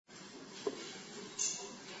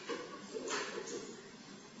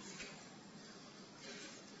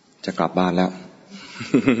จะกลับบ้านแล้ว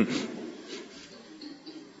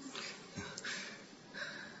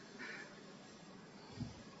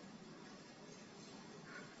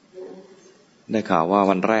ได้ข่าวว่า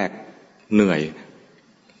วันแรกเหนื่อย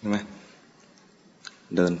ใช่ไหม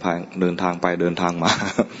เดินทางไปเดินทางมา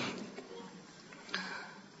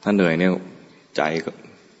ถ้าเหนื่อยเนี่ยใ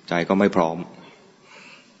จก็ไม่พร้อม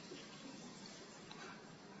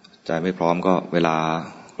ใจไม่พร้อมก็เวลา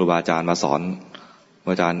ครูบาอาจารย์มาสอน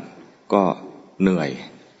อาจารย์ก็เหนื่อย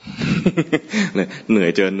เลยเหนื่อย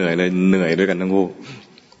เจอเหนื่อยเลยเหนื่อยด้วยกันทั้งคู่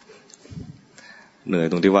เหนื่อย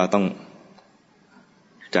ตรงที่ว่าต้อง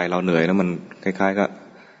ใจเราเหนื่อยแล้วมันคล้ายๆก็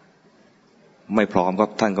ไม่พร้อมก็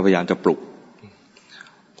ท่านก็พยายามจะปลุก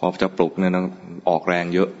พอจะปลุกเนี่ยนะออกแรง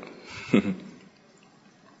เยอะ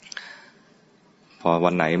พอ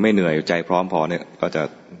วันไหนไม่เหนื่อยใจพร้อมพอเนี่ยก็จะ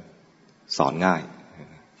สอนง่าย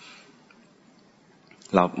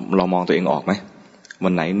เรามองตัวเองออกไหมวั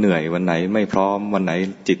นไหนเหนื่อยวันไหนไม่พร้อมวันไหน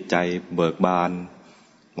จิตใจเบิกบาน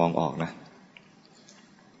มองออกนะ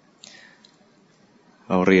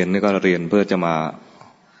เราเรียนนี่ก็เรียนเพื่อจะ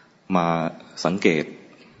มาสังเกต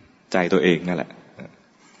ใจตัวเองนั่นแหละ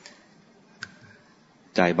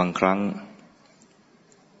ใจบางครั้ง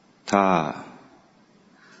ถ้า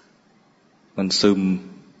มันซึม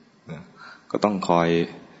ก็ต้องค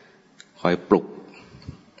อยปลุก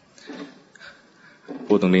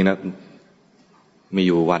พูดตรงนี้นะมีอ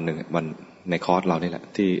ยู่วันหนึ่งวันในคอร์สเรานี่แหละ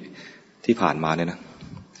ที่ผ่านมาเนี่ยนะ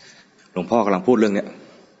หลวงพ่อกำลังพูดเรื่องเนี้ย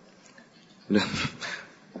เรื่อง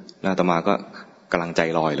อาตมาก็กำลังใจ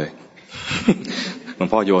ลอยเลย หลวง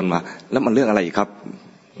พ่อโยนมาแล้วมันเรื่องอะไรอีกครับ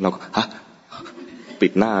เราฮะปิ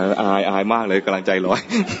ดหน้าอายมากเลยกำลังใจลอย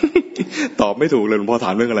ตอบไม่ถูกเลยหลวงพ่อถ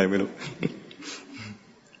ามเรื่องอะไรไม่รู้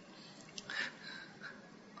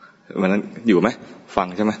วันนั้นอยู่ไหมฟัง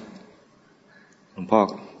ใช่ไหมหลวงพ่อ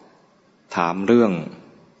ถามเรื่อง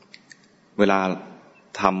เวลา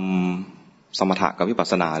ทำสมถะกับวิปัส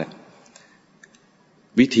สนาเนี่ย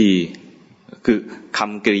วิธีคือค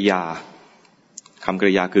ำกริยา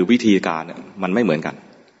คือวิธีการเนี่ยมันไม่เหมือนกัน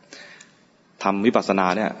ทำวิปัสสนา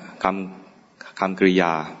เนี่ยคำกริย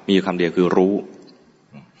ามีอยู่คำเดียวคือรู้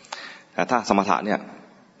แต่ถ้าสมถะเนี่ย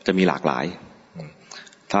จะมีหลากหลาย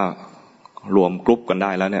ถ้ารวมกรุ๊ปกันไ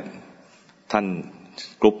ด้แล้วเนี่ยท่าน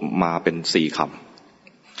กรุ๊ปมาเป็น4 ค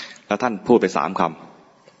ำแล้วท่านพูดไป3 ค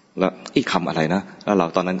ำแล้วอีกคำอะไรนะแล้วเรา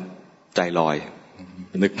ตอนนั้นใจลอย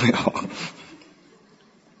นึกไม่ออก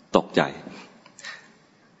ตกใจ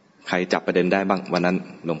ใครจับประเด็นได้บ้างวันนั้น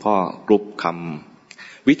หลวงพ่อกรุ๊ปค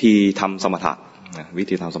ำวิธีทำสมถะวิ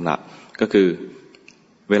ธีทำสมถะก็คือ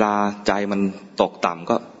เวลาใจมันตกต่ำ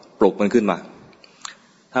ก็ปลุกมันขึ้นมา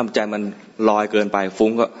ถ้าใจมันลอยเกินไปฟุ้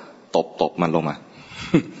งก็ตบมันลงมา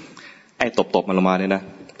ไอ้ตบมันลงมาเนี่ยนะ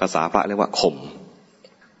ภาษาพระเรียกว่า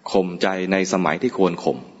ข่มใจในสมัยที่ควร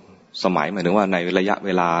ข่มสมัยหมายถึงว่าในระยะเว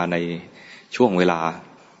ลาในช่วงเวลา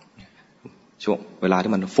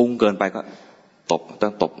ที่มันฟุ้งเกินไปก็ต้อ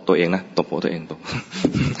งตบตัวเองนะตบหัวตัวเองตบ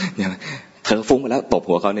อย่างเธอฟุ้งไปแล้วตบ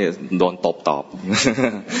หัวเขาเนี่ยโดนตบตอบ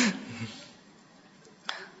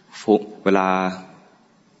ฟุ้งเวลา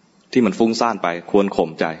ที่มันฟุ้งซ่านไปควรข่ม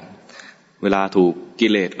ใจเวลาถูกกิ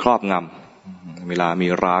เลสครอบงำเวลามี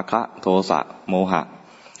ราคะโทสะโมหะ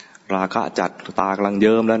ราคะจัดตากำลังเ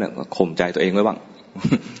ยิ้มแล้วเนี่ยข่มใจตัวเองไว้บ้าง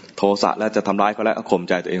โทสะแล้วจะทำร้ายเขาแล้วข่ม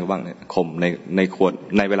ใจตัวเองไว้บ้างเนี่ยข่ม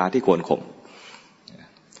ในเวลาที่ควรข่ม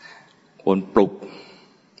ควรป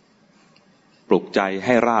ลุกใจใ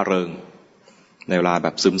ห้ร่าเริงในเวลาแบ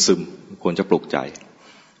บซึมๆควรจะปลุกใจ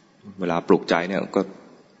เวลาปลุกใจเนี่ยก็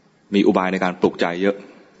มีอุบายในการปลุกใจเยอะ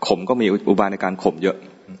ข่มก็มีอุบายในการข่มเยอะ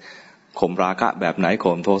ข่มราคะแบบไหน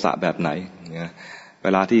ข่มโทสะแบบไหนเว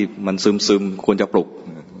ลาที่มันซึมควรจะปลุ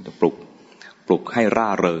กให้ร่า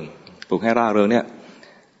เริงปลุกให้ร่าเริงเนี่ย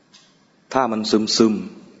ถ้ามันซึม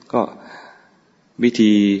ก็วิ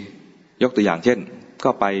ธียกตัวอย่างเช่นก็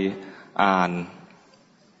ไปอ่าน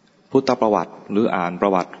พุทธประวัติหรืออ่านปร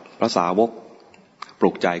ะวัติพระสาวกปลุ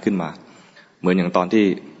กใจขึ้นมาเหมือนอย่างตอนที่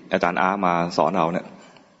อาจารย์อามาสอนเราเนี่ย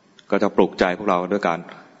ก็จะปลุกใจพวกเราด้วยการ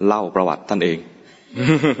เล่าประวัติท่านเอง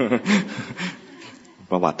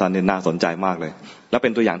ประวัติท่านนี่น่าสนใจมากเลยแล้วเป็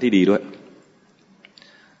นตัวอย่างที่ดีด้วย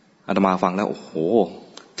อาตมาฟังแล้วโอ้โห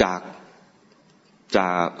จาก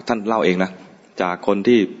ท่านเล่าเองนะจากคน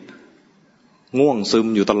ที่ง่วงซึม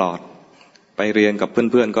อยู่ตลอดไปเรียนกับ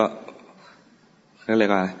เพื่อนๆก็เรีย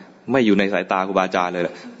กว่าไม่อยู่ในสายตาครูบาอาจารย์เลย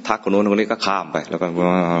ทักคนโน้นคนนี้ก็ข้ามไปแล้วก็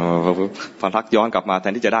พอทักย้อนกลับมาแท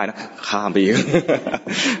นที่จะได้นะข้ามไปอีก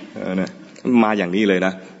มาอย่างนี้เลยน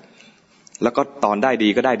ะแล้วก็ตอนได้ดี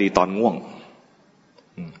ก็ได้ดีตอนง่วง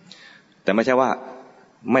แต่ไม่ใช่ว่า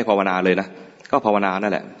ไม่ภาวนาเลยนะก็ภาวนานั่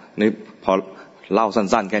นแหละนี่พอ เล่า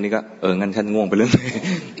สั้นๆแค่นี้ก็งั้นฉันง่วงไปเรื่อย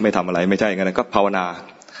ไม่ทำอะไรไม่ใช่งั้นก็ภาว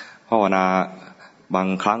นาบาง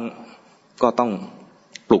ครั้งก็ต้อง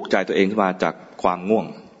ปลุกใจตัวเองขึ้นมาจากความง่วง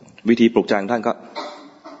วิธีปลุกใจของท่านก็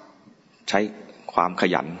ใช้ความข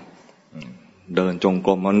ยันเดินจงก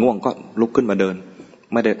รมมันง่วงก็ลุกขึ้นมาเดิน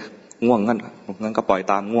ไม่ได้ง่วงงั้นก็ปล่อย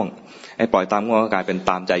ตามง่วงไอ้ปล่อยตามง่วงก็กลายเป็น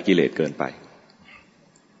ตามใจกิเลสเกินไป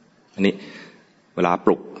อันนี้เวลาป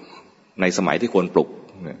ลุกในสมัยที่ควรปลุก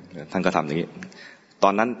ท่านก็ทำอย่างนี้ตอ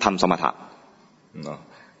นนั้นทำสมถะ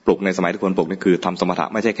ปลุกในสมัยที่ควรปลุกนี่คือทำสมถะ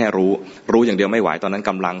ไม่ใช่แค่รู้อย่างเดียวไม่ไหวตอนนั้น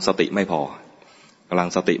กำลังสติไม่พอกำลัง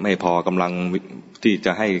สติไม่พอกำลังที่จ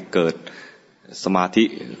ะให้เกิดสมาธิ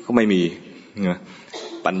ก็ไม่มี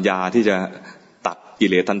ปัญญาที่จะตัดกิ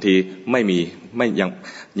เลสทันทีไม่มี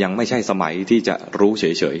ยังไม่ใช่สมัยที่จะรู้เฉ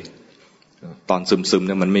ยๆตอนซึมๆเ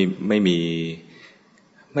นี่ยมันไ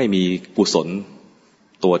ม่มีกุศล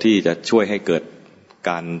ตัวที่จะช่วยให้เกิด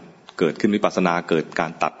การเกิดขึ้นวิปัสสนาเกิดกา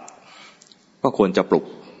รตัดก็ควรจะปลุก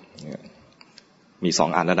มี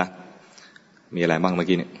2 อันแล้วนะมีอะไรบ้างเมื่อ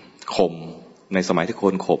กี้เนี่ยข่มในสมัยที่ค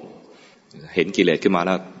วรข่มเห็นกิเลสขึ้นมาแ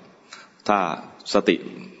ล้วถ้าสติ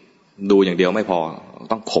ดูอย่างเดียวไม่พอ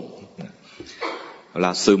ต้องข่มเวล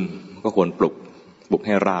าซึมก็ควรปลุกใ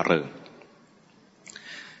ห้ร่าเริง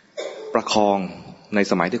ประคองใน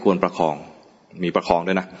สมัยที่ควรประคองมีประคอง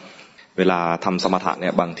ด้วยนะเวลาทำสมถะเนี่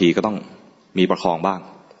ยบางทีก็ต้องมีประคองบ้าง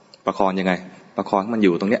ประคองยังไงประคองมันอ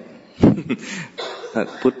ยู่ตรงเนี้ย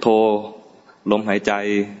พุทโธลมหายใจ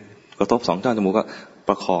กระทบ2 ช่องจมูกก็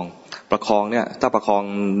ประคองเนี่ยถ้าประคอง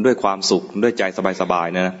ด้วยความสุขด้วยใจสบาย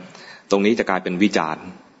ๆนะตรงนี้จะกลายเป็นวิจารณ์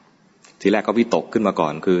ทีแรกก็วิตกขึ้นมาก่อ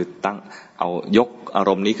นคือตั้งเอายกอา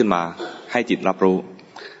รมณ์นี้ขึ้นมาให้จิตรับรู้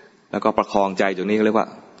แล้วก็ประคองใจตรงนี้เรียกว่า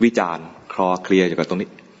วิจารณ์คลอเคลียร์อยู่กับตรงนี้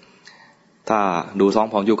ถ้าดูท้อง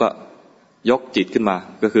พองยุบก็ยกจิตขึ้นมา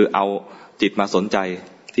ก็คือเอาจิตมาสนใจ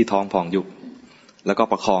ที่ท้องพองยุบแล้วก็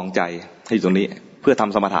ประคองใจให้อยู่ตรงนี้เพื่อท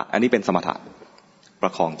ำสมถะอันนี้เป็นสมถะปร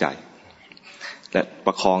ะคองใจและป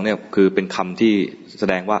ระคองเนี่ยคือเป็นคำที่แส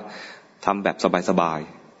ดงว่าทำแบบสบาย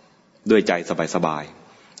ๆด้วยใจสบาย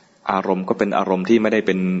ๆอารมณ์ก็เป็นอารมณ์ที่ไม่ได้เ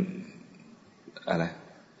ป็นอะไร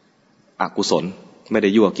อกุศลไม่ได้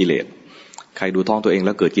ยั่วกิเลสใครดูท้องตัวเองแ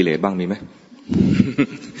ล้วเกิดกิเลสบ้างมีไหม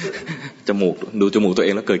จมูกดูจมูกตัวเอ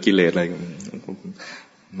งแล้วเกิดกิเลสอะไร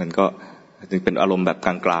มันก็จึงเป็นอารมณ์แบบก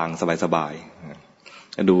ลางๆสบาย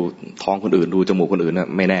ๆดูท้องคนอื่นดูจมูกคนอื่นน่ะ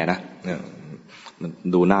ไม่แน่นะมัน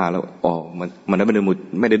ดูหน้าแล้วมันไ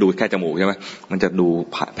ม่ได้ดูแค่จมูกใช่ไหมมันจะดู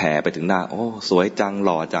แผ่ไปถึงหน้าโอ้สวยจังห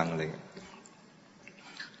ล่อจังอะไร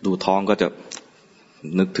ดูท้องก็จะ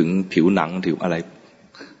นึกถึงผิวหนังผิวอะไร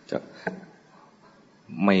จะ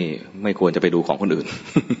ไม่ควรจะไปดูของคนอื่น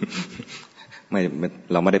ไม่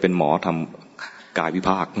เราไม่ได้เป็นหมอทำกายวิ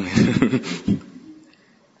ภาค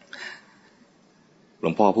หล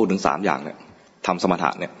วงพ่อพูดถึง3 อย่างเนี่ยทำสมถะ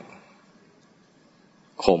เนี่ย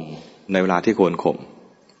ข่มในเวลาที่ควรข่ม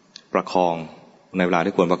ประคองในเวลา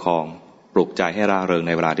ที่ควรประคองปลุกใจให้ร่าเริงใ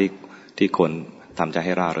นเวลาที่ควรทำใจใ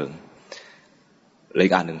ห้ร่าเริงและอี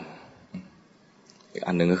กอันห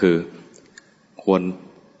นึ่งก็คือควร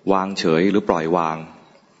วางเฉยหรือปล่อยวาง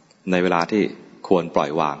ในเวลาที่ควรปล่อย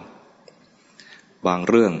วาง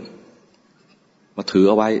เรื่องมาถือ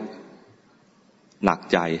เอาไว้หนัก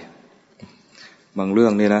ใจบางเรื่อ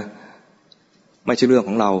งนี่นะไม่ใช่เรื่องข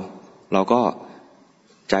องเราก็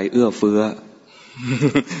ใจเอื้อเฟื้อ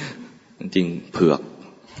จริงเผือก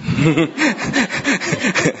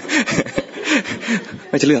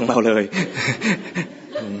ไม่ใช่เรื่องของเราเลย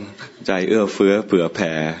ใจเอื้อเฟื้อเผื่อแ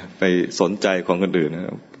ผ่ไปสนใจของคนอื่น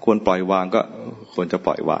ควรปล่อยวางก็ควรจะป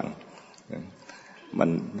ล่อยวางมัน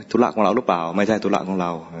ธุระของเราหรือเปล่าไม่ใช่ธุระของเร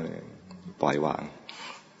าปล่อยวาง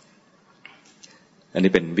อัน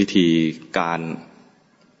นี้เป็นวิธีการ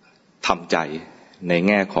ทำใจในแ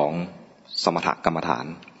ง่ของสมถกรรมฐาน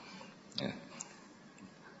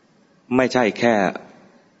ไม่ใช่แค่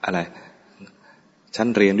อะไรฉัน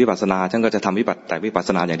เรียนวิปัสสนาฉันก็จะทำแต่วิปัสส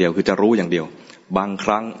นาอย่างเดียวคือจะรู้อย่างเดียวบางค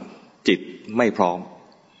รั้งจิตไม่พร้อม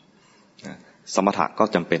สมถะก็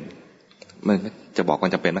จำเป็นไม่จะบอกว่า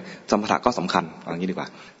จำเป็นไหมสมถะก็สำคัญเอางี้ดีกว่า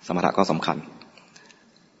สมถะก็สำคัญ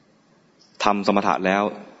ทำสมถะแล้ว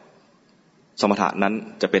สมถะนั้น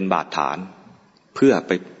จะเป็นบาดฐานเพื่อ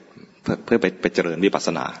ไปเจริญวิปัสส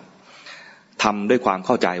นาทำด้วยความเ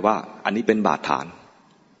ข้าใจว่าอันนี้เป็นบาดฐาน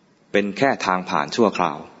เป็นแค่ทางผ่านชั่วคร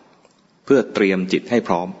าวเพื่อเตรียมจิตให้พ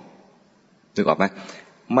ร้อมนึกออกไหม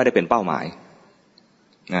ไม่ได้เป็นเป้าหมาย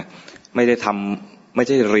นะไม่ใ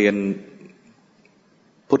ช่เรียน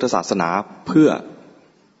พุทธศาสนาเพื่อ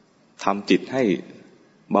ทำจิตให้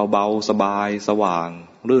เบาๆสบายสว่าง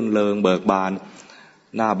รื่นเริงเบิกบาน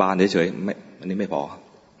หน้าบานเฉยๆไม่อันนี้ไม่พอ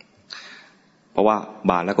เพราะว่า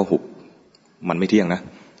บานแล้วก็หุบ มันไม่เที่ยงนะ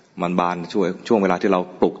มันบานช่วงเวลาที่เรา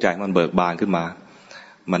ปลุกใจมันเบิกบานขึ้นมา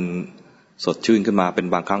มันสดชื่นขึ้นมาเป็น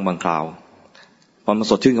บางครั้งบางคราวพอมัน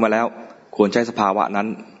สดชื่นขึ้นมาแล้วควรใช้สภาวะนั้น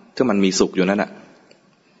ที่มันมีสุขอยู่นั้นน่ะ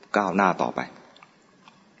ก้าวหน้าต่อไป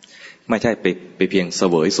ไม่ใช่ไปเพียงเส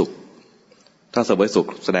วยสุขถ้าเสวยสุข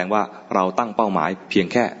แสดงว่าเราตั้งเป้าหมายเพียง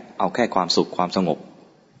แค่เอาแค่ความสุขความสงบ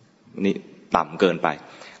นี่ต่ำเกินไป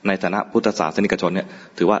ในฐานะพุทธศาสนิกชนเนี่ย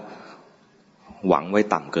ถือว่าหวังไว้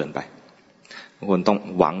ต่ำเกินไปบางคนต้อง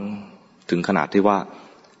หวังถึงขนาดที่ว่า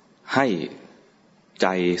ให้ใจ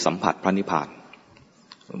สัมผัสพระนิพพาน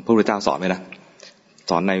พระพุทธเจ้าสอนไหมนะ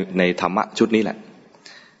สอนในธรรมะชุดนี้แหละ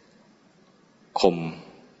ข่ม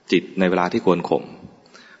จิตในเวลาที่ควรข่ม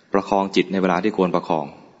ประคองจิตในเวลาที่ควรประคอง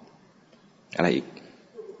อะไรอีก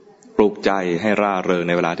ปลุกใจให้ร่าเริงใ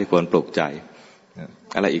นเวลาที่ควรปลุกใจ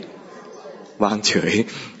อะไรอีกวางเฉย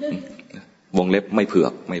วงเล็บไม่เผือ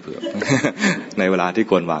ก ในเวลาที่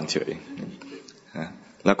ควรวางเฉย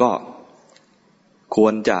แล้วก็คว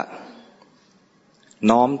รจะ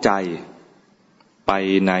น้อมใจไป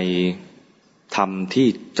ในธรรมที่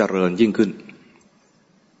เจริญยิ่งขึ้น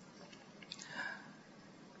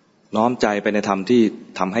น้อมใจไปในธรรมที่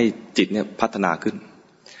ทำให้จิตเนี่ยพัฒนาขึ้น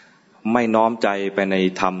ไม่น้อมใจไปใน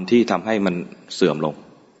ธรรมที่ทำให้มันเสื่อมลง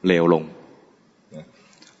เลวลง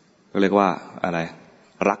ก็เรียกว่าอะไร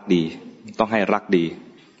รักดีต้องให้รักดี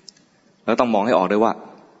แล้วต้องมองให้ออกด้วยว่า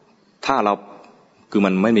ถ้าเราคือ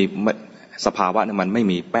มันไม่มีสภาวะเนี่ยมันไม่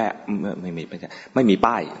มีแปะไม่มี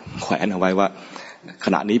ป้ายแขวนเอาไว้ว่าข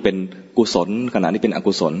ณะนี้เป็นกุศลขณะนี้เป็นอ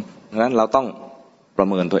กุศลดังนั้นเราต้องประ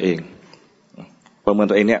เมินตัวเอง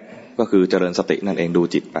เนี่ยก็คือเจริญสตินั่นเองดู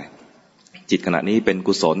จิตไปจิตขณะนี้เป็น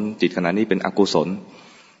กุศลจิตขณะนี้เป็นอกุศล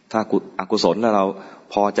ถ้าอกุศลแล้วเรา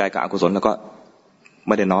พอใจกับอกุศลแล้วก็ไ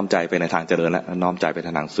ม่ได้น้อมใจไปในทางเจริญแล้วน้อมใจไปท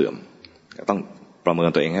างเสื่อมต้องประเมิน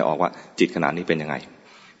ตัวเองให้ออกว่าจิตขณะนี้เป็นยังไง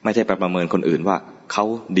ไม่ใช่ไปประเมินคนอื่นว่าเขา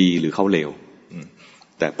ดีหรือเขาเลว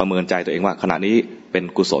แต่ประเมินใจตัวเองว่าขณะนี้เป็น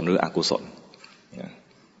กุศลหรืออกุศล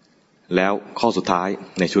แล้วข้อสุดท้าย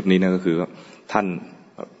ในชุดนี้ก็คือท่าน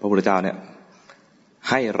พระพุทธเจ้าเนี่ย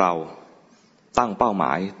ให้เราตั้งเป้าหม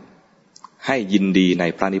ายให้ยินดีใน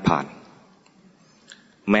พระนิพพาน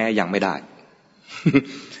แม้ยังไม่ได้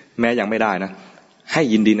แม้ยังไม่ได้นะให้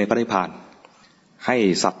ยินดีในพระนิพพานให้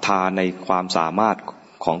ศรัทธาในความสามารถ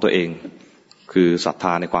ของตัวเองคือศรัทธ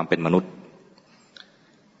าในความเป็นมนุษย์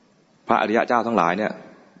พระอริยเจ้าทั้งหลายเนี่ย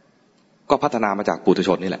ก็พัฒนามาจากปุถุช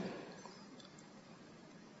นนี่แหละ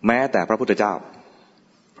แม้แต่พระพุทธเจ้า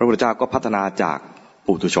ก็พัฒนาจาก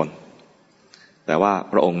ปุถุชนแต่ว่า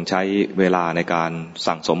พระองค์ใช้เวลาในการ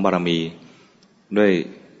สั่งสมบารมีด้วย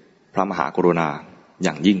พระมหากรุณาอ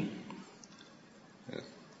ย่างยิ่ง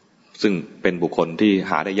ซึ่งเป็นบุคคลที่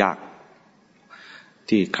หาได้ยาก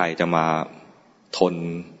ที่ใครจะมาทน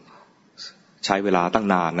ใช้เวลาตั้ง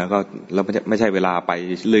นานนะก็แล้วไม่ใช่เวลาไป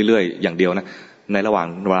เรื่อยๆอย่างเดียวนะในระหว่าง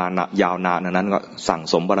เวลายาวนานนั้นก็สั่ง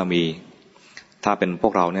สมบารมีถ้าเป็นพว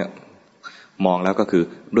กเราเนี่ยมองแล้วก็คือ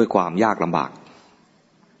ด้วยความยากลำบาก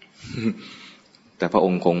แต่พระอ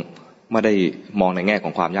งค์คงไม่ได้มองในแง่ข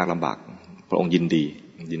องความยากลำบากพระองค์ยิน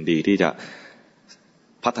ดีที่จะ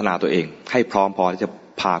พัฒนาตัวเองให้พร้อมพอที่จะ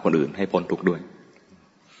พาคนอื่นให้พ้นทุกข์ด้วย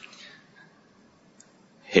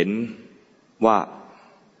เห็นว่า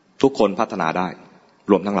ทุกคนพัฒนาได้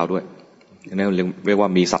รวมทั้งเราด้วยนี่เรียกว่า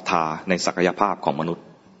มีศรัทธาในศักยภาพของมนุษย์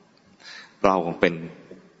เราเป็น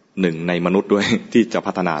หนึ่งในมนุษย์ด้วยที่จะ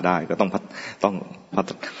พัฒนาได้ก็ต้อง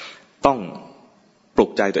ปลุก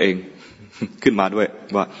ใจตัวเองขึ้นมาด้วย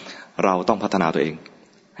ว่าเราต้องพัฒนาตัวเอง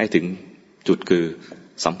ให้ถึงจุดคือ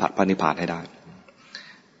สัมผัสพระนิพพานให้ได้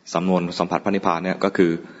สำนวนสัมผัสพระนิพพานเนี่ยก็คื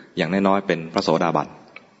ออย่างน้อยๆเป็นพระโสดาบัน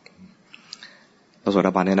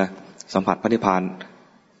เนี่ยนะสัมผัสพระนิพพาน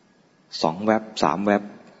2 แวบ 3 แวบ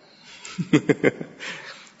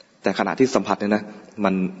แต่ขณะที่สัมผัสเนี่ยนะ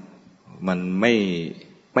มันไ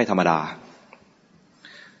ม่ธรรมดา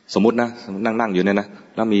สมมุตินะนั่งอยู่เนี่ยนะ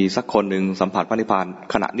แล้วมีสักคนหนึ่งสัมผัสพระนิพพาน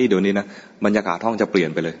ขณะนี้เดี๋ยวนี้นะบรรยากาศห้องจะเปลี่ยน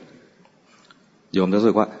ไปเลยโยมจะรู้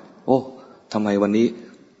สึกว่าโอ้ทำไมวันนี้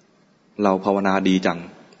เราภาวนาดีจัง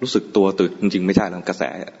รู้สึกตัวตื่นจริงๆไม่ใช่หรอกกระแส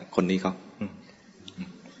คนนี้เขา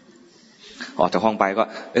ออกจากห้องไปก็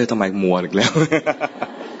ทำไมมัวอีกแล้ว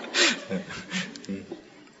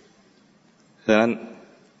ฉะนั้น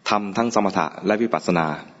ทำทั้งสมถะและวิปัสสนา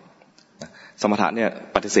สมถะเนี่ย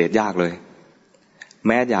ปฏิเสธยากเลยแ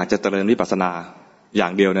ม้อยากจะเจริญวิปัสสนาอย่า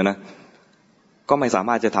งเดียวเนี่ยนะก็ไม่สาม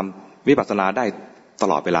ารถจะทำวิปัสสนาได้ต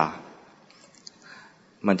ลอดเวลา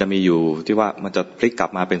มันจะมีอยู่ที่ว่ามันจะพลิกกลับ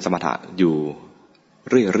มาเป็นสมถะอยู่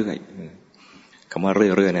เรื่อยๆคำว่าเ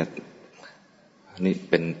รื่อยๆเนี่ยนี่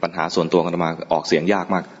เป็นปัญหาส่วนตัวกันมาออกเสียงยาก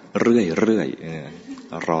มากเรื่อย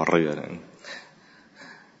ๆรอเรือ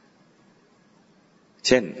เ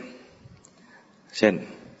ช่น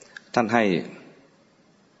ท่านให้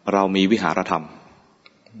เรามีวิหารธรรม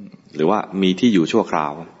หรือว่ามีที่อยู่ชั่วครา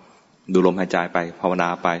วดูลมหายใจไปภาวนา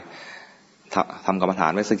ไปทำกรรมฐา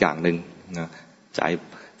นไว้สักอย่างหนึ่งใจ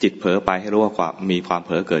จิตเผลอไปให้รู้ว่ามีความเผ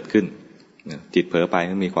ลอเกิดขึ้นจิตเผลอไปใ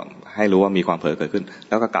ห้รู้ว่ามีความเผลอเกิดขึ้น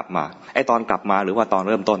แล้วก็กลับมาไอ้ตอนกลับมาหรือว่าตอน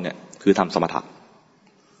เริ่มต้นเนี่ยคือทำสมถะ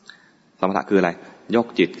คืออะไรยก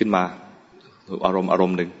จิตขึ้นมาอาร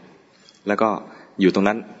มณ์หนึ่งแล้วก็อยู่ตรง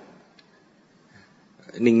นั้น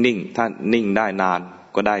นิ่งๆถ้านิ่งได้นาน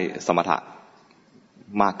ก็ได้สมถะ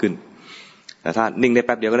มากขึ้นแต่ถ้านิ่งได้แ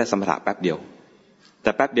ป๊บเดียวก็ได้สมถะแป๊บเดียวแ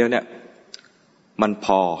ต่แป๊บเดียวเนี่ยมันพ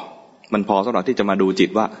อสำหรับที่จะมาดูจิต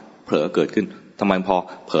ว่าเผลอเกิดขึ้นทำไมพอ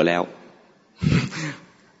เผลอแล้ว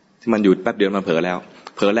ที่มันอยู่แป๊บเดียวมันเผลอแล้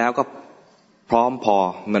วก็พร้อมพอ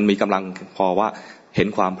มันมีกำลังพอว่าเห็น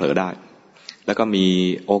ความเผลอได้แล้วก็มี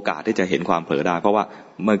โอกาสที่จะเห็นความเผลอได้เพราะว่า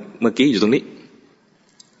เมื่อกี้อยู่ตรงนี้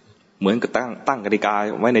เหมือนกับตั้งกติกา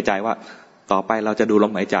ไว้ในใจว่าต่อไปเราจะดูล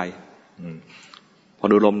มหายใจพอ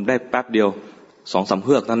ดูลมได้แป๊บเดียว 2-3 เ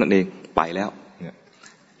ฮือกนั่นเองไปแล้ว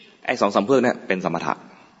ไอ้ 2-3 เฮือกเนี่ยเป็นสมถะ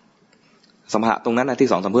ตรงนั้นนะที่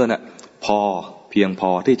 2-3 เฮือกเนี่ยเพียงพอ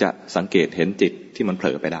ที่จะสังเกตเห็นจิตที่มันเผล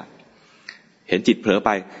อไปได้เห็นจิตเผลอไป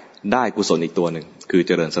ได้กุศลอีกตัวหนึ่งคือเ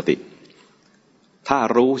จริญสติถ้า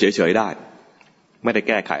รู้เฉยๆได้ไม่ได้แ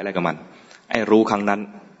ก้ไขอะไรกับมันไอ้รู้ครั้งนั้น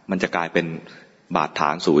มันจะกลายเป็นบาดฐา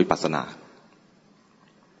นสู่วิปัสสนา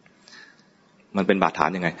มันเป็นบาดฐาน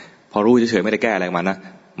ยังไงพอรู้เฉยๆไม่ได้แก้อะไรกับมันนะ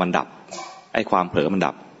มันดับไอ้ความเผลอมัน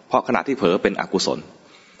ดับเพราะขณะที่เผลอเป็นอกุศล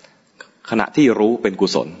ขณะที่รู้เป็นกุ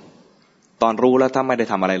ศลตอนรู้แล้วถ้าไม่ได้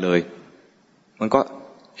ทำอะไรเลยมันก็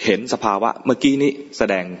เห็นสภาวะเมื่อกี้นี้แส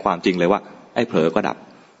ดงความจริงเลยว่าไอ้เผลอก็ดับ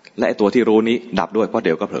และไอ้ตัวที่รู้นี้ดับด้วยเพราะเ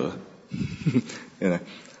ดี๋ยวก็เผลอ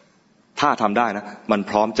ถ้าทำได้นะมัน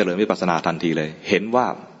พร้อมเจริญวิปัสสนาทันทีเลยเห็นว่า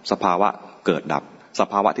สภาวะเกิดดับส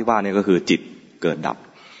ภาวะที่ว่านี่ก็คือจิตเกิดดับ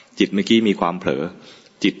จิตเมื่อกี้มีความเผลอ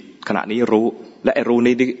จิตขณะนี้รู้และไอ้รู้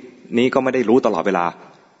นี้ก็ไม่ได้รู้ตลอดเวลา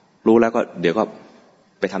รู้แล้วก็เดี๋ยวก็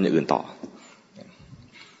ไปทำอย่างอื่นต่อ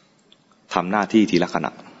ทำหน้าที่ทีละขณ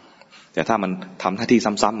ะแต่ถ้ามันทำหน้าที่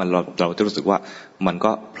ซ้ำๆมันเราจะรู้สึกว่ามัน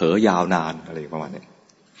ก็เผลอยาวนานอะไรประมาณนี้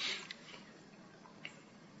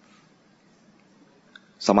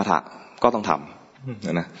สมถะก็ต้องท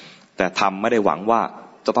ำนะแต่ทำไม่ได้หวังว่า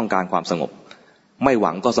จะต้องการความสงบไม่ห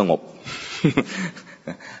วังก็สงบ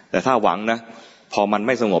แต่ถ้าหวังนะพอมันไ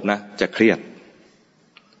ม่สงบนะจะเครียด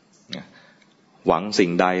หวังสิ่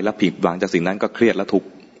งใดแล้วผิดหวังจากสิ่งนั้นก็เครียดและทุกข์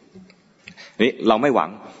นี่เราไม่หวัง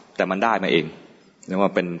แต่มันได้มาเองเรียกว่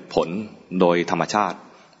าเป็นผลโดยธรรมชาติ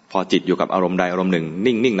พอจิตอยู่กับอารมณ์ใดอารมณ์หนึ่ง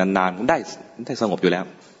นิ่งๆนานๆได้สงบอยู่แล้ว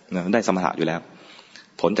ได้สมถะอยู่แล้ว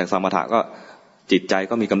ผลจากสมถะก็จิตใจ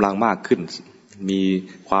ก็มีกำลังมากขึ้นมี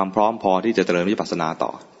ความพร้อมพอที่จะเจริญวิปัสสนาต่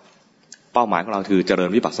อเป้าหมายของเราคือเจริญ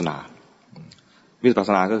วิปัสสนา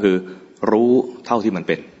ก็คือรู้เท่าที่มันเ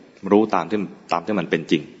ป็นรู้ตามที่มันเป็น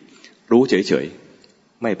จริงรู้เฉย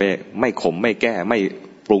ๆไม่ข่มไม่แก้ไม่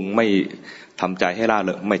ปรุงไม่ทำใจให้ล่าเ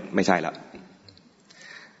ริงไม่ใช่ละ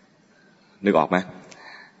นึกออกไหม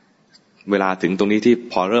เวลาถึงตรงนี้ที่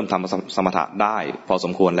พอเริ่มทำสมถะได้พอส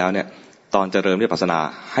มควรแล้วเนี่ยตอนเจริญวิปัสสนา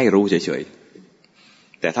ให้รู้เฉย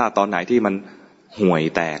ๆแต่ถ้าตอนไหนที่มันห่วย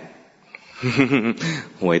แตก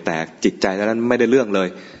จิตใจนั้นไม่ได้เรื่องเลย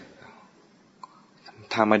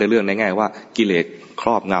ถ้าไม่ได้เรื่องในแง่ว่ากิเลสคร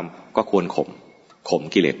อบงำก็ควรข่ม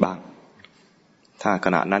กิเลสบ้างถ้าข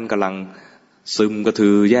ณะนั้นกำลังซึมกระทื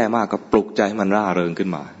อแย่มากก็ปลุกใจให้มันร่าเริงขึ้น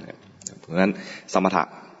มาเพราะฉะนั้นสมถะ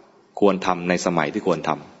ควรทำในสมัยที่ควรท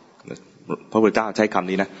ำพระพุทธเจ้าใช้คำ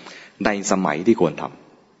นี้นะในสมัยที่ควรท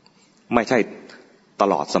ำไม่ใช่ต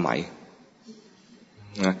ลอดสมัย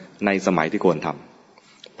นะในสมัยที่ควรท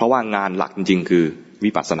ำเพราะว่างานหลักจริงๆคือ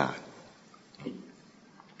วิปัสสนา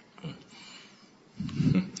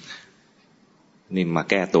นี่มา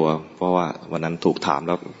แก้ตัวเพราะว่าวันนั้นถูกถามแ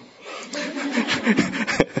ล้ว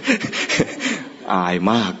อาย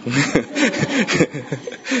มาก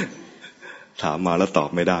ถามมาแล้วตอบ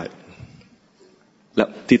ไม่ได้แล้ว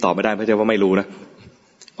ที่ตอบไม่ได้ไม่ใช่ว่าไม่รู้นะ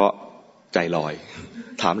เพราะใจลอย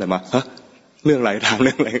ถามอะไรมาฮะเรื่องอะไรถามเ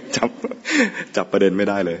รื่องอะไรจับประเด็นไม่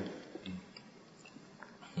ได้เลย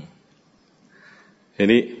ที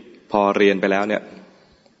นี้พอเรียนไปแล้วเนี่ย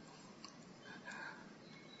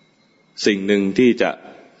สิ่งหนึ่งที่จะ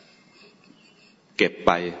เก็บไ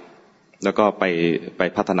ปแล้วก็ไป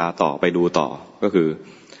พัฒนาต่อไปดูต่อก็คือ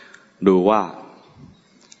ดูว่า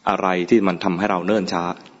อะไรที่มันทำให้เราเนิ่นช้า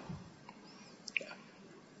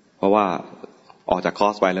เพราะว่าออกจากคอ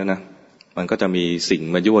ร์สไปแล้วนะมันก็จะมีสิ่ง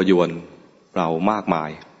มายั่วยวนเรามากมาย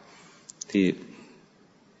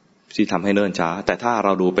ที่ทำให้เนิ่นช้าแต่ถ้าเร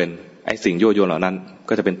าดูเป็นไอ้สิ่งยั่วยวนเหล่านั้น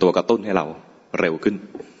ก็จะเป็นตัวกระตุ้นให้เรา เร็วขึ้น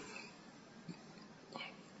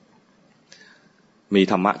มี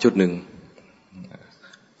ธรรมะชุดหนึ่ง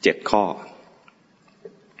7 ข้อ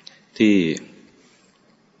ที่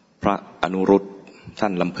พระอนุรุตท่า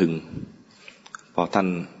นลำพึงพอท่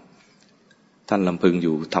านลำพึงอ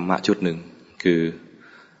ยู่ธรรมะชุดหนึ่งคือ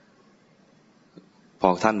พอ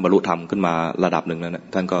ท่านบรรลุธรรมขึ้นมาระดับหนึ่งแล้ว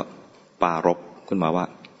ท่านก็ปรารภขึ้นมาว่า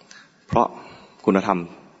เพราะคุณธรรม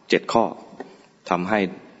7 ข้อทำให้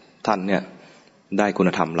ท่านเนี่ยได้คุณ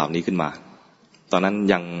ธรรมเหล่านี้ขึ้นมาตอนนั้น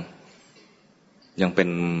ยังเป็น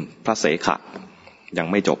พระเสขะยัง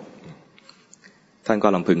ไม่จบท่านก็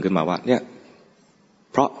ลำพึงขึ้นมาว่าเนี่ย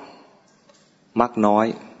เพราะมักน้อย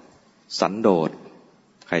สันโดษ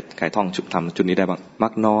ใครท่องทำจุดนี้ได้บ้างมั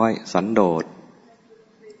กน้อยสันโดษ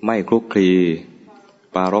ไม่คลุกคลี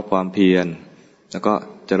ปรารภความเพียรแล้วก็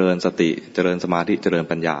เจริญสติเจริญสมาธิเจริญ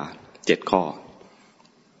ปัญญา7 ข้อ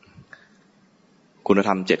คุณธ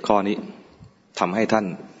รรม7 ข้อนี้ทำให้ท่าน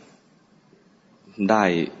ได้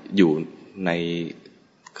อยู่ใน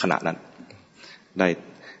ขณะนั้น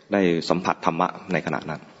ได้สัมผัสธรรมะในขณะ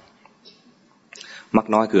นั้นมัก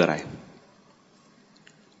น้อยคืออะไร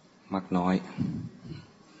มักน้อย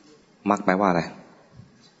มักแปลว่าอะไร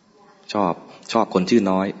ชอบคนชื่อ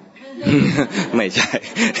น้อย ไม่ใช่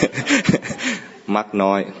มัก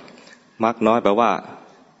น้อยแปลว่า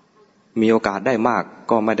มีโอกาสได้มาก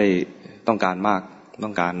ก็ไม่ได้ต้องการมากต้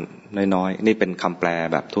องการน้อยๆนี่เป็นคำแปล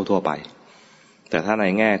แบบทั่วๆไปแต่ถ้าใน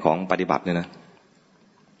แง่ของปฏิบัติเนี่ยนะ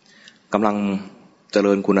กำลังเจ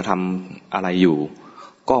ริญคุณธรรมอะไรอยู่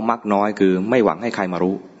ก็มักน้อยคือไม่หวังให้ใครมา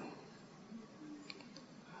รู้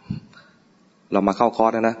เรามาเข้าคอร์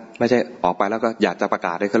สนะไม่ใช่ออกไปแล้วก็อยากจะประก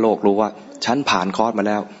าศให้โลกรู้ว่าฉันผ่านคอร์สมา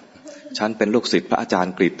แล้วฉันเป็นลูกศิษย์พระอาจาร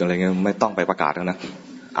ย์กฤษอะไรเงี้ยไม่ต้องไปประกาศแล้วนะ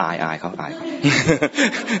อายเขา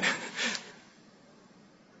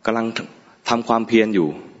กำลังทำความเพียรอยู่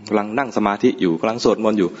กำลังนั่งสมาธิอยู่กำลังสวดม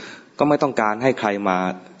นต์อยู่ก็ไม่ต้องการให้ใครมา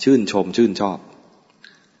ชื่นชมชื่นชอบ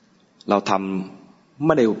เราทำไ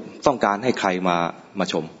ม่ได้ต้องการให้ใครมา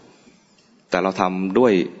ชมแต่เราทำด้ว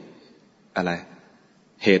ยอะไร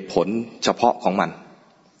เหตุผลเฉพาะของมัน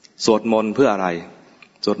สวดมนต์เพื่ออะไร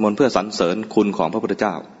สวดมนต์เพื่อสรรเสริญคุณของพระพุทธเจ้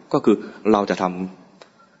าก็คือเราจะ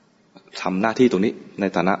ทำหน้าที่ตรงนี้ใน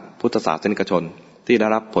ฐานะพุทธศาสนิกชนที่ได้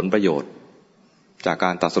รับผลประโยชน์จากกา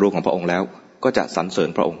รตรัสรู้ของพระองค์แล้วก็จะสรรเสริญ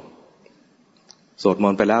พระองค์สวดม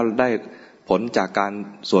นต์ไปแล้วได้ผลจากการ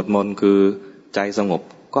สวดมนต์คือใจสงบ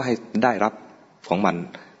ก็ให้ได้รับของมัน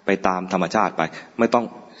ไปตามธรรมชาติไปไม่ต้อง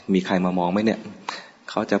มีใครมามองไหมเนี่ย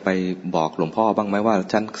เขาจะไปบอกหลวงพ่อบ้างไหมว่า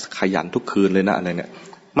ฉันขยันทุกคืนเลยนะอะไรเนี่ย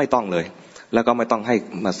ไม่ต้องเลยแล้วก็ไม่ต้องให้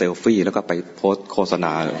มาเซลฟี่แล้วก็ไปโพสต์โฆษณ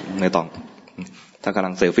าไม่ต้องถ้ากำลั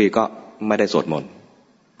งเซลฟี่ก็ไม่ได้สวดมนต์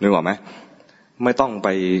นึกออกไหมไม่ต้องไป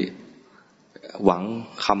หวัง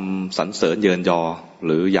คำสรรเสริญเยินยอห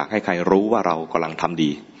รืออยากให้ใครรู้ว่าเรากำลังทำดี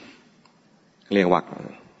เรียกว่า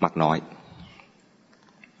มักน้อย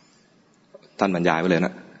ท่านบรรยายไว้เลยน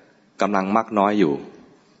ะกำลังมักน้อยอยู่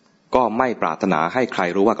ก็ไม่ปรารถนาให้ใคร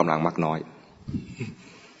รู้ว่ากำลังมักน้อย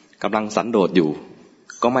กำลังสันโดษอยู่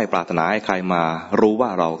ก็ไม่ปรารถนาให้ใครมารู้ว่า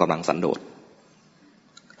เรากำลังสันโดษ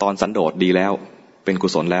ตอนสันโดษดีแล้วเป็นกุ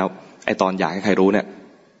ศลแล้วไอ้ตอนอยากให้ใครรู้เนี่ย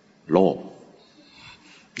โลภ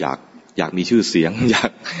อยากมีชื่อเสียงอ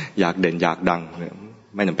ยากเด่นอยากดัง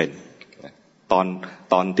ไม่จำเป็น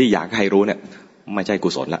ตอนที่อยากให้ใครรู้เนี่ยไม่ใช่กุ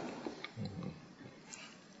ศลละ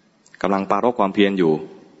กำลังปรารภความเพียรอยู่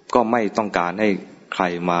ก็ไม่ต้องการให้ใคร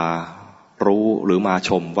มารู้หรือมา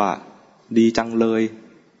ชมว่าดีจังเลย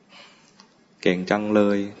เก่งจังเล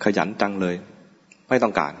ยขยันจังเลยไม่ต้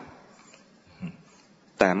องการ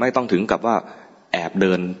แต่ไม่ต้องถึงกับว่าแอบเ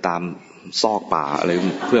ดินตามซอกป่าอะไร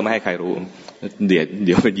เพื่อไม่ให้ใครรู้เ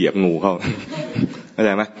ดี๋ยวไปเหยียบงูเข้าเข้าใจ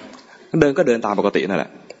ไหมเดินก็เดินตามปกตินั่นแหล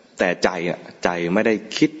ะแต่ใจไม่ได้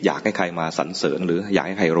คิดอยากให้ใครมาสรรเสริญหรืออยากใ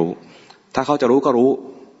ห้ใครรู้ถ้าเขาจะรู้ก็รู้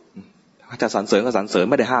จะสรรเสริญก็สรรเสริญ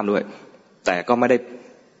ไม่ได้ห้ามด้วยแต่ก็ไม่ได้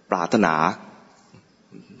ปรารถนา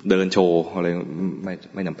เดินโชว์อะไร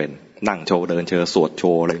ไม่จำเป็นนั่งโชว์เดินโชว์สวดโช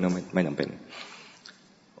ว์อะไรนั่นไม่จำเป็น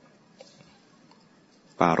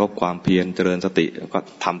ปรารภความเพียรเจริญสติก็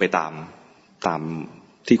ทำไปตาม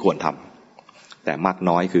ที่ควรทำแต่มาก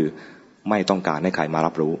น้อยคือไม่ต้องการให้ใครมา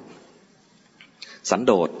รับรู้สันโ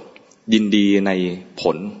ดษยินดีในผ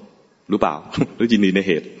ลหรือเปล่า หรือยินดีในเ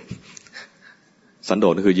หตุสันโด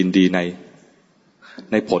ษก็คือยินดี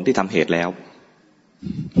ในผลที่ทำเหตุแล้ว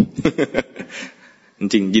จ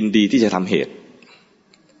ริงๆยินดีที่จะทำเหตุ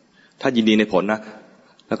ถ้ายินดีในผลนะ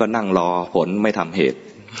แล้วก็นั่งรอผลไม่ทำเหตุ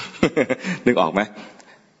นึกออกไหม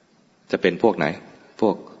จะเป็นพวกไหนพ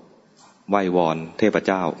วกไหว้วอนเทพเ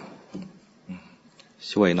จ้า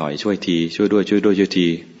ช่วยหน่อยช่วยทีช่วยด้วยช่วยที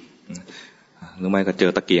หรือไม่ก็เจ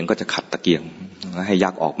อตะเกียงก็จะขัดตะเกียงให้ยั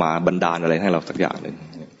กษ์ออกมาบันดาลอะไรให้เราสักอย่างหนึ่ง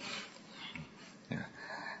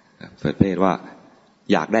ประเภทว่า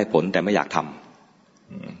อยากได้ผลแต่ไม่อยากท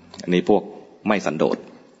ำอันนี้พวกไม่สันโดษ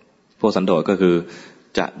พวกสันโดษก็คือ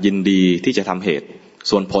จะยินดีที่จะทำเหตุ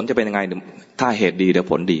ส่วนผลจะเป็นยังไงถ้าเหตุดีเดี๋ยว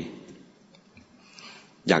ผลดี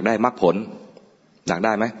อยากได้มรรคผลอยากไ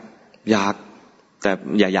ด้ไหมอยากแต่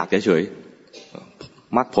อย่าอยากเฉย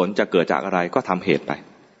ๆมรรคผลจะเกิดจากอะไรก็ทำเหตุไป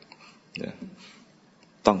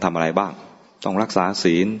ต้องทำอะไรบ้างต้องรักษา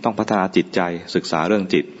ศีลต้องพัฒนาจิตใจศึกษาเรื่อง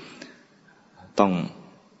จิตต้อง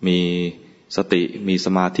มีสติมีส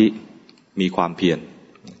มาธิมีความเพียร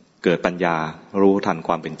เกิดปัญญารู้ทันค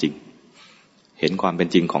วามเป็นจริงเห็นความเป็น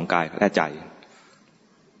จริงของกายและใจ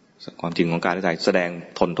ความจริงของกายและใจแสดง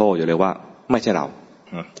ทนโทษอยู่เลยว่าไม่ใช่เรา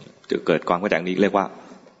จะเกิดความเข้าใจนี้เรียกว่า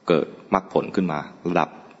เกิดมรรคผลขึ้นมาระ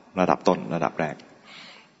ดับต้นระดับแรก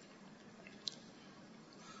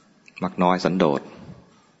มักน้อยสันโดษ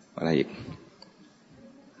อะไรอีก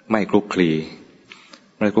ไม่คลุกคลี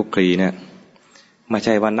ไม่คลุกคลีเนี่ยไม่ใ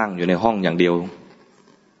ช่ว่านั่งอยู่ในห้องอย่างเดียว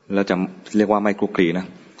แล้วจะเรียกว่าไม่คลุกคลีนะ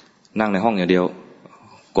นั่งในห้องอย่างเดียว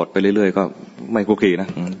กดไปเรื่อยๆก็ไม่คลุกคลีนะ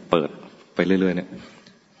เปิดไปเรื่อยๆเนี่ย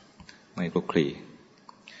ไม่คลุกคลี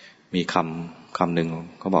มีคำหนึ่ง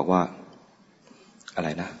เขาบอกว่าอะไร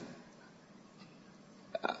นะ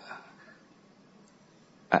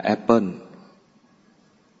apple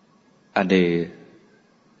a day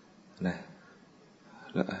นะ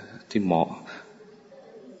ที่หมอ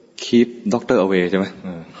keep doctor away ใช่ไหม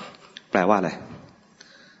แปลว่าอะไร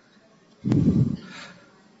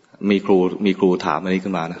มีครูถามอันนี้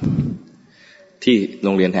ขึ้นมานะที่โร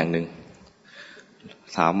งเรียนแห่งหนึ่ง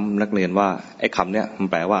ถามนักเรียนว่าไอ้คำเนี้ยมัน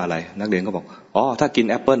แปลว่าอะไรนักเรียนก็บอกอ๋อถ้ากิน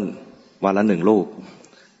แอปเปิ้ลวันละ1 ลูก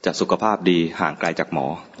จะสุขภาพดีห่างไกลจากหมอ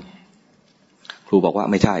ครูบอกว่า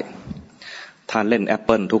ไม่ใช่ถ้าเล่นแอปเ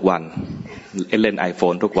ปิ้ลทุกวันเล่น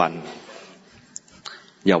iPhone ทุกวัน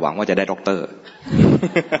อย่าหวังว่าจะได้ด็อกเตอร์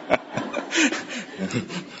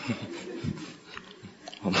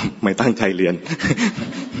ไม่ตั้งใจเรียน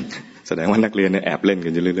แสดงว่านักเรียนเนี่ยแอบเล่นกั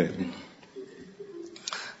นอยู่เรื่อยๆ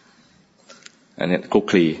อันนี้คลุก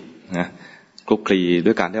คลีนะคลุกคลี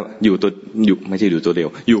ด้วยการที่อยู่ไม่ใช่อยู่ตัวเดียว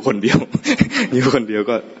อยู่คนเดียวอยู่คนเดียว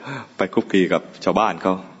ก็ไปคลุกคลีกับชาวบ้านเข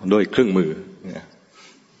าด้วยเครื่องมือ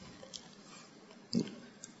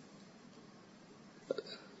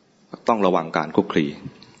ต้องระวังการคลุกคลี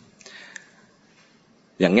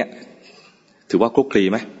อย่างเงี้ยถือว่าคลุกคลี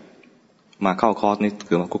ไหมมาเข้าคอร์สนี้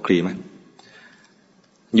ถือว่าคลุกคลีไหม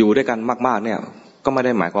อยู่ด้วยกันมากๆเนี่ยก็ไม่ไ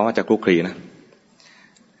ด้หมายความว่าจะคลุกคลีนะ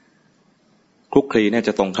คลุกคลีเนี่ยจ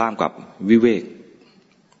ะตรงข้ามกับวิเวก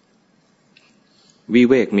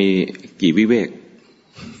มีกี่วิเวก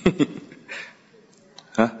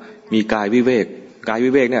ฮะมีกายวิเวก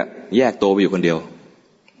เนี่ยแยกตัวไปอยู่คนเดียว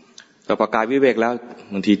แต่พอกายวิเวกแล้ว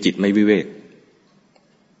บางทีจิตไม่วิเวก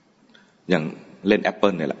อย่างเล่นแอปเปิ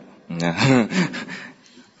ลเนี่ยแหละนะ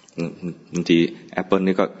บางทีแอปเปิล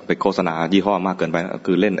นี่ก็ไปโฆษณายี่ห้อมากเกินไป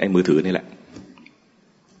คือเล่นไอ้มือถือนี่แหละ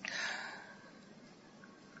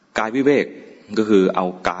กายวิเวกก็คือเอา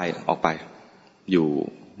กายออกไปอยู่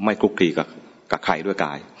ไม่คลุกคลีกับใครด้วยก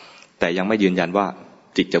ายแต่ยังไม่ยืนยันว่า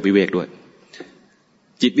จิตจะวิเวกด้วย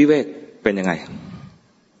จิตวิเวกเป็นยังไง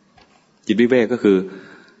จิตวิเวกก็คือ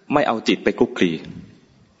ไม่เอาจิตไปคลุกคลี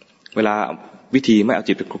เวลาวิธีไม่เอา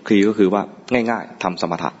จิตไปคลุกคลีก็คือว่าง่ายๆทำส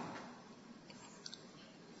มถะ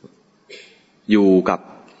อยู่กับ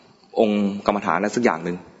องค์กรรมฐานสักอย่างห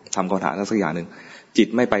นึ่งทำกรรมฐานสักอย่างหนึ่งจิต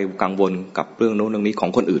ไม่ไปกังวลกับเรื่องโน้นเรื่องนี้ของ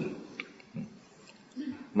คนอื่น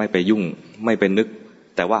ไม่ไปยุ่งไม่เป็นนึก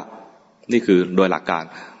แต่ว่านี่คือโดยหลักการ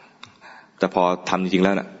แต่พอทำจริงๆแ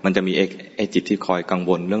ล้วน่ะมันจะมีไอ้จิตที่คอยกัง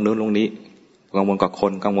วลเรื่องโน้นเรื่องนี้กังวลกับค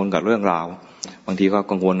นกังวลกับเรื่องราวบางทีก็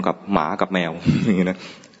กังวลกับหมากับแมวอย่างนี้นะ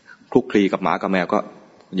คลุกคลีกับหมากับแมวก็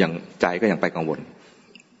อย่างใจก็ยังไปกังวล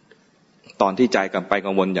ตอนที่ใจกับไป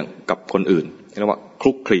กังวลอย่างกับคนอื่นเรียกว่าค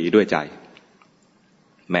ลุกคลีด้วยใจ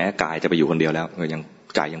แม้กายจะไปอยู่คนเดียวแล้วก็ยัง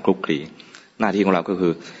ใจยังคลุกคลีหน้าที่ของเราก็คื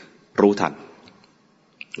อรู้ทัน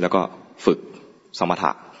แล้วก็ฝึกสมถ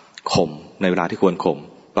ะข่มในเวลาที่ควรข่ม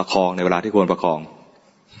ประคองในเวลาที่ควรประคอง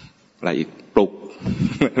อะไรอีกปลุก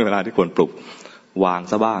ในเวลาที่ควรปลุกวาง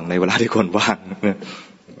ซะบ้างในเวลาที่ควรวาง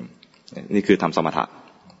นี่คือทำสมถะ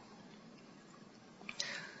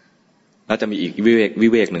แล้วจะมีอีกวิ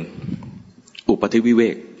เวกหนึ่งอุปธิวิเว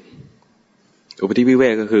ก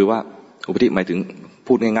ก็คือว่าอุปธิหมายถึง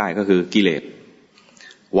พูดง่ายๆก็คือกิเลส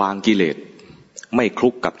วางกิเลสไม่คลุ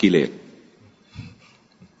กกับกิเลส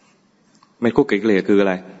ไม่คลุกกับกิเลสคืออะ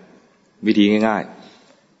ไรวิธีง่าย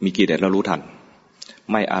ๆมีกิเลสแล้วรู้ทัน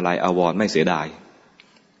ไม่อะไรอาวรณ์ไม่เสียดาย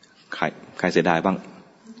ใครเสียดายบ้าง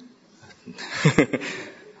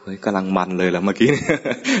เฮ้ยกำลังมันเลยเหรอเมื่อกี้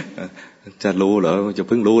จะรู้เหรอจะเ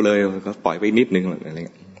พิ่งรู้เลยก็ปล่อยไปนิดนึงอะไรเ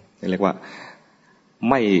งี้ยเรียกว่า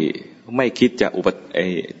ไม่คิดจ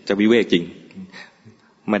ะวิเวกจริง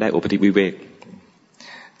ไม่ได้อุปธิวิเวก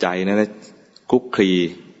ใจนั่นแหละคลุกคลี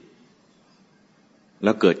แ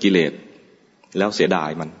ล้วเกิดกิเลสแล้วเสียดาย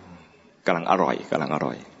มันกำลังอร่อย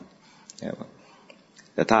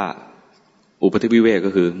แต่ถ้าอุปธิวิเวกก็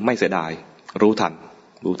คือไม่เสียดายรู้ทัน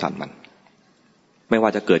มันไม่ว่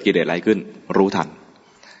าจะเกิดกิเลสอะไรขึ้นรู้ทัน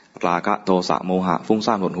ราคะโทสะโมหะฟุ้ง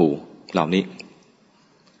ซ่านหดหู่เหล่านี้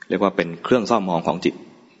เรียกว่าเป็นเครื่องเศร้ามองของจิต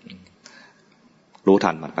รู้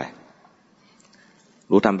ทันมันไป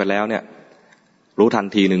รู้ทันไปแล้วเนี่ยรู้ทัน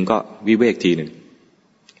ทีหนึ่งก็วิเวกทีหนึ่ง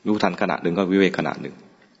รู้ทันขณะหนึ่งก็วิเวกขณะหนึ่ง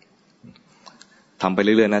ทำไปเ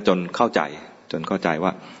รื่อยๆนะจนเข้าใจว่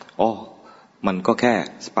าอ๋อมันก็แค่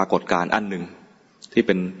ปรากฏการณ์อันหนึ่งที่เ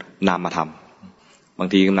ป็นนามธรรมบาง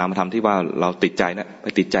ทีนามธรรมที่ว่าเราติดใจนะไป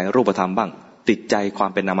ติดใจรูปธรรมบ้างติดใจควา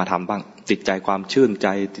มเป็นนามธรรมบ้างติดใจความชื่นใจ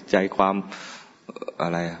ติดใจความอะ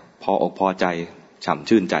ไรพออกพอใจฉ่ำ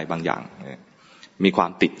ชื่นใจบางอย่างมีควา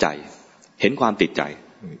มติดใจเห็นความติดใจ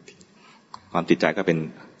ก็เป็น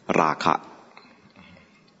ราคะ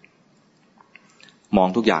มอง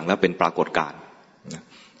ทุกอย่างแล้วเป็นปรากฏการณ์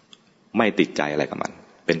ไม่ติดใจอะไรกับมัน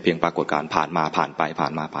เป็นเพียงปรากฏการณ์ผ่านมาผ่านไปผ่า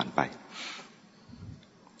นมาผ่านไป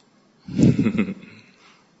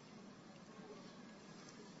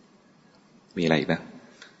มีอะไรอีกนะ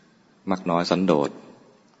มักน้อยสันโดษ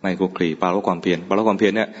ไม่คลุกคลีปรารภความเพียร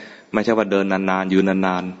เนี่ยไม่ใช่ว่าเดินนานๆยืนน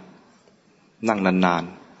านๆนั่งนาน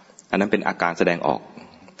ๆอันนั้นเป็นอาการแสดงออก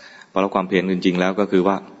ปรารภความเพียรจริงๆแล้วก็คือ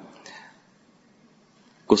ว่า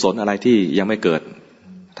กุศลอะไรที่ยังไม่เกิด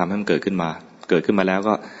ทำให้มันเกิดขึ้นมาแล้ว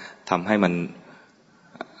ก็ทำให้มัน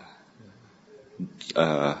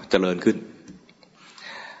เจริญขึ้น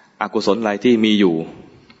อกุศลอะไรที่มีอยู่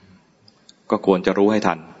ก็ควรจะรู้ให้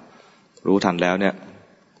ทันแล้วเนี่ย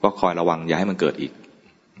ก็คอยระวังอย่าให้มันเกิดอีก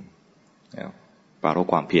ปรารภ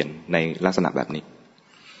ความเพียรในลักษณะแบบนี้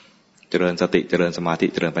เจริญสติเจริญสมาธิ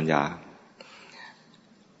เจริญปัญญา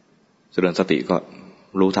เจริญสติก็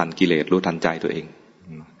รู้ทันกิเลสรู้ทันใจตัวเอง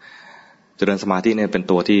เจริญสมาธิเนี่ยเป็น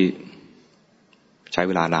ตัวที่ใช้เ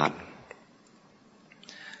วลานาน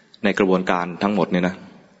ในกระบวนการทั้งหมดเนี่ยนะ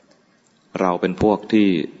เราเป็นพวกที่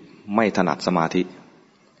ไม่ถนัดสมาธิ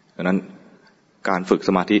ดังนั้นการฝึก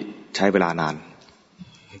สมาธิใช้เวลานาน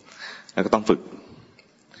แล้วก็ต้องฝึก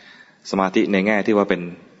สมาธิในแง่ที่ว่าเป็น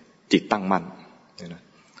จิตตั้งมั่น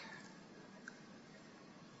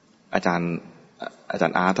อาจารย์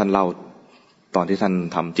อาท่านเล่าตอนที่ท่าน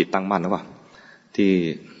ทำจิตตั้งมั่นหรือเปล่าที่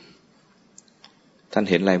ท่าน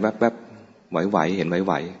เห็นอะไรแวบๆไหวๆเห็นไ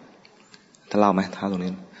หวๆท่านเล่าไหมท่านตรง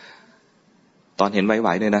นี้ตอนเห็นไหว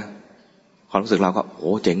ๆเนี่ยนะความรู้สึกเราก็โ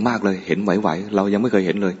อ้เจ๋งมากเลยเห็นไหวๆเรายังไม่เคยเ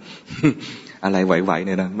ห็นเลย อะไรไหวๆเ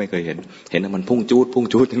นี่ยนะไม่เคยเห็นมันพุ่งจูด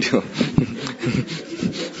อย่างเดียว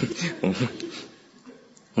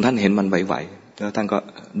ท่านเห็นมันไหวๆแล้วท่านก็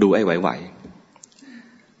ดูไอ้ไหว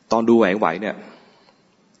ๆตอนดูไหวๆเนี่ย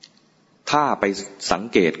ถ้าไปสัง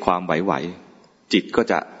เกตความไหวๆจิตก็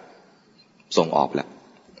จะส่งออกแหละ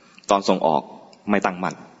ตอนส่งออกไม่ตั้ง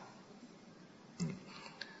มั่น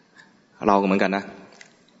เราก็เหมือนกันนะ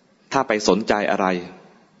ถ้าไปสนใจอะไร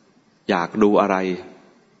อยากดูอะไร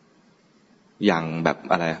อย่างแบบ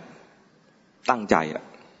อะไรตั้งใจ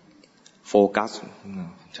โฟกัส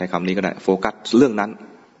ใช้คำนี้ก็ได้โฟกัสเรื่องนั้น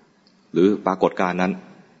หรือปรากฏการณ์นั้น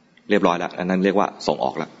เรียบร้อยแล้วอันนั้นเรียกว่าส่งอ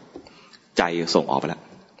อกแล้วใจส่งออกไปแล้ว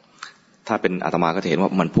ถ้าเป็นอาตมาก็จะเห็นว่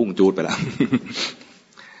ามันพุ่งจูดไปแล้ว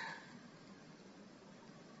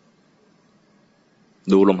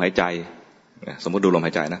ดูลมหายใจสมมติดูลมห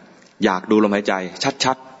ายใจนะอยากดูลมหายใจ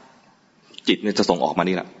ชัดๆจิตเนี่ยจะส่งออกมา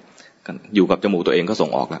นี่แหละอยู่กับจมูกตัวเองก็ส่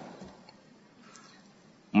งออกแล้ว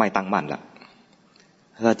ไม่ตั้งมั่นละ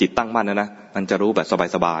ถ้าจิตตั้งมั่นนะมันจะรู้แบบ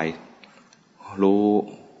สบายๆรู้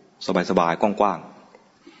สบายๆกว้าง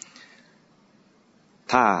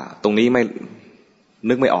ๆถ้าตรงนี้ไม่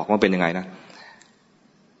นึกไม่ออกว่าเป็นยังไงนะ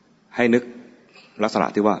ให้นึกลักษณะ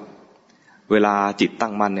ที่ว่าเวลาจิตตั้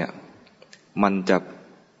งมั่นเนี่ยมันจะ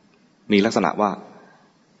มีลักษณะว่า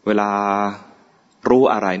เวลารู้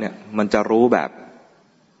อะไรเนี่ยมันจะรู้แบบ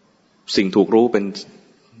สิ่งถูกรู้เป็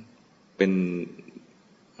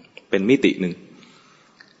นมิติหนึ่ง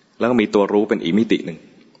แล้วก็มีตัวรู้เป็นอีกมิติหนึ่ง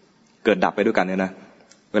เกิดดับไปด้วยกันเนี่ยนะ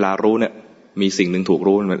เวลารู้เนี่ยมีสิ่งหนึ่งถูก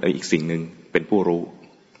รู้อีกสิ่งหนึ่งเป็นผู้รู้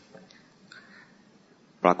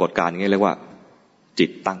ปรากฏการณ์อย่างนี้เรียกว่าจิต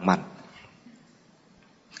ตั้งมั่น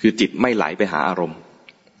คือจิตไม่ไหลไปหาอารมณ์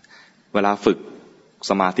เวลาฝึก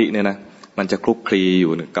สมาธิเนี่ยนะมันจะคลุกคลีอ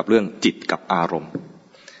ยู่กับเรื่องจิตกับอารมณ์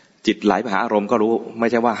จิตไหลไปหาอารมณ์ก็รู้ไม่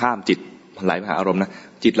ใช่ว่าห้ามจิต ไหลไปหาอารมณ์นะ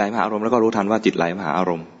จิตไหลไปหาอารมณ์แล้วก็รู้ทันว่าจิตไหลไปหาอา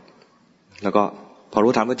รมณ์แล้วก็พอ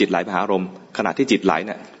รู้ทันว่าจิตไหลไปหาอารมณ์ขณะที่จิตไหลเ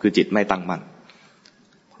นี่ยคือจิตไม่ตั้งมั่น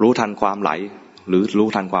รู้ทันความไหลหรือรู้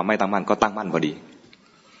ทันความไม่ตั้งมั่นก็ตั้งมั่นพอดี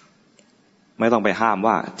ไม่ต้องไปห้าม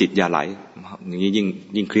ว่าจิตอย่าไหลอย่างนี้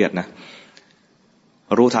ยิ่งเครียดนะ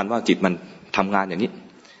รู้ทันว่าจิตมันทำงานอย่างนี้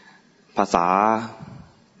ภาษา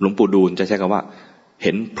หลวงปู่ดูลจะใช้คำว่าเ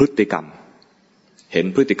ห็นพฤติกร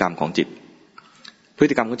รมของจิตพฤ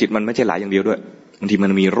ติกรรมของจิตมันไม่ใช่ไหลอย่างเดียวด้วยบางทีมั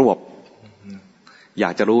นมีรวบอยา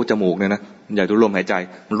กจะรู้จมูกเนี่ยนะอยากรู้ลมหายใจ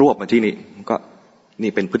มันรวบมาที่นี่ก็นี่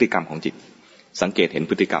เป็นพฤติกรรมของจิตสังเกตเห็น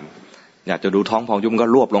พฤติกรรมอยากจะดูท้องพองยุบก็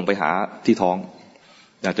รวบลงไปหาที่ท้อง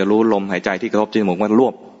อยากจะรู้ลมหายใจที่กระทบจมูกมันรว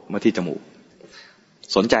บมาที่จมูก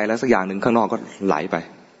สนใจแล้วสักอย่างหนึ่งข้างนอกก็ไหลไป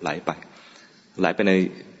ใน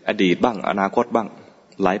อดีตบ้างอนาคตบ้าง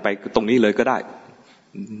ไหลไปตรงนี้เลยก็ได้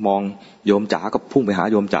มองโยมจ๋าก็พุ่งไปหา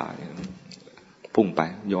โยมจ๋าพุ่งไป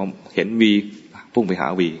โยมเห็นวีพุ่งไปหา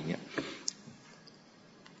วีอย่างเงี้ย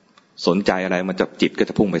สนใจอะไรมันจะจิตก็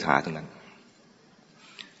จะพุ่งไปหาตรงนั้น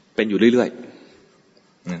เป็นอยู่เรื่อ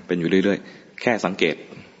ยๆแค่สังเกต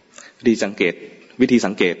วิธี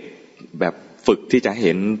สังเกตแบบฝึกที่จะเ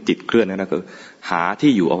ห็นจิตเคลื่อนนั่นก็คือหา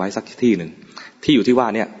ที่อยู่เอาไว้สักที่หนึ่งที่อยู่ที่ว่า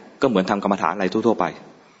เนี่ยก็เหมือนทำกรรมฐานอะไรทั่วๆไป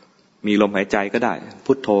มีลมหายใจก็ได้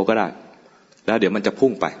พุทโธก็ได้แล้วเดี๋ยวมันจะพุ่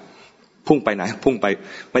งไปไหนพุ่งไป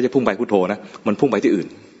ไม่ใช่พุ่งไปพุทโธนะมันพุ่งไปที่อื่น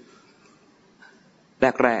แร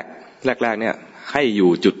กเนี่ยให้อยู่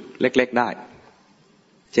จุดเล็กๆได้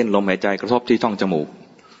เช่นลมหายใจกระทบที่ช่องจมูก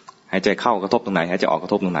หายใจเข้ากระทบตรงไหนหายใจออกกร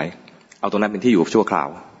ะทบตรงไหนเอาตรงนั้นเป็นที่อยู่ชั่วคราว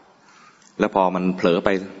แล้วพอมันเผลอไป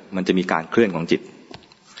มันจะมีการเคลื่อนของจิต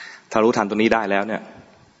ถ้ารู้ทันตรงนี้ได้แล้วเนี่ย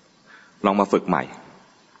ลองมาฝึกใหม่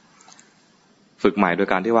โดย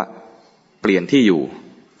การที่ว่าเปลี่ยนที่อยู่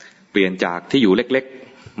เปลี่ยนจากที่อยู่เล็ก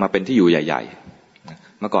ๆมาเป็นที่อยู่ใหญ่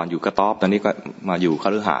ๆเมื่อก่อนอยู่กระต๊อบตอนนี้ก็มาอยู่ค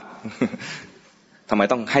ฤหาสน์ ทำไม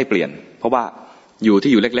ต้องให้เปลี่ยนเพราะว่าอยู่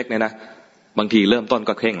ที่อยู่เล็กๆเนี่ยนะบางทีเริ่มต้น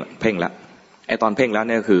ก็เพ่งแล้วไอ้ตอนเพ่งแล้วเ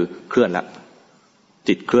นี่ยคือเคลื่อนแล้ว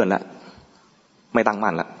จิตเคลื่อนแล้วไม่ตั้ง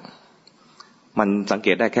มั่นแล้วมันสังเก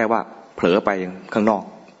ตได้แค่ว่าเผลอไปข้างนอก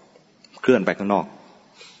เคลื่อนไปข้างนอก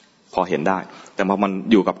พอเห็นได้แต่พอมัน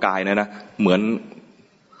อยู่กับกายเนี่ยนะเหมือน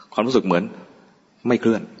ความรู้สึกเหมือนไม่เค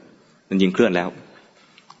ลื่อนมันยิงเคลื่อนแล้ว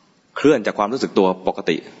เคลื่อนจากความรู้สึกตัวปก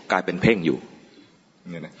ติกลายเป็นเพ่งอยู่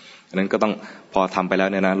เนี่ยนะฉะนั้นก็ต้องพอทำไปแล้ว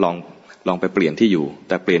เนี่ยนะลองไปเปลี่ยนที่อยู่แ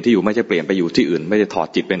ต่เปลี่ยนที่อยู่ไม่ใช่เปลี่ยนไปอยู่ที่อื่นไม่ได้ถอด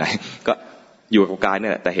จิตไปไหนก็อยู่กับกายเนี่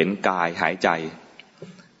ยแต่เห็นกายหายใจ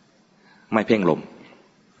ไม่เพ่งลม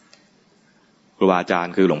ครูบาอาจาร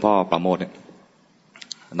ย์คือหลวงพ่อประโมทเนี่ย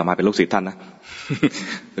ต่อมาเป็นลูกศิษย์ท่านนะ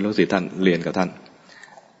เป็นลูกศิษย์ท่านเรียนกับ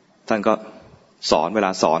ท่านก็สอนเวลา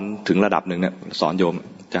สอนถึงระดับหนึ่งเนี่ยสอนโยม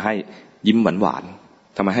จะให้ยิ้มหวาน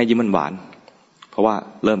ทำไมให้ยิ้มหวานเพราะว่า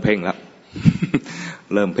เริ่มเพ่งแล้ว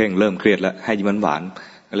เริ่มเพ่งเริ่มเครียดแล้วให้ยิ้มหวาน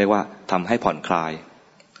ก็เรียกว่าทำให้ผ่อนคลาย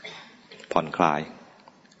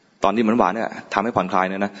ตอนที่หวานเนี่ยทำให้ผ่อนคลาย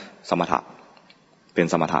เนี่ยนะสมถะเป็น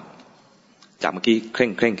สมถะจากเมื่อกี้เคร่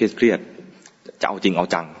งเครียดจะเอาจริงเอา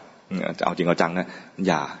จังนะอ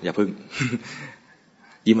ย่าพึ่ง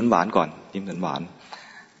ยิ้มหวานก่อนยิ้มหวาน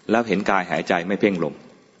แล้วเห็นกายหายใจไม่เพ่งลม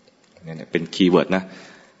เนี่ยเป็นคีย์เวิร์ดนะ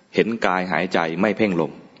เห็นกายหายใจไม่เพ่งล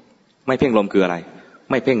มไม่เพ่งลมคืออะไร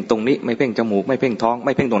ไม่เพ่งตรงนี้ไม่เพ่งจมูกไม่เพ่งท้องไ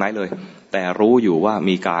ม่เพ่งตรงไหนเลยแต่รู้อยู่ว่า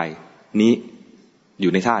มีกายนี้อ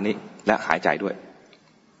ยู่ในท่านี้และหายใจด้วย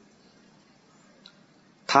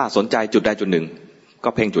ถ้าสนใจจุดใดจุดหนึ่งก็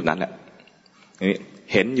เพ่งจุดนั้นแหละ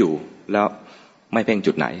เห็นอยู่แล้วไม่เพ่ง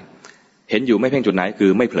จุดไหนเห็นอยู่ไม่เพ่งจุดไหนคื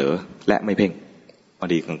อไม่เผลอและไม่เพ่งพอ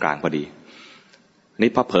ดีกลางๆพอดีนี่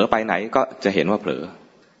พอเผลอไปไหนก็จะเห็นว่าเผลอ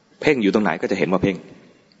เพ่งอยู่ตรงไหนก็จะเห็นว่าเพ่ง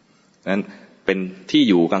นั้นเป็นที่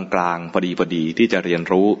อยู่กลางๆพอดีที่จะเรียน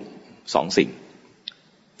รู้สองสิ่ง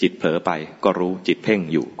จิตเผลอไปก็รู้จิตเพ่ง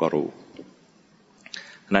อยู่ก็รู้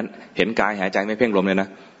นั้นเห็นกายหายใจไม่เพ่งลมเลยนะ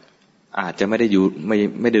อาจจะไม่ได้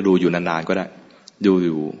ดูอยู่นานๆก็ได้ดูอ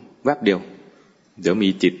ยู่แวบเดียวเดี๋ยวมี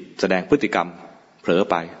จิตแสดงพฤติกรรมเผลอ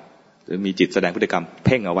ไปหรือมีจิตแสดงพฤติกรรมเ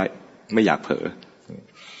พ่งเอาไว้ไม่อยากเผลอ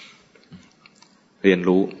เรียน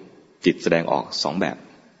รู้จิตแสดงออกสองแบบ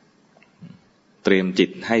เตรียมจิต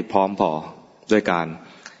ให้พร้อมพอด้วยการ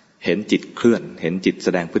เห็นจิตเคลื่อนเห็นจิตแส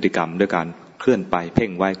ดงพฤติกรรมด้วยการเคลื่อนไปเพ่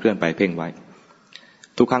งไว้เคลื่อนไปเพ่งไว้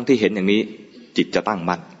ทุกครั้งที่เห็นอย่างนี้จิตจะตั้ง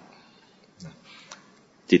มั่น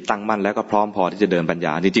จิตตั้งมั่นแล้วก็พร้อมพอที่จะเดินปัญญ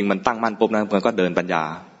าจริงๆมันตั้งมั่นปุ๊บนะมันก็เดินปัญญา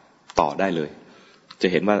ต่อได้เลยจะ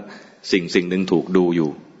เห็นว่าสิ่งหนึ่งถูกดูอยู่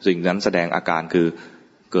สิ่งนั้นแสดงอาการคือ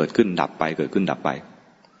เกิดขึ้นดับไปเกิดขึ้นดับไป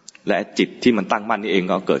และจิตที่มันตั้งมั่นนี่เอง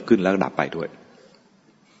ก็เกิดขึ้นแล้วดับไปด้วย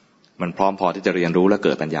มันพร้อมพอที่จะเรียนรู้และเ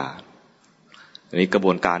กิดปัญญาอันนี้กระบ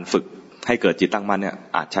วนการฝึกให้เกิดจิตตั้งมั่นเนี่ย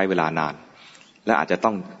อาจใช้เวลานานและอาจจะต้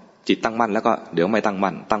อง จิตตั้งมั่นแล้วก็เดี๋ยวไม่ตั้ง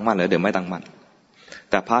มั่นตั้งมั่นแล้วเดี๋ยวไม่ตั้งมั่น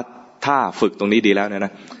แต่ถ้าฝึกตรงนี้ดีแล้วเนี่ยน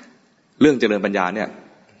ะเรื่องเจริญปัญญาเนี่ย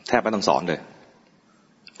แทบไม่ต้องสอนเลย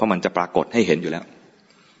เพราะมันจะปรากฏให้เห็นอยู่แล้ว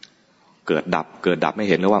เกิดดับไม่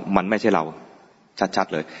เห็นเลยว่ามันไม่ใช่เราชัด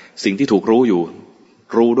ๆเลยสิ่งที่ถูกรู้อยู่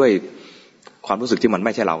รู้ด้วยความรู้สึกที่มันไ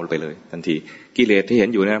ม่ใช่เราไปเลยทันทีกิเลสที่เห็น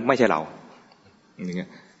อยู่เนี่ยไม่ใช่เราอย่างเงี้ย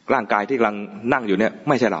ร่างกายที่กำลังนั่งอยู่เนี่ย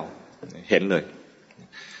ไม่ใช่เราเห็นเลย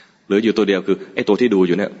หรืออยู่ตัวเดียวคือไอ้ตัวที่ดูอ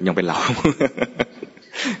ยู่เนี่ยยังเป็นเรา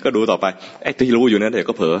ก็ดูต่อไปไอ้ที่รู้อยู่เนี่ยเดี๋ยว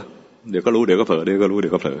ก็เผลอเดี๋ยวก็รู้เดี๋ยวก็เผลอเดี๋ยวก็รู้เดี๋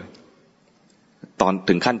ยวก็เผลอตอน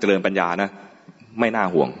ถึงขั้นเจริญปัญญานะไม่น่า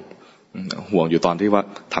ห่วงอยู่ตอนที่ว่า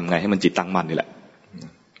ทำไงให้มันจิตตั้งมั่นนี่แหละ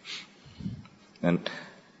นั้น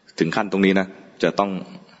ถึงขั้นตรงนี้นะจะต้อง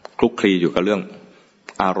คลุกคลีอยู่กับเรื่อง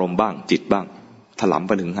อารมณ์บ้างจิตบ้างถลำไ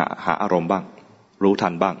ปถึงหาอารมณ์บ้างรู้ทั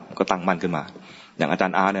นบ้างก็ตั้งมั่นขึ้นมาอย่างอาจา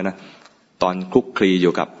รย์อาร์เนี่ยนะตอนคลุกคลีอ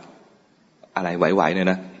ยู่กับอะไรไหวๆเนี่ย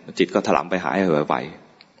นะจิตก็ถลำไปหาไอ้ไหว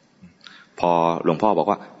ๆพอหลวงพ่อบอก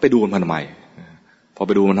ว่าไปดูมันทำไมพอไ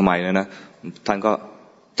ปดูมันทำไมเนี่ยนะท่านก็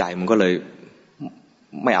ใจมันก็เลย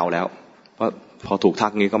ไม่เอาแล้วเพราะพอถูกทั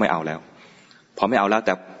กงี้ก็ไม่เอาแล้วพอไม่เอาแล้วแ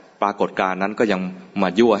ต่ปรากฏการณ์นั้นก็ยังมา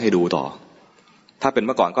ยั่วให้ดูต่อถ้าเป็นเ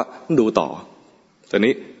มื่อก่อนก็ดูต่อตอน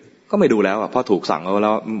นี้ก็ไม่ดูแล้วเพราะถูกสั่งแ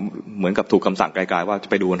ล้วเหมือนกับถูกคำสั่งไกลๆว่าจะ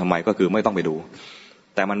ไปดูทำไมก็คือไม่ต้องไปดู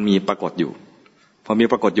แต่มันมีปรากฏอยู่พอมี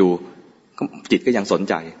ปรากฏอยู่จิตก็ยังสน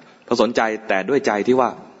ใจพอสนใจแต่ด้วยใจที่ว่า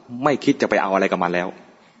ไม่คิดจะไปเอาอะไรกับมันแล้ว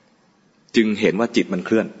จึงเห็นว่าจิตมันเค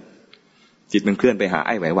ลื่อนไปหาไ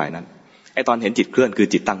อ้ไหวๆนั้นไอ้ตอนเห็นจิตเคลื่อนคือ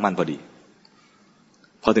จิตตั้งมั่นพอดี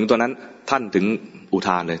พอถึงตัวนั้นท่านถึงอุท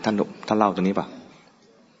านเลยท่านเล่าตรงนี้ป่ะ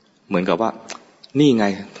เหมือนกับว่านี่ไง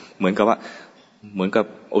เหมือนกับ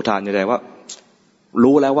อุทานในใจว่า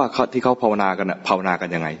รู้แล้วว่าที่เขาภาวนากันน่ะภาวนากัน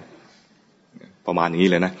ยังไงประมาณนี้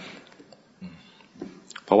เลยนะ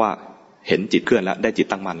เพราะว่าเห็นจิตเคลื่อนแล้วได้จิต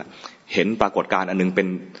ตั้งมั่นแล้วเห็นปรากฏการณ์อันนึง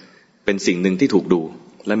เป็นสิ่งหนึ่งที่ถูกดู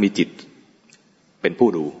และมีจิตเป็นผู้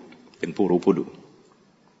ดูเป็นผู้รู้ผู้ดู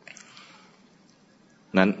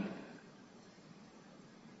นั้น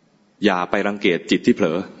อย่าไปรังเกียจจิตที่เผล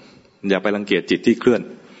ออย่าไปรังเกียจจิตที่เคลื่อน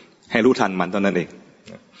ให้รู้ทันมันเท่านั้นเอง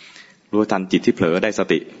รู้ทันจิตที่เผลอได้ส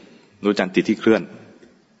ติรู้ทันจิตที่เคลื่อน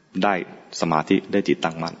ได้สมาธิได้จิต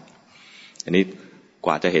ตั้งมั่นอันนี้ก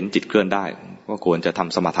ว่าจะเห็นจิตเคลื่อนได้ก็ควรจะท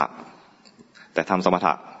ำสมถะแต่ทำสมถ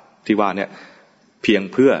ะที่ว่าเนี่ยเพียง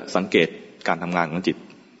เพื่อสังเกตการทำงานของจิต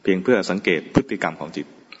เพียงเพื่อสังเกตพฤติกรรมของจิต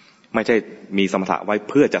ไม่ใช่มีสมถะไว้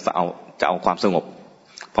เพื่อจะเอาความสงบ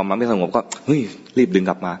พอมันไม่สงบก็เฮ้ยรีบดึง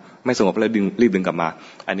กลับมาไม่สงบแล้วรีบดึงกลับมา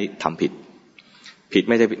อันนี้ทำผิด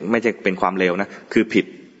ไม่ใช่เป็นความเลวนะคือผิด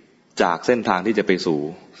จากเส้นทางที่จะไปสู่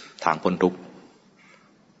ทางพ้นทุกข์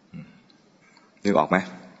นึกออกไหม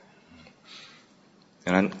ดั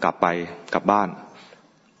งนั้นกลับบ้าน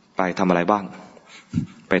ไปทำอะไรบ้าง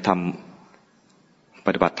ไปป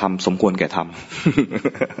ฏิบัติธรรมสมควรแก่ธรรม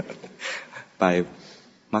ไป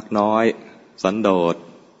มักน้อยสันโดษ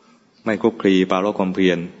ไม่คลุกคลีปราโลภความเพี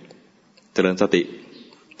ยรเจริญส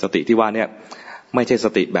ติที่ว่าเนี่ยไม่ใช่ส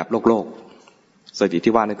ติแบบโลกสติ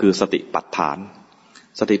ที่ว่านี่คือสติปัฏฐาน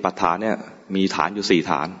สติปัฏฐานเนี่ยมีฐานอยู่4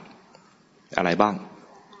ฐานอะไรบ้าง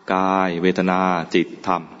กายเวทนาจิตธ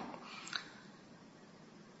รรม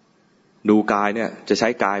ดูกายเนี่ยจะใช้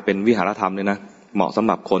กายเป็นวิหารธรรมเลยนะเหมาะสำ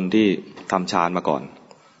หรับคนที่ทำฌานมาก่อน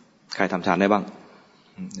ใครทำฌานได้บ้าง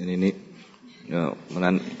นี่เพราะ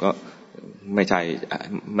นั้นก็ไ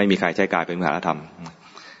ม่มีใครใช้กายเป็นวิหารธรรม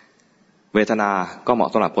เวทนาก็เหมาะ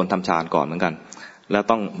สำหรับคนทำฌานก่อนเหมือนกันแล้ว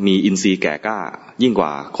ต้องมีอินทรีย์แก่กล้ายิ่งกว่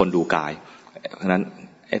าคนดูกายเพราะนั้น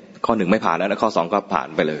ข้อ1ไม่ผ่านแล้วนะข้อ2ก็ผ่าน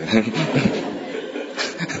ไปเลย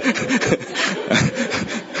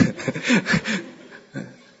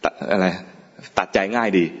อะไรตัดใจง่าย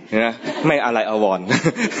ดีนะไม่อะไรอาวรณ์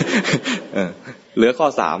เหลือข้อ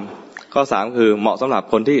3คือเหมาะสำหรับ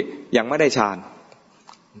คนที่ยังไม่ได้ฌาน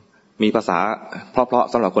มีภาษาเพราะ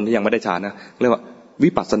สำหรับคนที่ยังไม่ได้ฌานนะเรียกว่าวิ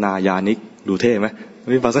ปัสสนาญาณิกดูเท่ไหม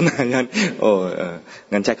วิปัสสนาญาณ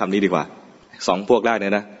งั้นใช้คำนี้ดีกว่า2พวกแรกเนี่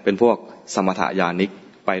ยนะเป็นพวกสมถญาณิก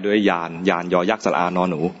ไปด้วยญาณยอยักษ์สระอานอ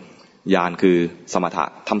หนูญาณคือสมถะ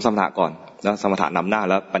ทำสมถะก่อนแล้วสมถะนำหน้า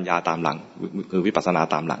แล้วปัญญาตามหลังคือวิปัสสนา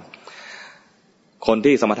ตามหลังคน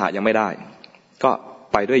ที่สมถะยังไม่ได้ก็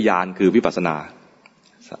ไปด้วยญาณคือวิปัสสนา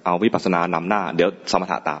เอาวิปัสสนานำหน้าเดี๋ยวสม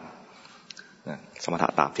ถะตา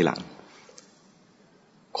มทีหลัง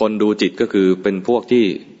คนดูจิตก็คือเป็นพวกที่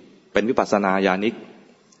เป็นวิปัสสนาญาณิก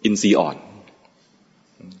อินทรีย์อ่อน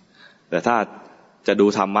แต่ถ้าจะดู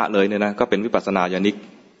ธรรมะเลยเนี่ยนะก็เป็นวิปัสสนาญาณิก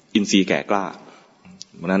อินทรีย์แก่กล้า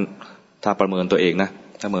เพราะนั้นถ้าประเมินตัวเองนะ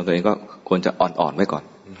ถ้าประเมินตัวเองก็ควรจะอ่อนๆไว้ก่อน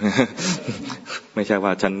ไม่ใช่ว่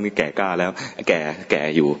าฉันแก่กล้าแล้วแก่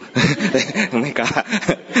อยู่ ไม่กล้า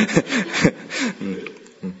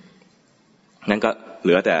นั่นก็เห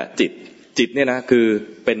ลือแต่จิตเนี่ยนะคือ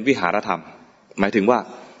เป็นวิหารธรรมหมายถึงว่า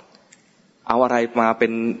เอาอะไรมาเป็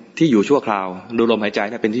นที่อยู่ชั่วคราวดูลมหายใจ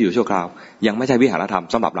เนี่ยเป็นที่อยู่ชั่วคราวยังไม่ใช่วิหารธรรม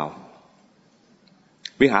สำหรับเรา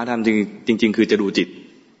วิหารธรรมจริงคือจะดูจิต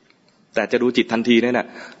แต่จะดูจิตทันทีเนี่ย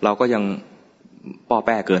เราก็ยังป้อแ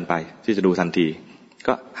ป้เกินไปที่จะดูทันที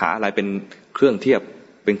ก็หาอะไรเป็นเครื่องเทียบ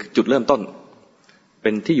เป็นจุดเริ่มต้นเป็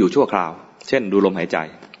นที่อยู่ชั่วคราวเช่นดูลมหายใจ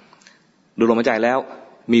ดูลมหายใจแล้ว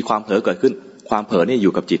มีความเผลอเกิดขึ้นความเผลอนี่อ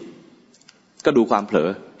ยู่กับจิตก็ดูความเผลอ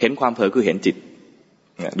เห็นความเผลอคือเห็นจิต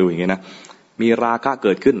เนี่ยดูอย่างนี้นะมีราคะเ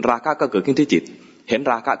กิดขึ้นราคะก็เกิดขึ้นที่จิตเห็น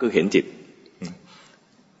ราคะคือเห็นจิต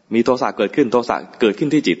มีโทสะเกิดขึ้นโทสะเกิดขึ้น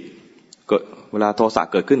ที่จิตเวลาโทสะ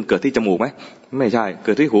เกิดขึ้นเกิดที่จมูกไหมไม่ใช่เ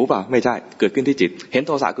กิดที่หูเปล่าไม่ใช่เกิดขึ้นที่จิตเห็นโ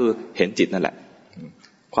ทสะคือเห็นจิตนั่นแหละ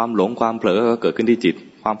ความหลงความเผลอก็เกิดขึ้นที่จิต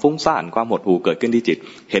ความฟุ้งซ่านความหดหู่เกิดขึ้นที่จิต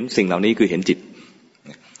เห็นสิ่งเหล่านี้คือเห็นจิต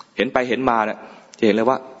เห็นไปเห็นมาเนี่ยจะเห็นเลย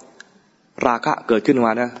ว่าราคะเกิดขึ้นม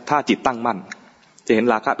านะถ้าจิตตั้งมั่นจะเห็น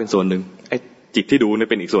ราคะเป็นส่วนหนึ่งไอ้จิตที่ดูเนี่ย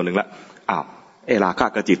เป็นอีกส่วนหนึ่งละอ้าวไอ้ราคะ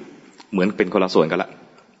กับจิตเหมือนเป็นคนละส่วนกันละ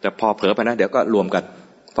แต่พอเผลอไปนะเดี๋ยวก็รวมกัน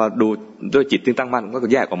พอดูด้วยจิตที่ตั้งมั่นก็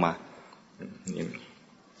แยกออกมา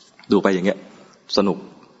ดูไปอย่างเงี้ยสนุก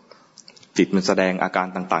จิตมันแสดงอาการ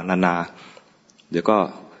ต่างๆนานาเดี๋ยวก็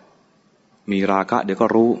มีราคะเดี๋ยวก็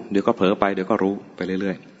รู้เดี๋ยวก็เผลอไปเดี๋ยวก็รู้ไปเ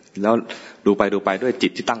รื่อยๆแล้วดูไปด้วยจิ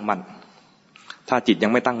ตที่ตั้งมั่นถ้าจิตยั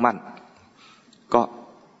งไม่ตั้งมั่นก็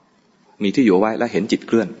มีที่อยู่ไว้แล้วเห็นจิตเ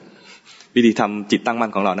คลื่อนวิธีทำจิตตั้งมั่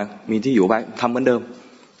นของเรานะมีที่อยู่ไว้ทำเหมือนเดิม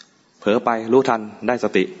เผลอไปรู้ทันได้ส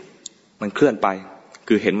ติมันเคลื่อนไป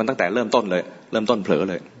คือเห็นมันตั้งแต่เริ่มต้นเลยเริ่มต้นเผลอ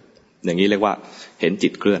เลยอย่างนี้เรียกว่าเห็นจิ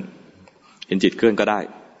ตเคลื่อนเห็นจิตเคลื่อนก็ได้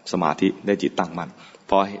สมาธิได้จิตตั้งมั่น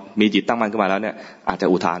พอมีจิตตั้งมั่นขึ้นมาแล้วเนี่ยอาจจะ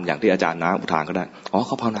อุทานอย่างที่อาจารย์นะอุทานก็ได้อ๋อเ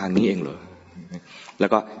ขาภาวนาอย่างนี้เองเหรอแล้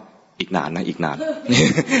วก็อีกนานนะอีกนาน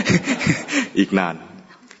อีกนาน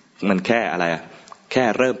มันแค่อะไรอะแค่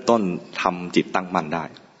เริ่มต้นทำจิตตั้งมั่นได้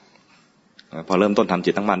พอเริ่มต้นทำ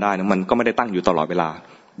จิตตั้งมั่นได้นะมันก็ไม่ได้ตั้งอยู่ตลอดเวลา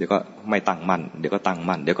เดี๋ยวก็ไม่ตั้งมั่นเดี๋ยวก็ตั้ง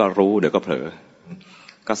มั่นเดี๋ยวก็รู้เดี๋ยวก็เผลอ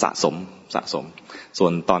ก็สะสมส่ว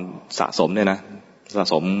นตอนสะสมเนี่ยนะสะ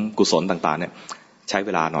สมกุศลต่างๆเนี่ยใช้เว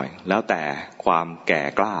ลาหน่อยแล้วแต่ความแก่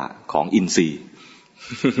กล้าของอินทรีย์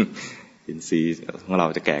อินทรีย์ของเรา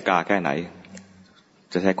จะแก่กล้าแค่ไหน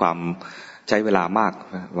จะใช้เวลามาก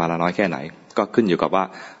เวลาน้อยแค่ไหนก็ขึ้นอยู่กับว่า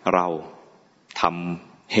เราท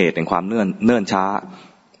ำเหตุแห่งความเนิ่นช้า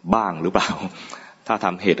บ้างหรือเปล่าถ้าท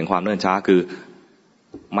ำเหตุแห่งความเนิ่นช้าคือ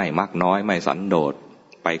ไม่มักน้อยไม่สันโดษ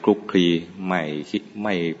ไปคลุกคลีไ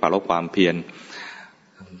ม่ปรารภความเพียร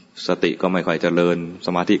สติก็ไม่ค่อยเจริญส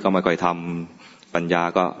มาธิก็ไม่ค่อยทำปัญญา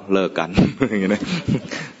ก็เลิกกันอย่างเงี้ยนะ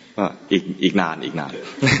อีกนาน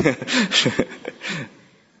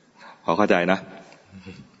พอเข้าใจนะ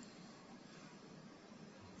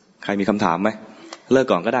ใครมีคำถามไหมเลิก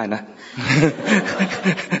ก่อนก็ได้นะ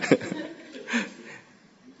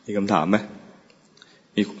มีคำถามไหม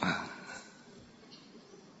มี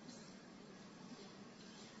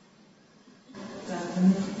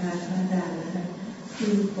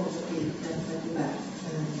ที่ปกติการปฏิบัติ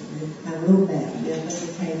ทางรูปแบบเนี่ยก็จะ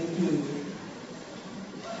ใช้วิธี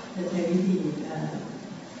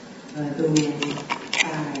ดูก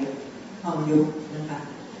ายพองยุบนะคะ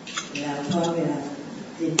แล้วก็เวลา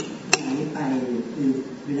จิตหนีไปคือ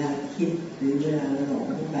เวลาคิดหรือเวลาหลง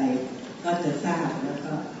ไปก็จะทราบแล้ว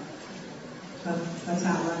ก็ทร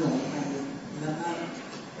าบว่าหลงไปแล้วก็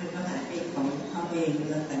มันก็หายไปของเขาเอง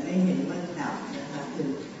แล้วแต่ไม่เห็นว่าดับนะคะ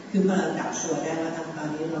คือพอเราจับตัวได้ว่าตอน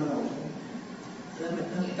นี้เราหลงแล้วมัน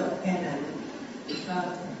ต้องจบแค่นั้น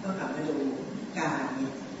ก็กลับมาดูกาย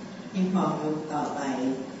ที่พองยุบต่อไป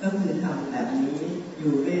ก็คือทำแบบนี้อ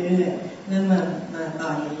ยู่เรื่อยๆนั่นมาตอ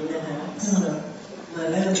นนี้นะคะมา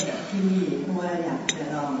เริ่มจากที่นี่เพราะว่าอยากจะ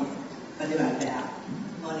ลองปฏิบัติแบบ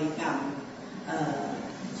บริกรรม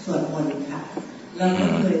สวดมนต์ค่ะแล้วก็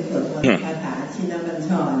เคยสวดมนต์คาถาชินบัญช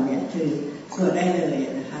รเนี่ยคือสวดได้เลย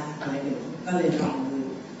นะคะหมายถึงก็เลยลอง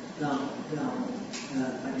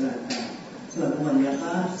ปฏิบัติแบบสวดมนต์แล้ว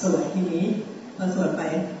ก็สวดที่นี้พอสวดไป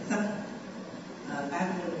สักแป๊บ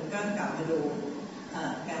นึงก็กลับมาดู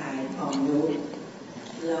กายของยุบ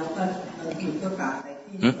แล้วก็บางทีก็กลับไป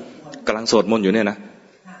ที่กำลังสวดมนต์อยู่เนี่ยนะ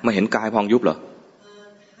ไม่เห็นกายพองยุบเหรอ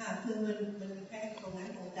ค่ะคือมันแค่ตรงนั้น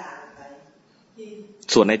ตรงกลางไปที่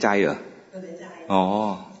สวดในใจเหรอสวดในใจอ๋อ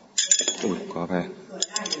อุ้ยขออภัยสวด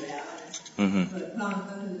ได้อยู่แล้วสวดคล่อง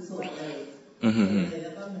ก็คือสวดเลยแล้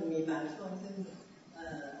วก็มันมีบางช่วงซึ่ง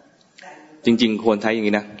จริงๆควรใช้อย่าง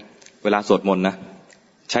นี้นะเวลาสวดมนต์นะ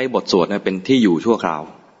ใช้บทสวดนะเป็นที่อยู่ชั่วคราว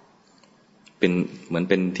เป็นเหมือน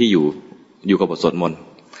เป็นที่อยู่ อยู่กับบทสวดมนต์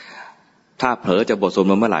ถ้าเผลอจากบทสวด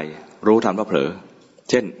มนต์เมื่อไหร่รู้ทันว่าเผลอ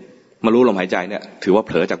เช่นมารู้ลมหายใจเนี่ยถือว่าเ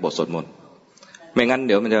ผลอจากบทสวดมนต์ไม่งั้นเ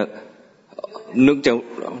ดี๋ยวมันจะ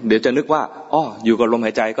เดี๋ยวจะนึกว่าอ้ออยู่กับลมห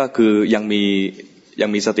ายใจก็คือยัง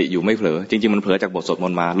มีสติอยู่ไม่เผลอจริงๆมันเผลอจากบทสวดม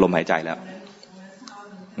นต์มาลมหายใจแล้ว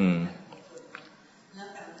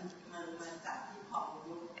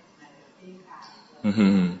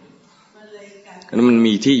นั้นมัน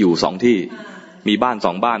มีที่อยู่2ที่มีบ้าน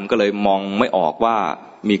2บ้านก็เลยมองไม่ออกว่า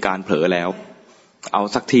มีการเผลอแล้วเอา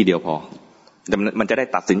สักที่เดียวพอมันจะได้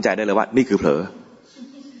ตัดสินใจได้เลยว่านี่คือเผลอ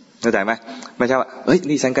เข้าใจไหมไม่ใช่ว่าเฮ้ย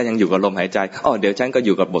นี่ฉันก็ยังอยู่กับลมหายใจเดี๋ยวฉันก็อ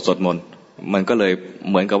ยู่กับบทสวดมนต์มันก็เลย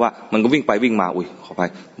เหมือนกับว่ามันก็วิ่งไปวิ่งมาอุ้ยขอไป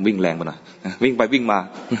วิ่งแรงไปหน่อยวิ่งไปวิ่งมา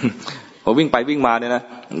พอวิ่งไปวิ่งมาเนี่ยนะ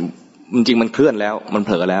จริงๆมันเคลื่อนแล้วมันเผ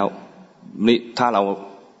ลอแล้วนี่ถ้าเร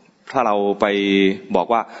าไปบอก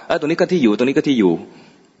ว่าตัวนี้ก็ที่อยู่ตัวนี้ก็ที่อยู่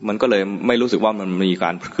มันก็เลยไม่รู้สึกว่ามันมีกา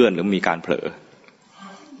รเคลื่อนหรือมีการเผลอ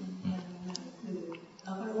เร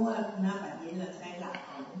าก็รู้ว่าณแบบนี้เราใช้หลักข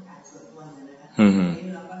องการสวดมนต์นะคะ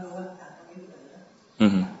เราก็รู้ว่าการไม่เผลอ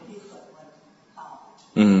ที่สวดมนต์ต่อ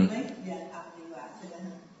ไม่อย่าทำดีกว่าใช่ไหม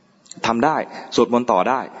ทำได้สวดมนต์ต่อ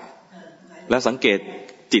ได้แล้วสังเกต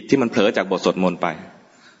จิตที่มันเผลอจากบทสวดมนต์ไป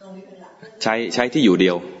ใช้ที่อยู่เดี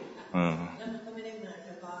ยว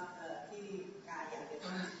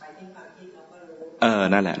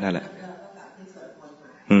นั่นแหละ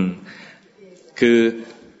คือ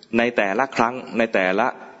ในแต่ละครั้งในแต่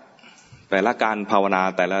ละการภาวนา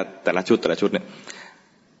แต่ละชุดเนี่ย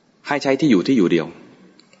ให้ใช้ที่อยู่เดียว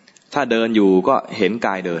ถ้าเดินอยู่ก็เห็นก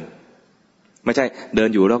ายเดินไม่ใช่เดิน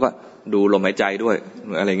อยู่แล้วก็ดูลมหายใจด้วย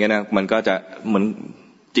อะไรเงี้ยนะมันก็จะเหมือน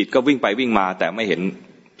จิตก็วิ่งไปวิ่งมาแต่ไม่เห็น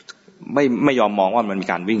ไม่ยอมมองว่ามันมี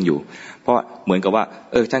การวิ่งอยู่เพราะเหมือนกับว่า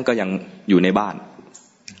ท่านก็ยังอยู่ในบ้าน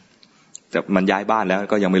แต่มันย้ายบ้านแล้ว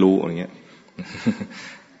ก็ยังไม่รู้อะไรเงี้ย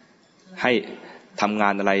ให้ทำงา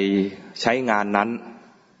นอะไรใช้งานนั้น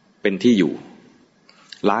เป็นที่อยู่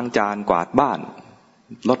ล้างจานกวาดบ้าน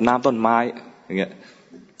รดน้ำต้นไม้อย่างเงี้ย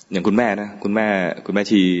อย่างคุณแม่นะคุณแม่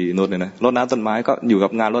ชีนุชเนี่ยนะรดน้ำต้นไม้ก็อยู่กั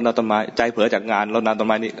บงานรดน้ำต้นไม้ใจเผลอจากงานรดน้ำต้น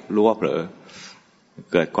ไม้นี่รู้ว่าเผลอ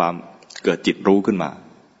เกิดจิตรู้ขึ้นมา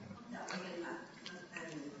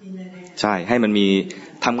ใช่ให้มันมี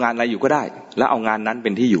ทำงานอะไรอยู่ก็ได้แล้วเอางานนั้นเ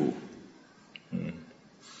ป็นที่อยู่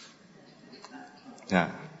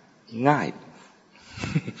ง่าย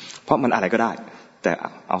เพราะมันอะไรก็ได้แต่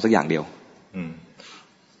เอาสักอย่างเดียว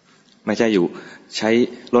ไม่ใช่อยู่ใช้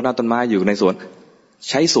รดน้ำต้นไม้อยู่ในสวน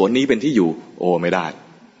ใช้สวนนี้เป็นที่อยู่โอ้ไม่ได้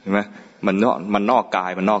เห็นไหมมันนอกกา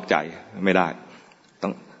ยมันนอกใจไม่ได้ต้อ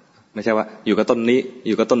งไม่ใช่ว่าอยู่กับต้นนี้อ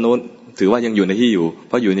ยู่กับต้นนู้นถือว่ายังอยู่ในที่อยู่เ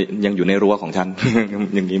พราะยังอยู่ในรั้วของฉัน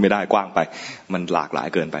อย่างนี้ไม่ได้กว้างไปมันหลากหลาย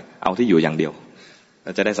เกินไปเอาที่อยู่อย่างเดียวเร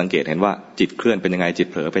าจะได้สังเกตเห็นว่าจิตเคลื่อนเป็นยังไงจิต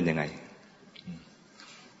เผลอเป็นยังไง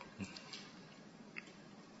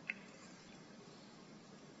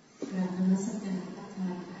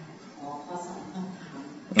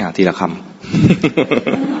ทีละคำคำ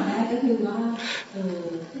ถามแรกก็คือว่า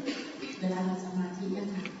เวลาเราสมาธินะ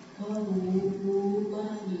คะก็รู้ว่า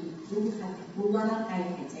มีรู้ว่าร่างกาย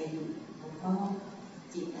หายใจอยู่แล้วก็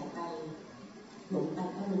จิตไหลไปหลงไป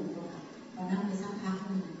ก็หลงไปพอนั่งไปสักพัก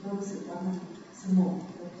นึงก็รู้สึกว่ามันสงบ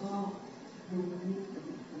แล้วก็รู้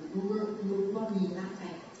ว่ามีร่างกา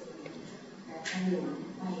ยหายใจอยู่แต่พอหลง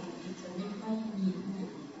ไปจะไม่ค่อยมีเท่าไหร่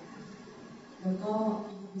แล้วก็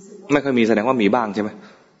รู้สึกว่าไม่ค่อยมีแสดงว่ามีบ้างใช่ไหม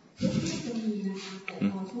จะมีนะคะแต่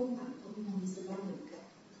พอช่วงหลังก็มีรู้สึกว่าเหมือนกับ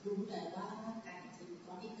รู้แต่ว่าร่างกายจริงต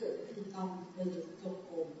อนที่เกิดคือตอนเดินจง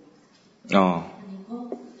กรมอันนี้ก็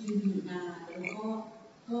ยืนอยู่นานแล้วก็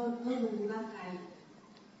รู้ร่างกาย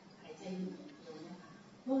หายใจอยู่อย่างนี้ค่ะ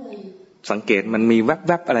ก็เลยสังเกตมันมีแ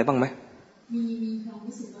วบๆอะไรบ้างไหมมีความ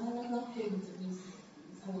รู้สึกว่ารอบๆตัวมันจะมีแสง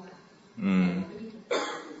สว่าง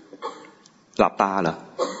หลับตาเหรอ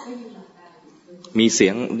มีเสี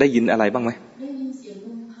ยงได้ยินอะไรบ้างไหมได้ยินเสียงล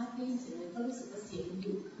มพัดได้ยินเสียงก็รู้สึกว่าเสียงอ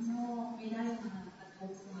ยู่ข้างนอกไม่ได้มากระท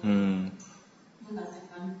บมาหลังจาก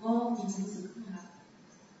นั้นก็มีความรู้สึกว่า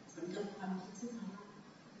เหมือนกับความคิดขึ้นมาว่า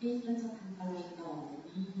แล้วจะทำอะไรต่อ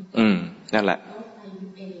นั่นแหละ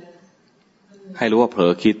ให้รู้ว่าเผล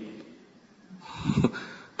อคิด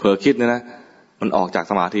นะมันออกจาก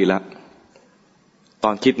สมาธิแล้วต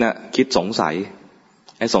อนคิดนะคิดสงสัย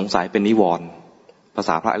ไอ้สงสัยเป็นนิวรณ์ภาษ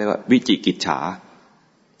าพระเรียกว่าวิจิกิจฉา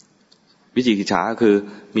ก็คือ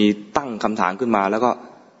มีตั้งคำถามขึ้นมาแล้วก็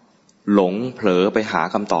หลงเผลอไปหา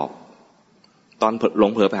คำตอบตอนหล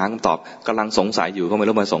งเผลอไปหาคำตอบกำลังสงสัยอยู่ก็ไม่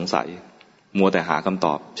รู้มาสงสัยมัวแต่หาคำต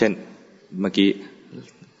อบเช่นเมื่อกี้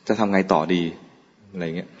จะทำไงต่อดีอะไร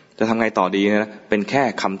เงี้ยจะทำไงต่อดีนะเป็นแค่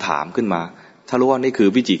คำถามขึ้นมาถ้ารู้ว่านี่คือ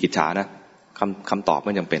วิจิกิจฉานะคำตอบไ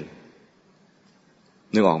ม่จำเป็น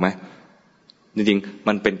นึกออกไหม จริงๆ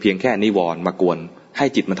มันเป็นเพียงแค่นิวรณ์มากวนให้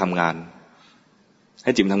จิตมันทำงานใ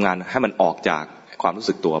ห้จิตมันทำงานให้มันออกจากความรู้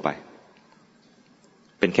สึกตัวไป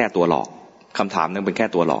เป็นแค่ตัวหลอกคำถามนั้นเป็นแค่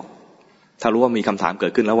ตัวหลอกถ้ารู้ว่ามีคำถามเกิ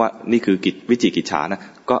ดขึ้นแล้วว่านี่คือวิจิกิจฉานะ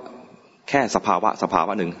ก็แค่สภาว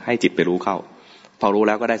ะหนึ่งให้จิตไปรู้เข้าพอรู้แ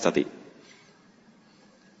ล้วก็ได้สติ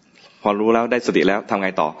พอรู้แล้วได้สติแล้วทำไง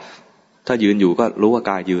ต่อถ้ายืนอยู่ก็รู้ว่า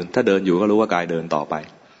กายยืนถ้าเดินอยู่ก็รู้ว่ากายเดินต่อไป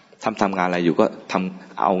ทำงานอะไรอยู่ก็ท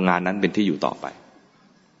ำเอางานนั้นเป็นที่อยู่ต่อไป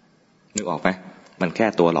นึกออกไหมมันแค่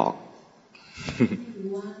ตัวหลอก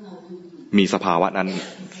มีสภาวะนั้น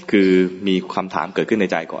คือมีคำถามเกิดขึ้นใน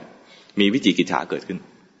ใจก่อนมีวิจิกิจฉาเกิดขึ้น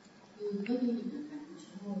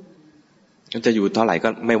จะอยู่เท่าไหร่ก็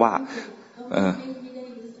ไม่ว่า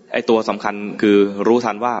ไอตัวสำคัญคือรู้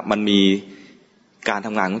ทันว่ามันมีการท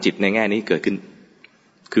ำงานของจิตในแง่นี้เกิดขึ้น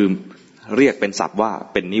คือเรียกเป็นศัพท์ว่า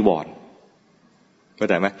เป็นนิวรณ์เข้า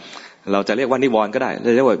ใจไหมเราจะเรียกว่านิวรณ์ก็ได้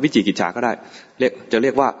เรียกว่าวิจิกิจฉาก็ได้จะเรี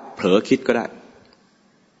ยกว่าเผลอคิดก็ได้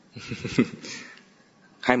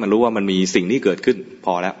ให้มันรู้ว่ามันมีสิ่งนี้เกิดขึ้นพ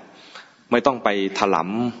อแล้วไม่ต้องไปถล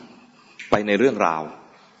ำไปในเรื่องราว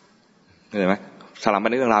เข้าใจไหมถลำไป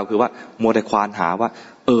ในเรื่องราวคือว่ามัวแต่ควานหาว่า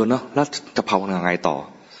เนาะแล้วจะภาวนายังไงต่อ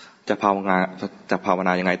จะภาวน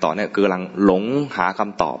ายังไงต่อเนี่ยคือกำลังหลงหาค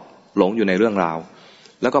ำตอบหลงอยู่ในเรื่องราว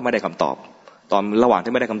แล้วก็ไม่ได้คำตอบตอนระหว่าง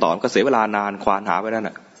ที่ไม่ได้คำตอบก็เสียเวลานานควานหาไปนั่น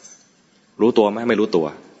น่ะรู้ตัวไหมไม่รู้ตัว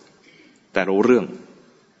แต่รู้เรื่อ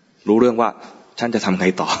งว่าฉันจะทำไง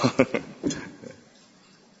ต่อ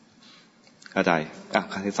เข้าใจ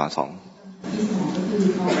ขั้นที่สองที่สองก็คือ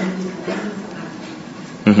พอมันมีคำว่า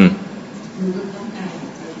รู้ก็ต้องการ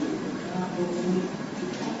ใจอยู่ก็รู้ติด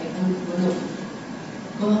ต่อไปก็รู้ลง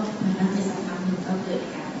ก็มันนั่งไปสักพักหนึ่งก็เกิด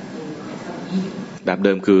การแบบนี้แบบเ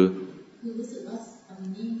ดิมคือรู้สึกว่ามัน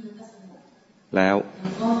นิ่งแล้วก็สงบแล้ว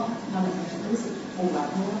ก็พอหลังจากนั้นรู้สึกปวด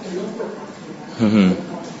เพราะว่าเป็นโรคปวดหลัง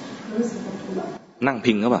รู้สึกปวดนั่ง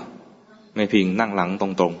พิงหรือเปล่าไม่พิงนั่งหลังต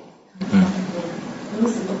รงๆรู้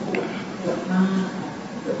สึกปวดมาก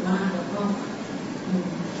แล้วก็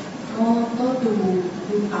ดู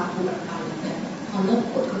ความปวดไปแต่พอเริ่ม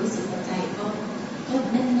ปวดก็รู้สึกว่าใจก็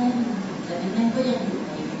แน่นๆแต่แน่นๆก็ยังอยู่ใ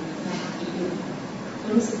นสมาธิอยู่ก็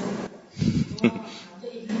รู้สึกว่าตัว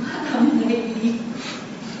เองว่าทำยังไงดี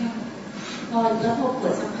พอปว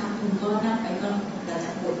ดสักพักนึงก็นั่งไปก็แต่จ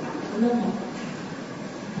ะปวดขาก็เริ่มมอง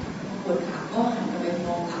ปวดขาก็หันไปม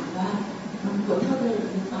องหลังว่ามันปวดเท่าเดิม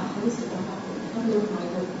หรือเปล่าเขารู้สึกว่าปวดก็ลดน้อย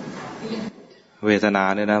ลงเวทนา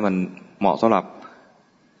เนี่ยนะมันเหมาะสำหรับ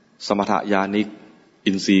สมถญาณิก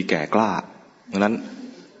อินทรีย์แก่กล้าดังนั้น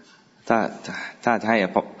ถ้าจะให้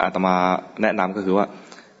อาตมาแนะนำก็คือว่า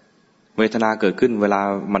เวทนาเกิดขึ้นเวลา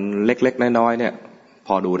มันเล็กๆน้อยๆเนี่ยพ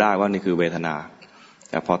อดูได้ว่านี่คือเวทนา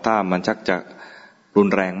แต่พอถ้ามันชักจะรุน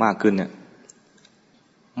แรงมากขึ้นเนี่ย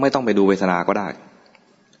ไม่ต้องไปดูเวทนาก็ได้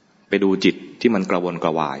ไปดูจิตที่มันกระวนกร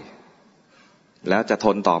ะวายแล้วจะท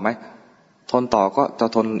นต่อไหมทนต่อก็จะ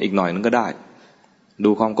ทนอีกหน่อยนึงก็ได้ดู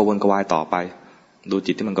ความกระวนกระวายต่อไปดู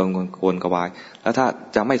จิตที่มันกระวนกระวายแล้วถ้า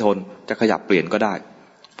จะไม่ทนจะขยับเปลี่ยนก็ได้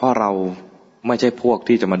เพราะเราไม่ใช่พวก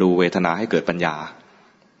ที่จะมาดูเวทนาให้เกิดปัญญา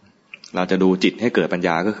เราจะดูจิตให้เกิดปัญญ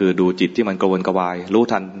าก็คือดูจิตที่มันกระวนกระวายรู้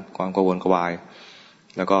ทันความกระวนกระวาย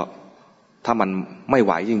แล้วก็ถ้ามันไม่ไห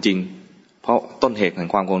วจริงๆเพราะต้นเหตุแห่ง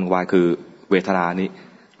ความกระวนกระวายคือเวทนานี้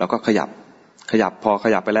เราก็ขยับพอข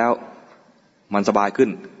ยับไปแล้วมันสบายขึ้น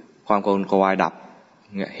ความกระวนกระวายดับ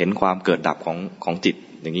เห็นความเกิดดับของจิต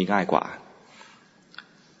อย่างนี้ง่ายกว่า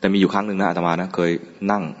แต่มีอยู่ครั้งหนึ่งนะอาตมานะเคย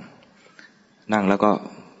นั่งแล้วก็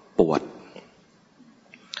ปวด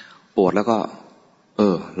แล้วก็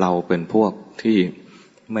เราเป็นพวกที่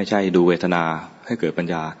ไม่ใช่ดูเวทนาให้เกิดปัญ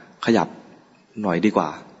ญาขยับหน่อยดีกว่า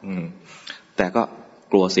แต่ก็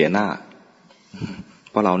กลัวเสียหน้า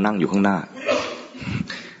เพราะเรานั่งอยู่ข้างหน้า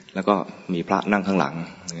แล้วก็มีพระนั่งข้างหลัง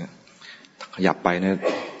ขยับไปเนี่ย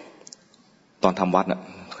ตอนทำวัดน่ะ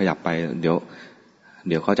ขยับไปเดี๋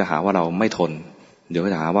ยวเขาจะหาว่าเราไม่ทนเดี๋ยวเข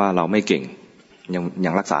าจะหาว่าเราไม่เก่งยั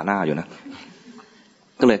งรักษาหน้าอยู่นะ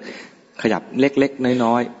ก็เลยขยับเล็กๆ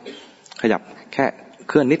น้อยๆขยับแค่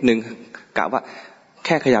เคลื่อนนิดนึงกะว่าแ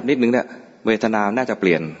ค่ขยับนิดนึงเนี่ยเวทนาน่าจะเป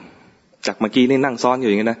ลี่ยนจากเมื่อกี้นี่นั่งซ้อนอยู่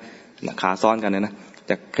อย่างนี้นะขาซ้อนกันนะแ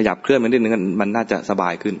ต่ขยับเคลื่อนมันนิดนึงมันน่าจะสบา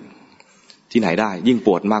ยขึ้นที่ไหนได้ยิ่งป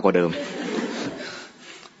วดมากกว่าเดิม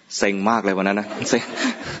เซ็งมากเลยวันนั้นนะเซ็ง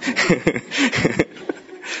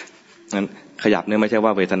งั้นขยับเนี่ยไม่ใช่ว่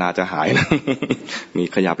าเวทนาจะหายนะมี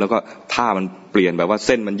ขยับแล้วก็ท่ามันเปลี่ยนแบบว่าเ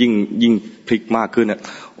ส้นมันยิ่งพลิกมากขึ้นนะ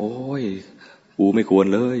โอ้ยกูไม่ควร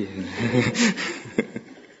เลย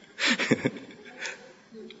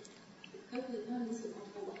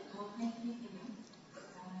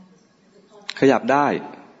ขยับได้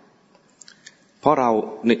เพราะเรา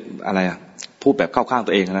นี่อะไรพูดแบบเข้าข้าง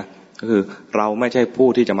ตัวเองนะ ก็คือเราไม่ใช่ผู้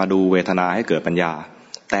ที่จะมาดูเวทนาให้เกิดปัญญา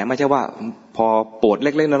แต่ไม่ใช่ว่าพอปวดเ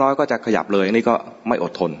ล็กๆน้อยๆก็จะขยับเลยนี่ก็ไม่อ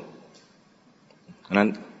ดทนฉะนั้น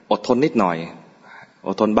อดทนนิดหน่อยอ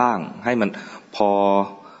ดทนบ้างให้มันพ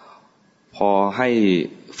อให้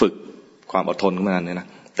ฝึกความอดทนขึ้นมาเนี่ยนะ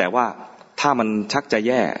แต่ว่าถ้ามันชักจะแ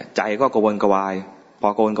ย่ใจก็กระวนกระวายพอ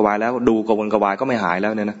กระวนกระวายแล้วดูกระวนกระวายก็ไม่หายแล้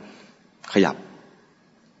วเนี่ยนะขยับ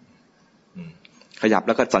แ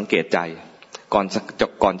ล้วก็สังเกตใจก่อ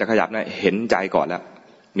นจะขยับเนี่ยเห็นใจก่อนแล้ว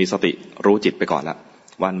มีสติรู้จิตไปก่อนแล้ว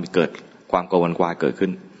ว่ามีเกิดความกระวนกระวายเกิดขึ้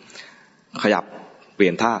นขยับเปลี่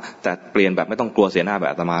ยนท่าแต่เปลี่ยนแบบไม่ต้องกลัวเสียหน้าแบบ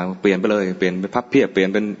อาตมาเปลี่ยนไปเลยเปลี่ยนเป็นพับเพียบเปลี่ยน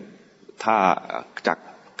เป็นท่าจาก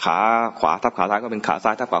ขาขวาทับขาซ้ายก็เป็นขาซ้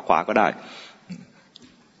ายทับขาขวาก็ได้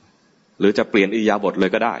หรือจะเปลี่ยนอิริยาบถเล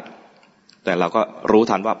ยก็ได้แต่เราก็รู้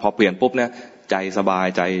ทันว่าพอเปลี่ยนปุ๊บเนี่ยใจสบาย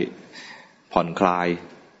ใจผ่อนคลาย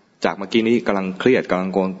จากเมื่อกี้นี้กำลังเครียดกำลัง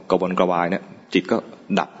กระวนกระวายเนี่ยจิตก็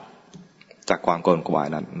ดับจากความกระวนกระวาย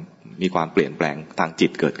นั้นมีความเปลี่ยนแปลงทางจิ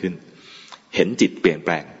ตเกิดขึ้นเห็นจิตเปลี่ยนแป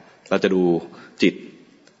ลงเราจะดูจิต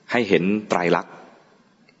ให้เห็นไตรลักษณ์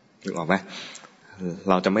นึกออกไหม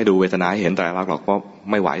เราจะไม่ดูเวทนาให้เห็นไตรลักษณ์หรอกเพราะ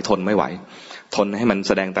ไม่ไหวทนไม่ไหวทนให้มันแ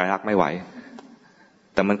สดงไตรลักษณ์ไม่ไหว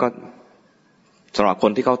แต่มันก็สำหรับค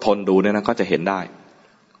นที่เขาทนดูเนี่ยนะก็จะเห็นได้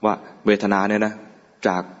ว่าเวทนาเนี่ยนะจ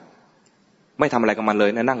ากไม่ทำอะไรกับมันเลย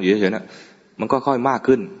นะนั่งอยู่เฉยๆนะมันก็ค่อยมาก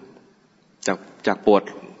ขึ้นจากปวด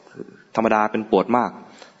ธรรมดาเป็นปวดมาก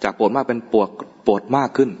จากปวดมากเป็นปวดมาก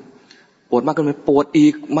ขึ้นปวดมากขึ้นเป็นปวดอี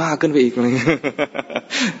กมากขึ้นไปอีกอะไรเงี้ย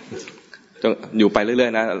จนอยู่ไปเรื่อ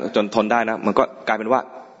ยๆนะจนทนได้นะมันก็กลายเป็นว่า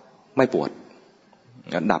ไม่ปวด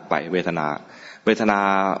ดับไปเวทนา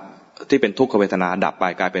ที่เป็นทุกขเวทนาดับไป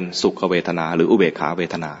กลายเป็นสุขเวทนาหรืออุเบกขาเว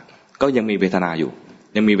ทนาก็ยังมีเวทนาอยู่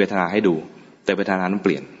ยังมีเวทนาให้ดูแต่เวทนานั้นเป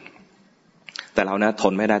ลี่ยนแต่เรานะท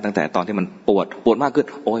นไม่ได้ตั้งแต่ตอนที่มันปวดมากขึ้น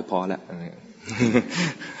โอ้ยพอแล้ว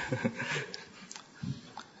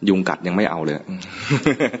ยุงกัดยังไม่เอาเลย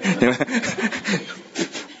ใช่ไหม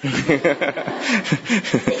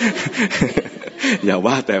อย่า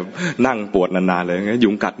ว่าแต่นั่งปวดนานๆเลยยุ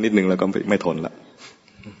งกัดนิดนึงแล้วก็ไม่ทนละ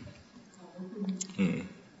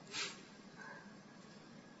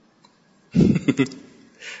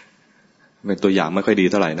เป็นตัวอย่างไม่ค่อยดี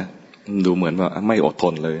เท่าไหร่นะดูเหมือนว่าไม่อดท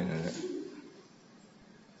นเลย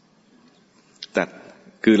แต่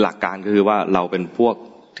คือหลักการก็คือว่าเราเป็นพวก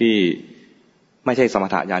ที่ไม่ใช่สม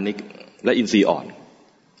ถะญาณิกและอินทรีย์อ่อน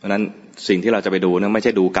เพราะนั้นสิ่งที่เราจะไปดูเนี่ยไม่ใ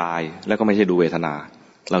ช่ดูกายแล้วก็ไม่ใช่ดูเวทนา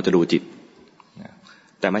เราจะดูจิต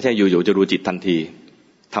แต่ไม่ใช่อยู่ๆจะดูจิตทันที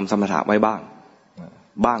ทำสมถะไว้บ้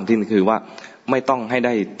างที่คือว่าไม่ต้องให้ไ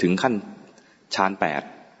ด้ถึงขั้นฌาน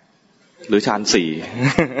8หรือฌาน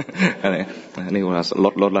4อะไรนี่เรา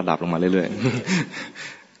ลดระดับลงมาเรื่อย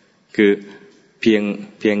ๆคือเ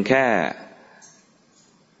พียงแค่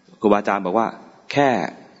ครูบาอาจารย์บอกว่าแค่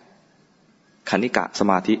คณิกะส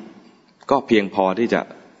มาธิก็เพียงพอที่จะ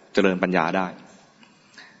เจริญปัญญาได้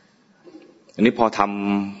อันนี้พอ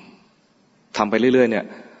ทำไปเรื่อยๆเนี่ย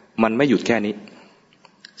มันไม่หยุดแค่นี้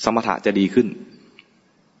สมถะจะดีขึ้น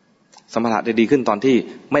สมถะจะดีขึ้นตอนที่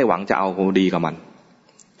ไม่หวังจะเอาดีกับมัน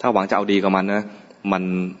ถ้าหวังจะเอาดีกับมันนะมัน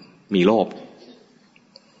มีโลภ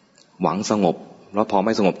หวังสงบแล้วพอไ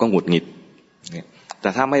ม่สงบก็หงุดหงิดแต่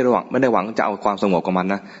ถ้าไม่ได้หวังจะเอาความสงบกับมัน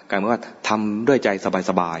นะกลายเป็นว่าทำด้วยใจ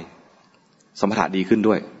สบายๆสมถะดีขึ้น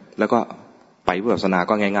ด้วยแล้วก็ไปวิปัสสนา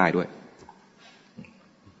ก็ง่ายๆด้วย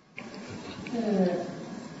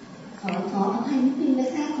ขออภัยนิดนึงนะ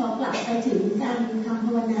คะขอกลับไปถึงการทำภ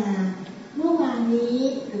าวนาเมื่อวานนี้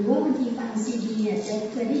หรือว่าบางทีฟังซีดีจะ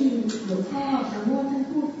เคยได้ยินหลวงพ่อคำม่วนท่าน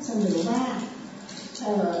พูดเสมอว่า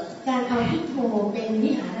การเอาพุทโธเป็น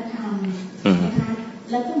วิหารธรรมนะคะ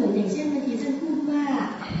แล้วก็เหมือนอย่างเช่นบางทีท่านพูดว่า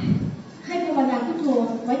ให้ภาวนาพุทโธ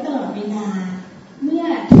ไว้ตลอดเวลาเมื่อ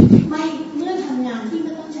ทำงานที่ไ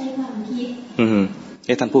ม่ต้องใช้ความคิด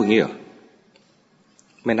ท่านพูดอย่างนี้เหรอ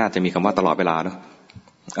ไม่น่าจะมีคำว่าตลอดเวลาเนาะ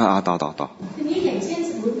ต่อทีนี้อย่างเช่น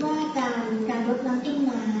สมมติว่าการรดน้ำต้นไ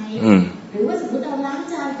ม้หรือว่าสมมติเราล้าง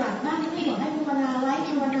จานกวาดบ้านไม่บอกให้ภาวนาไว้ภ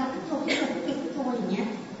าวนาพุทโธอย่างเงี้ย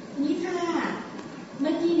นี้ถ้าเ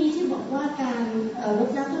มื่อกี้นี้ที่บอกว่าการรด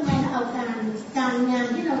น้ำต้นไม้แล้วเอาการงาน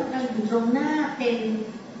ที่เราอยู่ตรงหน้าเป็น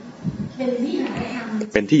วิหารธรรม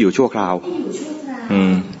เป็นที่อยู่ชั่วคราว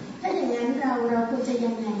ถ้าอย่างนั้นเราควรจะ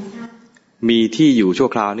ยังไงคะมีที่อยู่ชั่ว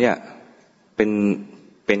คราวเนี่ยเ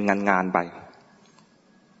ป็นงานไป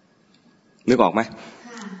นึกออกไหม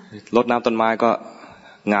รดน้ำต้นไม้ก็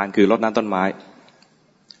งานคือรดน้ำต้นไม้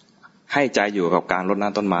ให้ใจอยู่กับการรดน้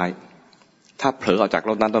ำต้นไม้ถ้าเผลอออกจาก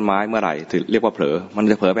รดน้ำต้นไม้เมื่อไหร่ถือเรียกว่าเผลอมัน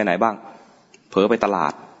จะเผลอไปไหนบ้างเผลอไปตลา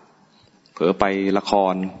ดเผลอไปละค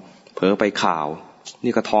รเผลอไปข่าว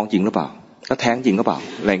นี่ก็ท้องจริงหรือเปล่าแล้วแท้งจริงหรือเปล่า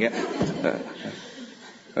อะไรเงี้ย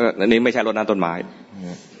อันนี้ไม่ใช่รดน้ำต้นไม้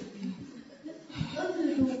ก็คือ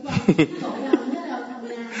ดูความของเราเมื่อเราท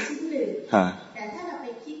ำงานชิ้นหนึ่งแต่ถ้าเราไป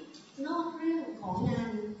คิดนอกเรื่องของงาน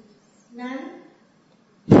นั้น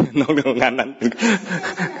นอกเรื่องของงานนั้น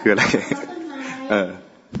คืออะไรพ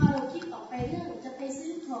อเราคิดออกไปเรื่องจะไปซื้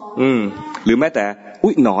อของหรือแม้แต่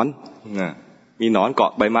อุ๊ยหนอนมีหนอนเกา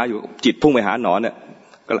ะใบไม้อยู่จิตพุ่งไปหาหนอนเนี่ย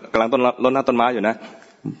กำลังรดน้ำต้นไม้อยู่นะ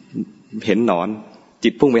เห็นหนอนจิ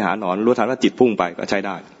ตพุ่งไปหาหนอนรู้ทันว่าจิตพุ่งไปก็ใช้ไ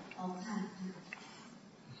ด้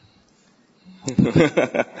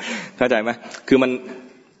เข้าใจไหมคือมัน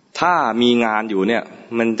ถ้ามีงานอยู่เนี่ย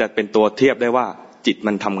มันจะเป็นตัวเทียบได้ว่าจิต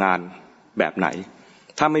มันทำงานแบบไหน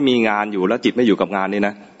ถ้าไม่มีงานอยู่แล้วจิตไม่อยู่กับงานนี่น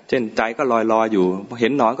ะเช่นใจก็ลอยอยู่เห็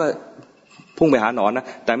นหนอนก็พุ่งไปหาหนอนนะ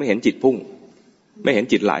แต่ไม่เห็นจิตพุ่งไม่เห็น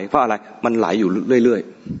จิตไหลเพราะอะไรมันไหลอยู่เรื่อย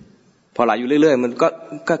ๆพอไหลอยู่เรื่อยๆมัน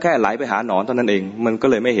ก็แค่ไหลไปหาหนอนเท่านั้นเองมันก็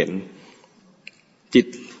เลยไม่เห็นจิต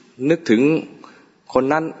นึกถึงคน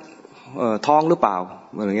นั้นท้องหรือเปล่า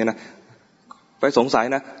อะไรอย่างเงี้ยนะไปสงสัย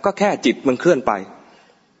นะก็แค่จิตมันเคลื่อนไป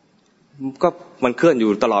ก็มันเคลื่อนอยู่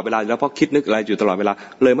ตลอดเวลาแล้วเพราะคิดนึกอะไรอยู่ตลอดเวลา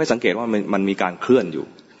เลยไม่สังเกตว่ามันมีการเคลื่อนอยู่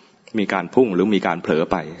มีการพุ่งหรือมีการเผลอ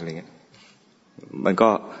ไปอะไรเงี้ยมันก็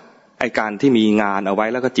ไอการที่มีงานเอาไว้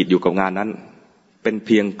แล้วก็จิตอยู่กับงานนั้นเป็นเ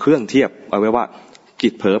พียงเครื่องเทียบเอาไว้ว่าจิ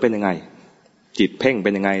ตเผลอเป็นยังไงจิตเพ่งเป็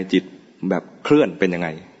นยังไงจิตแบบเคลื่อนเป็นยังไง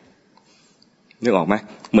นึกออกไหม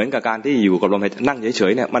เหมือนกับการที่อยู่กับลมหายใจนั่งเฉ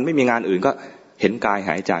ยๆเนี่ยมันไม่มีงานอื่นก็เห็นกาย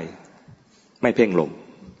หายใจไม่เพ่งลม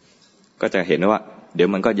ก็จะเห็นว่าเดี๋ยว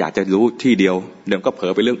มันก็อยากจะรู้ที่เดียวเดี๋ยวก็เผล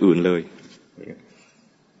อไปเรื่องอื่นเลย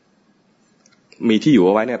มีที่อยู่เ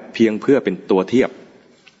อาไว้เนี่ยเพียงเพื่อเป็นตัวเทียบ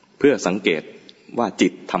เพื่อสังเกตว่าจิ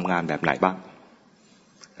ตทำงานแบบไหนบ้าง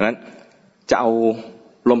ฉะนั้นจะเอา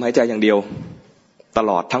ลมหายใจอย่างเดียวต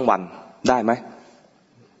ลอดทั้งวันได้ไหม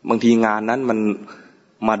บางทีงานนั้นมัน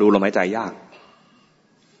มาดูลมหายใจยาก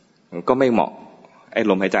ก็ไม่เหมาะไอ้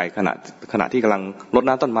ลมหายใจขณะที่กำลังรด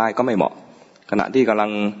น้ำต้นไม้ก็ไม่เหมาะขณะที่กำลัง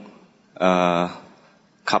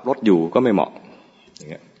ขับรถอยู่ก็ไม่เหมาะอย่าง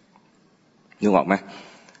เงี้ยนึกออกไหม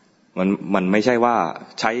มันไม่ใช่ว่า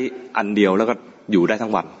ใช้อันเดียวแล้วก็อยู่ได้ทั้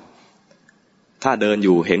งวันถ้าเดินอ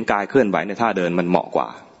ยู่เห็นกายเคลื่อนไหวในท่าเดินมันเหมาะกว่า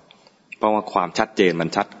เพราะว่าความชัดเจนมัน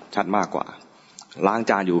ชัดมากกว่าล้าง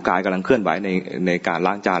จานอยู่กายกำลังเคลื่อนไหวในการ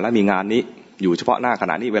ล้างจานและมีงานนี้อยู่เฉพาะหน้าข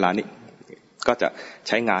ณะนี้เวลานี้ก็จะใ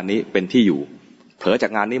ช้งานนี้เป็นที่อยู่เผลอจา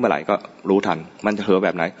กงานนี้เมื่อไหร่ก็รู้ทันมันจะเผลอแบ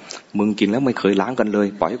บไหนมึงกินแล้วไม่เคยล้างกันเลย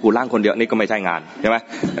ปล่อยให้กูล้างคนเดียวนี่ก็ไม่ใช่งานใช่ไหม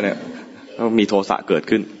เนี่ยมีโทสะเกิด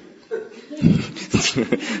ขึ้น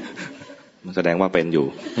มันแสดงว่าเป็นอยู่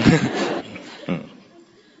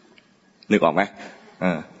นึกออกไหม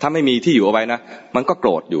ถ้าไม่มีที่อยู่เอาไว้นะมันก็โก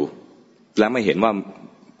รธอยู่แล้วไม่เห็นว่า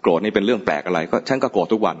โกรธนี่เป็นเรื่องแปลกอะไรก็ฉันก็โกรธ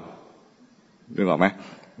ทุกวันนึกออกไหม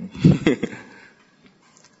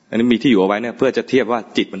อันนี้มีที่อยู่เอาไว้เนี่ยเพื่อจะเทียบว่า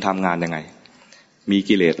จิตมันทำงานยังไงมี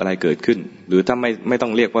กิเลสอะไรเกิดขึ้นหรือถ้าไม่ต้อ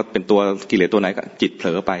งเรียกว่าเป็นตัวกิเลสตัวไหนก็จิตเผล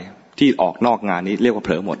อไปที่ออกนอกงานนี้เรียกว่าเผ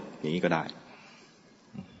ลอหมดอย่างนี้ก็ได้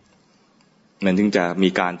มันจึงจะมี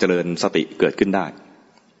การเจริญสติเกิดขึ้นได้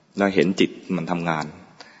แล้วเห็นจิตมันทำงาน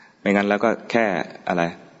ไม่งั้นแล้วก็แค่อะไร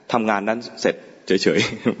ทำงานนั้นเสร็จเฉย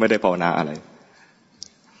ๆไม่ได้ภาวนาอะไร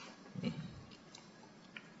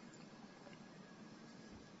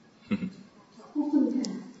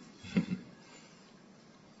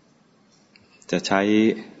จะใช้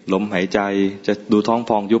ลมหายใจจะดูท้อง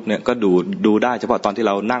พองยุบเนี่ยก็ดูได้เฉพาะตอนที่เ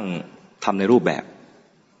รานั่งทำในรูปแบบ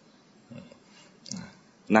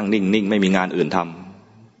นั่งนิ่งๆไม่มีงานอื่นท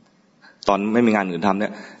ำตอนไม่มีงานอื่นทำเนี่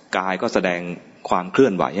ยกายก็แสดงความเคลื่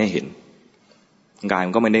อนไหวให้เห็นกายมั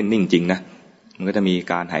นก็ไม่ได้นิ่งจริงนะมันก็จะมี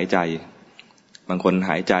การหายใจบางคน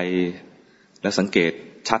หายใจแล้วสังเกต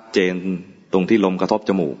ชัดเจนตรงที่ลมกระทบ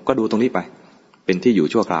จมูกก็ดูตรงนี้ไปเป็นที่อยู่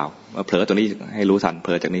ชั่วคราวเผลอตัวนี้ให้รู้ทันเผ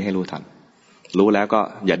ลอจากนี้ให้รู้ทันรู้แล้วก็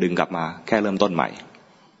อย่าดึงกลับมาแค่เริ่มต้นใหม่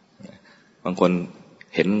บางคน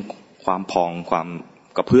เห็นความพองความ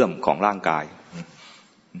กระเพื่อมของร่างกาย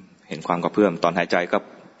เห็นความกระเพื่อมตอนหายใจก็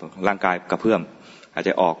ร่างกายกระเพื่อมหายใจ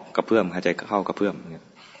ออกกระเพื่อมหายใจเข้ากระเพื่อม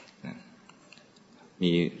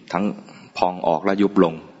มีทั้งพองออกแล้วยุบล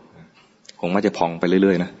งคงไม่จะพองไปเ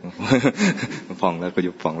รื่อยๆนะพองแล้วก็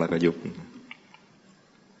ยุบพองแล้วก็ยุบ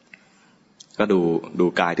ก็ดู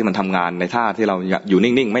กายที่มันทำงานในท่าที่เราอยู่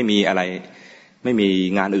นิ่งๆไม่มีอะไรไม่มี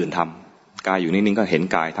งานอื่นทำกายอยู่นิ่งๆก็เห็น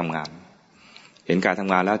กายทำงานเห็นกายท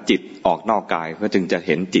ำงานแล้วจิตออกนอกกายก็จึงจะเ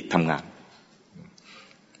ห็นจิตทำงาน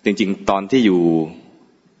จริงๆตอนที่อ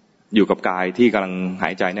ยู่กับกายที่กำลังหา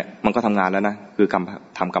ยใจเนี่ยมันก็ทำงานแล้วนะคือ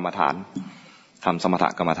ทำกรรมฐานทำสมถ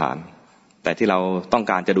กรรมฐานแต่ที่เราต้อง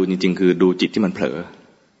การจะดูจริงๆคือดูจิตที่มันเผลอ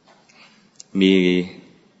มี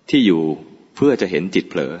ที่อยู่เพื่อจะเห็นจิต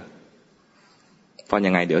เผลอเพราะ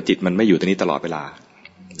ยังไงเดี๋ยวจิตมันไม่อยู่ตรงนี้ตลอดเวลา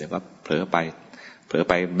เดี๋ยวก็เผลอไป เผลอ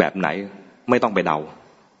ไปแบบไหนไม่ต้องไปเดา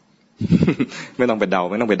ไม่ต้องไปเดา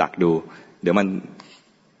ไม่ต้องไปดักดูเดี๋ยวมัน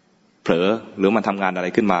เผลอหรือมันทำงานอะไร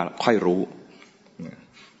ขึ้นมาค่อยรู้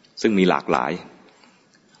ซึ่งมีหลากหลาย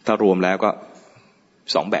ถ้ารวมแล้วก็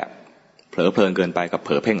2แบบเผลอเพลินเกินไปกับเผ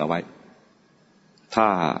ลอเพ่งเอาไว้ถ้า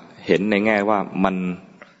เห็นในแง่ว่ามัน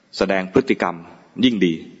แสดงพฤติกรรมยิ่ง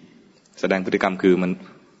ดีแสดงพฤติกรรมคือมัน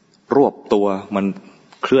รวบตัวมัน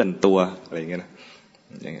เคลื่อนตัวอะไรอย่างเงี้ยนะ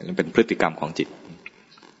อย่างเงี้ยเป็นพฤติกรรมของจิต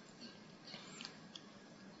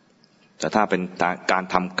แต่ถ้าเป็นการ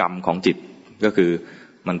ทำกรรมของจิตก็คือ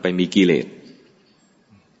มันไปมีกิเลส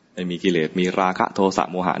มีราคะโทสะ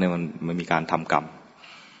โมหะเนี่ยมันมีการทำกรรม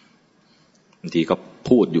บางทีก็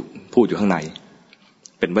พูดอยู่ข้างใน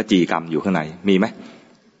เป็นวจีกรรมอยู่ข้างในมีไหม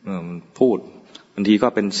พูดบางทีก็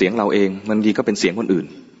เป็นเสียงเราเองบางทีก็เป็นเสียงคนอื่น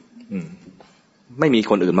ไม่มี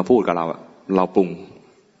คนอื่นมาพูดกับเราเราปรุง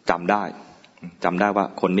จำได้ว่า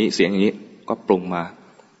คนนี้เสียงอย่างนี้ก็ปรุงมา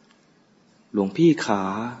หลวงพี่ขา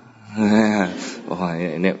โอ้ย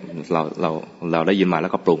เนี่ยเราได้ยินมาแล้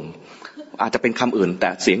วก็ปรุงอาจจะเป็นคำอื่นแต่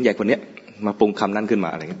เสียงใหญ่คนนี้มาปรุงคำนั้นขึ้นมา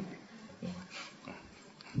อะไรเงี้ย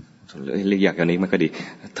เรียกอย่างนี้มันก็ดี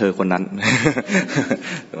เธอคนนั้น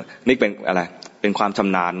นี่เป็นอะไรเป็นความช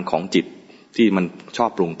ำนาญของจิตที่มันชอบ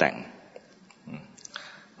ปรุงแต่ง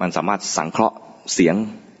มันสามารถสังเคราะห์เสีย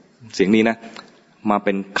งนี้นะมาเ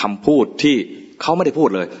ป็นคำพูดที่เขาไม่ได้พูด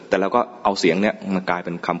เลยแต่เราก็เอาเสียงเนี้ยมากลายเ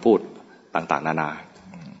ป็นคำพูดต่างๆนานา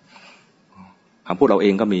คำพูดเราเอ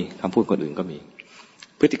งก็มีคำพูดคนอื่นก็มี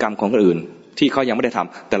พฤติกรรมของคนอื่นที่เขายังไม่ได้ท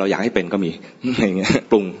ำแต่เราอยากให้เป็นก็มีอย่างเงี้ย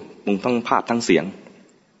ปรุงทั้งภาพทั้งเสียง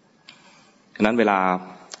ฉะนั้นเวลา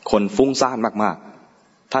คนฟุ้งซ่านมาก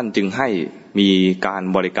ๆท่านจึงให้มีการ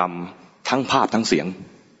บริกรรมทั้งภาพทั้งเสียง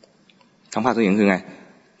ทั้งภาพทั้งเสียงคือไง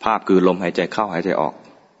ภาพคือลมหายใจเข้าหายใจออก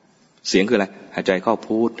เสียงคืออะไรหายใจเข้า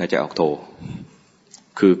พูดหายใจออกโท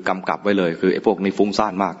คือกำกับไว้เลยคือไอ้พวกนี้ฟุ้งซ่า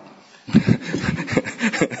นมาก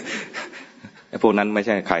ไอ้พวกนั้นไม่ใ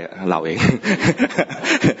ช่ใครเราเอง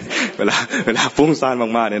เวลาฟุ้งซ่าน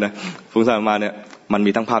มากๆเนี่ยนะฟุ้งซ่านมากเนี่ยมัน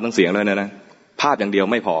มีทั้งภาพทั้งเสียงเลยนะภาพอย่างเดียว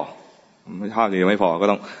ไม่พอภาพอย่างเดียวไม่พอก็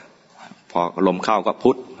ต้องพอลมเข้าก็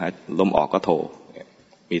พุทลมออกก็โท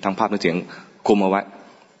มีทั้งภาพทั้งเสียงคุมเอาไว้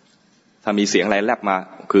ถ้ามีเสียงอะไรแลบมา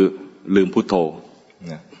คือลืมพุทโธ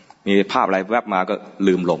มีภาพอะไรแวบมาก็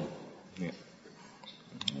ลืมลม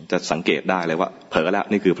จะสังเกตได้เลยว่าเผลอแล้ว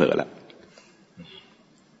นี่คือเผลอแล้ว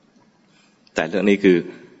แต่เรื่องนี้คือ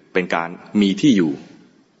เป็นการมีที่อยู่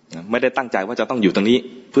ไม่ได้ตั้งใจว่าจะต้องอยู่ตรงนี้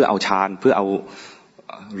เพื่อเอาฌานเพื่อเอา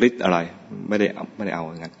ฤทธิ์อะไรไม่ได้เอา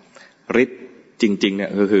อย่างนั้นฤทธิ์จริงๆเนี่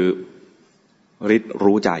ยก็คือฤทธิ์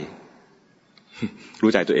รู้ใจ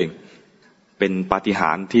ตัวเองเป็นปาฏิห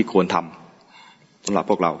าริย์ที่ควรทำสำหรับ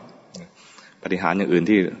พวกเราปาฏิหาริย์อย่างอื่น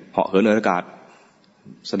ที่เหาะเหินในอากาศ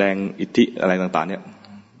แสดงอิทธิอะไรต่างๆเนี่ย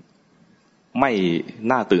ไม่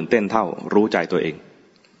น่าตื่นเต้นเท่ารู้ใจตัวเอง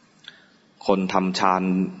คนทำฌาน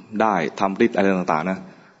ได้ทำฤทธิ์อะไรต่างๆนะ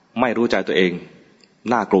ไม่รู้ใจตัวเอง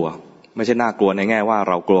น่ากลัวไม่ใช่น่ากลัวในแง่ว่า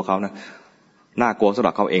เรากลัวเขานะน่ากลัวสำห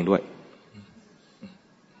รับเขาเองด้วย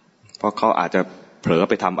เพราะเขาอาจจะเผลอ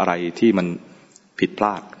ไปทำอะไรที่มันผิดพล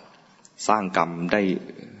าดสร้างกรรม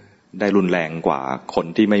ได้รุนแรงกว่าคน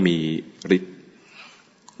ที่ไม่มีฤทธิ์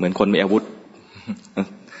เหมือนคนมีอาวุธ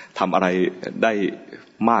ทำอะไรได้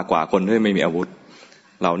มากกว่าคนที่ไม่มีอาวุธ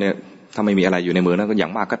เราเนี่ยถ้าไม่มีอะไรอยู่ในมือนั้นก็อย่า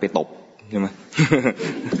งมากก็ไปตบใช่ไหม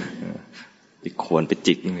ไปโคนไป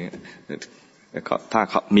จิกอย่างเงี้ยถ้า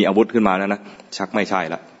เขามีอาวุธขึ้นมาแล้วนะชักไม่ใช่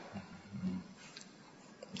ละ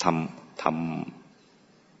ท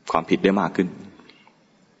ำความผิดได้มากขึ้น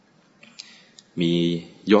มี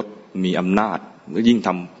ยศมีอำนาจยิ่งท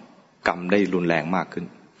ำกรรมได้รุนแรงมากขึ้น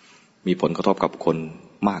มีผลกระทบกับคน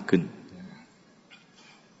มากขึ้น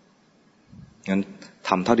งั้นท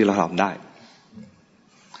ำเท่าที่เราทำได้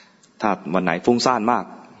ถ้าวันไหนฟุ้งซ่านมาก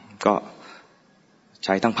ก็ใ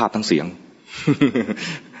ช้ทั้งภาพทั้งเสียง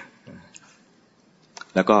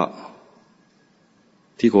แล้วก็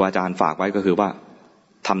ที่ครูอาจารย์ฝากไว้ก็คือว่า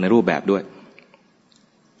ทำในรูปแบบด้วย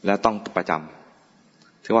และต้องประจ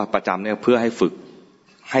ำที่ว่าประจำเนี่ยเพื่อให้ฝึก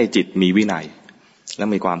ให้จิตมีวินัยและ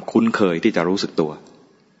มีความคุ้นเคยที่จะรู้สึกตัว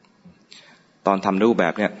ตอนทำในรูปแบ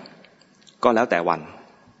บเนี่ยก็แล้วแต่วัน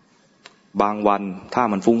บางวันถ้า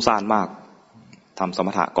มันฟุ้งซ่านมากทำสม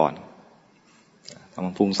ถะก่อนถ้ามั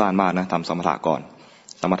นฟุ้งซ่านมากนะทำสมถะก่อน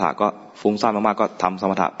สมถะก็ฟุ้งซ่านมากๆก็ทำส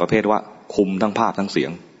มถะประเภทว่าคุมทั้งภาพทั้งเสีย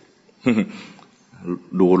ง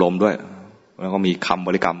ดูลมด้วยแล้วก็มีคำบ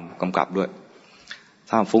ริกรรมกำกับด้วย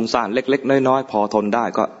ถ้าฟุ้งซ่านเล็กๆน้อยๆพอทนได้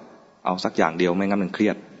ก็เอาสักอย่างเดียวไม่งั้นมันเครี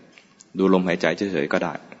ยดดูลมหายใจเฉยๆก็ไ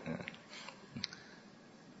ด้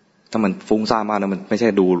ถ้ามันฟุ้งซ่านมากนะมันไม่ใช่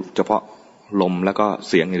ดูเฉพาะลมแล้วก็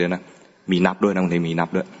เสียงอย่างเดียวนะมีนับด้วยนะบางทีมีนับ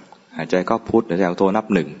ด้วย หายใจเข้าพุทหายใจออกโทนับ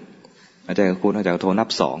1หายใจเข้าพุทหายใจออกโทนับ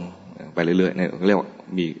2ไปเรื่อยๆเนี่ยเรียกว่า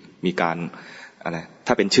มีการอะไร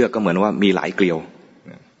ถ้าเป็นเชือกก็เหมือนว่ามีหลายเกลียว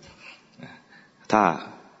ถ้า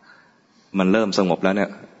มันเริ่มสงบแล้วเนี่ย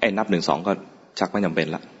ไอ้นับ1 2ก็ชักไม่จำเป็น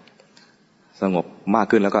ละสงบมาก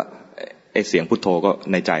ขึ้นแล้วก็ไอ้เสียงพุทโธก็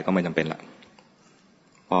ในใจก็ไม่จำเป็นละ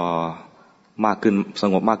พอมากขึ้นส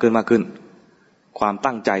งบมากขึ้นความ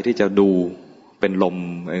ตั้งใจที่จะดูเป็นลม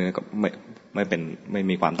ก็ไม่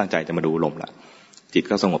มีความตั้งใจจะมาดูลมละจิต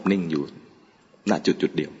ก็สงบนิ่งอยู่ณจุ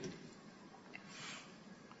ดเดียว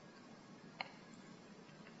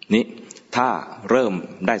นี้ถ้าเริ่ม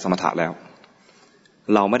ได้สมถะแล้ว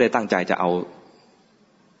เราไม่ได้ตั้งใจจะเอา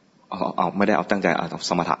ไม่ได้เอาตั้งใจเอา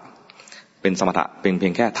สมถะเป็นสมถะเป็นเพี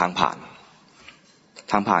ยงแค่ทางผ่า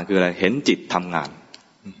นคืออะไรเห็นจิตทำงาน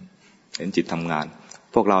เห็นจิตทำงาน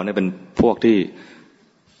พวกเราเนี่ยเป็นพวกที่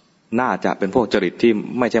น่าจะเป็นพวกจริตที่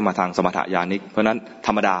ไม่ใช่มาทางสมถะญาณิกเพราะนั้นธ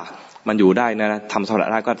รรมดามันอยู่ได้นะทำสมถะ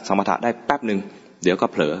ได้ก็สมถะได้แป๊บนึงเดี๋ยวก็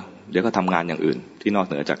เผลอเดี๋ยวก็ทำงานอย่างอื่นที่นอก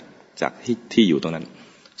เหนือจากที่อยู่ตรงนั้น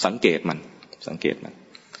สังเกตมัน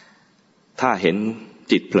ถ้าเห็น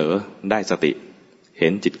จิตเผลอได้สติเห็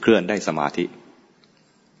นจิตเคลื่อนได้สมาธิ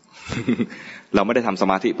เราไม่ได้ทำส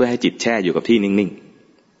มาธิเพื่อให้จิตแช่อยู่กับที่นิ่ง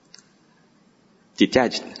ๆจิตแช่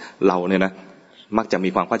เราเนี่ยนะมักจะมี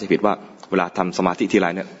ความเข้าใจผิดว่าเวลาทำสมาธิทีไร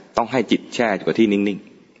เนี่ยต้องให้จิตแช่อยู่กับที่นิ่ง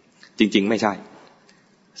ๆจริงๆไม่ใช่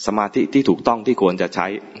สมาธิที่ถูกต้องที่ควรจะใช้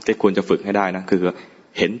ที่ควรจะฝึกให้ได้นะคือ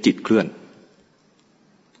เห็นจิตเคลื่อน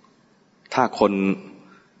ถ้าคน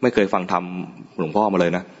ไม่เคยฟังธรรมหลวงพ่อมาเล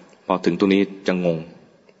ยนะพอถึงตรงนี้จะงง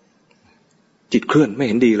จิตเคลื่อนไม่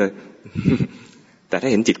เห็นดีเลย แต่ถ้า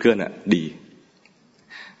เห็นจิตเคลื่อนน่ะดี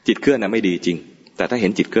จิตเคลื่อนน่ะไม่ดีจริงแต่ถ้าเห็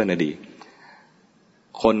นจิตเคลื่อนน่ะดี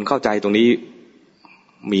คนเข้าใจตรงนี้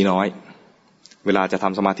มีน้อยเวลาจะท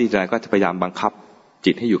ำสมาธิใจก็จะพยายามบังคับ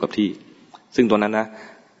จิตให้อยู่กับที่ซึ่งตัวนั้นนะ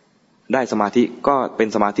ได้สมาธิก็เป็น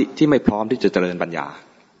สมาธิที่ไม่พร้อมที่จะเจริญปัญญา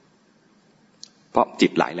เพราะจิ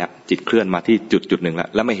ตไหลแล้วจิตเคลื่อนมาที่จุดหนึ่ง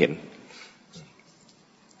แล้วไม่เห็น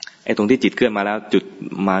ไอ้ตรงที่จิตเคลื่อนมาแล้วจุด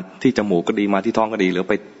มาที่จมูกก็ดีมาที่ท้องก็ดีหรือ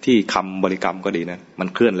ไปที่คำบริกรรมก็ดีนะมัน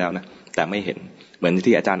เคลื่อนแล้วนะแต่ไม่เห็นเหมือน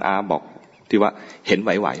ที่อาจารย์อาบอกที่ว่าเห็นไ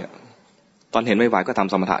หวๆตอนเห็นไหวๆก็ท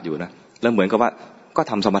ำสมถะอยู่นะแล้วเหมือนกับว่าก็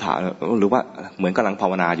ทำสมถะหรือว่าเหมือนกำลังภา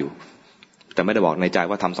วนาอยู่แต่ไม่ได้บอกในใจ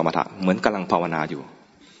ว่าทำสมถะเหมือนกำลังภาวนาอยู่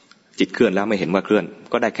จิตเคลื่อนแล้วไม่เห็นว่าเคลื่อน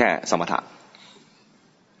ก็ได้แค่สมถะ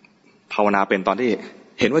ภาวนาเป็นตอนที่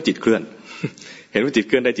เห็นว่าจิตเคลื่อน เห็นว่าจิตเ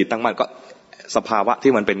คลื่อนได้จิตตั้งมั่นก็สภาวะ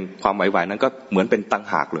ที่มันเป็นความไหวๆนั้นก็เหมือนเป็นตั้ง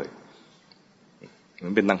หากเลยเหมื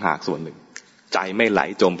อนเป็นตั้งหากส่วนหนึ่งใจไม่ไหล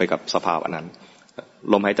จมไปกับสภาวะนั้น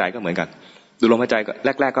ลมหายใจก็เหมือนกันดูลมหายใจก็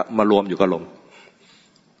แรกๆก็มารวมอยู่กับลม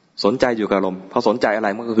สนใจอยู่กับลมพอสนใจอะไร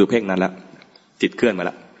มันก็คือเพ่งนั้นแล้วจิตเคลื่อนมาแ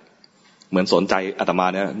ล้วเหมือนสนใจอาตมา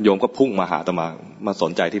เนี่ยโยมก็พุ่งมาหาอาตมาส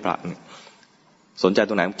นใจที่พระสนใจต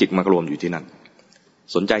รงไหนจิตมารวมอยู่ที่นั่น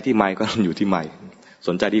สนใจที่ไมค์ก็อยู่ที่ไมค์ส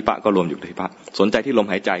นใจที่พระก็รวมอยู่ที่พระสนใจที่ลม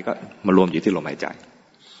หายใจก็มารวมอยู่ที่ลมหายใจ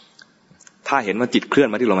ถ้าเห็นว่าจิตเคลื่อน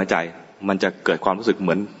มาที่ลมหายใจมันจะเกิดความรู้สึกเห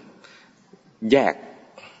มือนแยก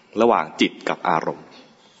ระหว่างจิตกับอารมณ์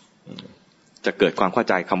จะเกิดความเข้า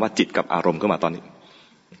ใจคำว่าจิตกับอารมณ์ขึ้นมาตอนนี้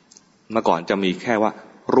เมื่อก่อนจะมีแค่ว่า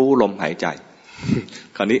รู้ลมหายใจ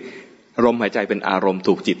คราวนี้ลมหายใจเป็นอารมณ์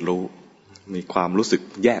ถูกจิตรู้มีความรู้สึก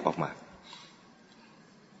แยกออกมา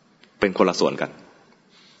เป็นคนละส่วนกัน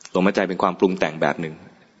ลมหายใจเป็นความปรุงแต่งแบบหนึ่ง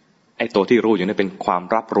ไอ้ตัวที่รู้อยู่นี่เป็นความ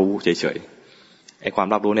รับรู้เฉยๆไอ้ความ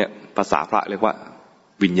รับรู้เนี่ยภาษาพระเรียกว่า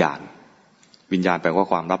วิญญาณแปลว่า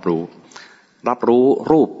ความรับรู้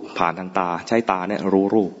รูปผ่านทางตาใช้ตาเนี่ยรู้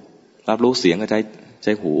รูปรับรู้เสียงก็ใ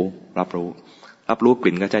ช้หูรับรู้ก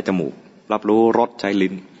ลิ่นก็ใช้จมูกรับรู้รสใช้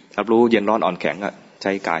ลิ้นรับรู้เย็นร้อนอ่อนแข็งก็ใ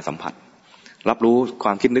ช้กายสัมผัสรับรู้คว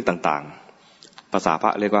ามคิดนึกต่างๆภาษาพร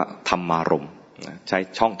ะเรียกว่าธรรมารมณ์ใช้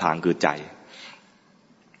ช่องทางคือใจ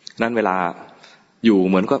นั้นเวลาอยู่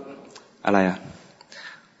เหมือนก็อะไรอ่ะ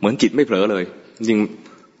เหมือนจิตไม่เผลอเลยจริง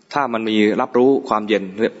ถ้ามันมีรับรู้ความเย็น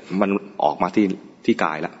มันออกมาที่ก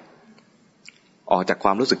ายแล้วออกจากคว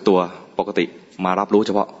ามรู้สึกตัวปกติมารับรู้เ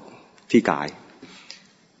ฉพาะที่กาย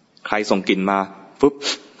ใครส่งกลิ่นมาปุ๊บ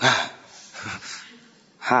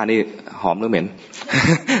นี่หอมหรือเหม็น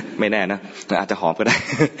ไม่แน่นะอาจจะหอมก็ได้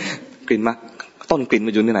กลิ่นมาต้นกลิ่นมั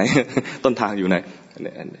นอยู่ที่ไหน ต้นทางอยู่ไหน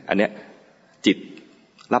อันเนี้ยจิต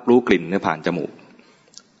รับรู้กลิ่นเนี่ยผ่านจมูก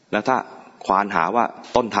แล้วถ้าควานหาว่า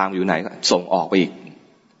ต้นทางอยู่ไหนก็ส่งออกไปอีก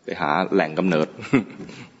ไปหาแหล่งกำเนิด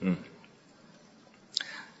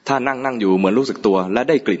ถ้านั่งอยู่เหมือนรู้สึกตัวและ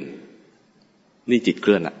ได้กลิ่นนี่จิตเค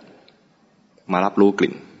ลื่อนละมารับรู้ก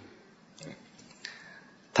ลิ่น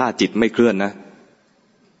ถ้าจิตไม่เคลื่อนนะ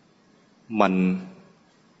มัน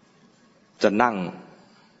จะนั่ง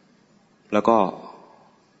แล้วก็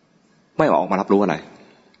ไม่ออกมารับรู้อะไร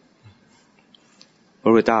พร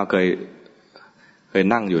ะพุทธเจ้าเคย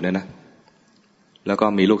นั่งอยู่เนี่ยนะแล้วก็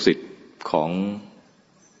มีลูกศิษย์ขอ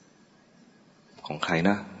งใคร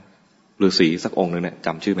นะฤาษีสักองค์นึงเนี่ยจ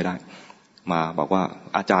ำชื่อไม่ได้มาบอกว่า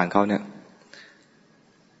อาจารย์เขาเนี่ย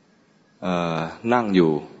นั่งอ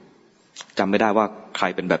ยู่จำไม่ได้ว่าใคร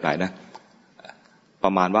เป็นแบบไหนนะปร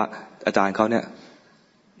ะมาณว่าอาจารย์เขาเนี่ย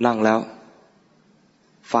นั่งแล้ว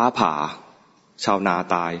ฟ้าผ่าชาวนา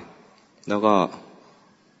ตายแล้วก็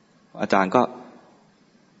อาจารย์ก็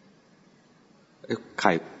ใ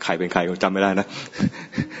ครเป็นใครก็จำไม่ได้นะ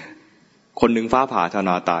คนหนึ่งฟ้าผ่าชาว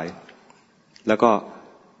นาตายแล้วก็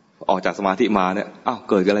ออกจากสมาธิมาเนี่ยอ้าว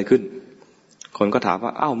เกิดอะไรขึ้นคนก็ถามว่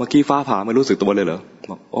าอ้าวเมื่อกี้ฟ้าผ่าไม่รู้สึกตัวเลยเหรอ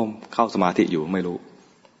บอกโอ้เข้าสมาธิอยู่ไม่รู้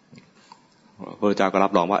พระพุทธเจ้าก็รั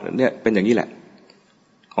บรองว่าเนี่ยเป็นอย่างนี้แหละ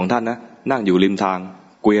ของท่านนะนั่งอยู่ริมทาง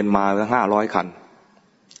เกวียนมา500 คัน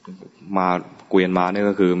มาเกวียนมาเนี่ย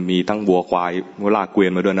ก็คือมีทั้งวัวควายลากเกวีย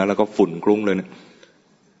นมาด้วยนะแล้วก็ฝุ่นคลุ้งเลยนะ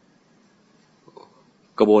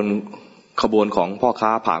ขบวนของพ่อค้า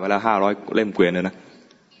ผ่านไปแล้ว500 เล่มเกวียนเลยนะ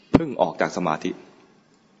เพิ่งออกจากสมาธิ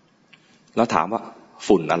แล้วถามว่า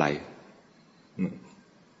ฝุ่นอะไร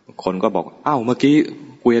คนก็บอกอ้าวเมื่อกี้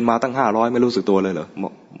เกวียนมาตั้ง500ไม่รู้สึกตัวเลยเหรอเ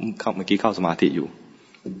มื่อกี้เข้าสมาธิอยู่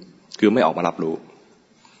คือไม่ออกมารับรู้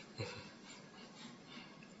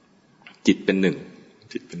จิตเป็นหนึ่ง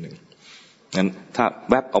งั้นถ้า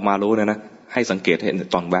แวบออกมารู้เนี่ยนะให้สังเกตเห็น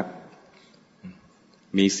ตอนแวบ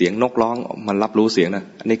มีเสียงนกร้องมันรับรู้เสียงนะ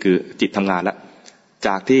อันนี้คือจิตทำงานแล้วจ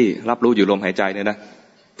ากที่รับรู้อยู่ลมหายใจเนี่ยนะ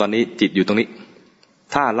ตอนนี้จิตอยู่ตรงนี้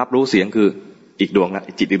ถ้ารับรู้เสียงคืออีกดวงละ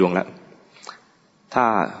จิตอีกดวงแล้วถ้า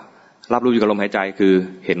รับรู้อยู่กับลมหายใจคือ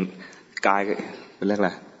เห็นกายเป็นเรื่องอะไ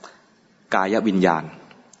รกายวิญญาณ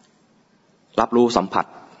รับรู้สัมผัส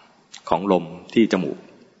ของลมที่จมูก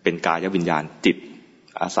เป็นกายวิญญาณจิต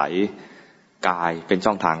อาศัยกายเป็น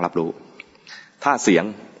ช่องทางรับรู้ถ้าเสียง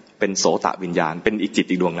เป็นโสตวิญญาณเป็นอีกจิต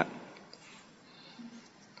อีกดวงละ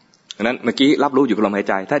ดังนั้นเมื่อกี้รับรู้อยู่กับลมหาย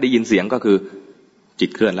ใจถ้าได้ยินเสียงก็คือจิต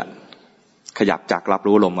เคลื่อนละขยับจากรับ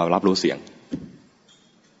รู้ลมมารับรู้เสียง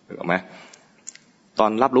ถูกไหมตอ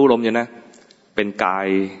นรับรู้ลมเนี่ยนะเป็นก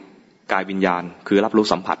ายวิญญาณคือรับรู้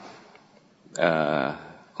สัมผัส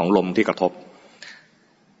ของลมที่กระทบ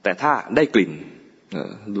แต่ถ้าได้กลิ่น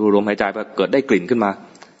ดูลมหายใจไปเกิดได้กลิ่นขึ้นมา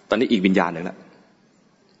ตอนนี้อีกวิญญาณหนึ่งละ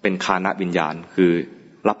เป็นฆานวิญญาณคือ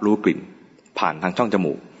รับรู้กลิ่นผ่านทางช่องจ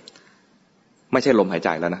มูกไม่ใช่ลมหายใจ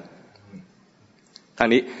แล้วนะทาง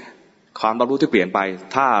นี้ความรับรู้ที่เปลี่ยนไป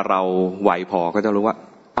ถ้าเราไวพอก็จะรู้ว่า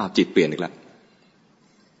อ้าวจิตเปลี่ยนอีกแล้ว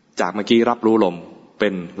จากเมื่อกี้รับรู้ลมเป็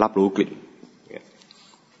นรับรู้กลิ่น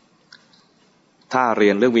ถ้าเรี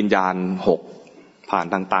ยนเรื่องวิญญาณ6ผ่าน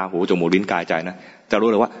ทางตาหูจมูกลิ้นกายใจนะจะรู้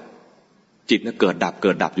เลยว่าจิตเนี่ยเกิดดับ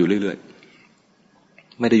อยู่เรื่อย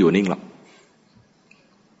ๆไม่ได้อยู่นิ่งหรอก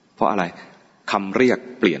เพราะอะไรคำเรียก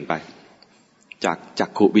เปลี่ยนไปจากจัก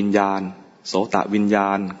ขุวิญญาณโสตวิญญา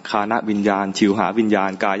ณฆานวิญญาณชิวหาวิญญาณ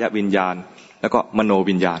กายวิญญาณแล้วก็มโน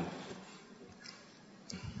วิญญาณ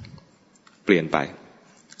เปลี่ยนไป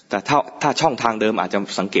แต่ถ้าช่องทางเดิมอาจจะ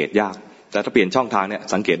สังเกตยากแต่ถ้าเปลี่ยนช่องทางเนี่ย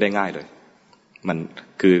สังเกตได้ง่ายเลยมัน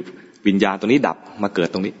คือวิญญาณตัวนี้ดับมาเกิด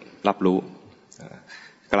ตรงนี้รับรู้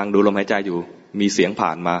กำลังดูลมหายใจอยู่มีเสียงผ่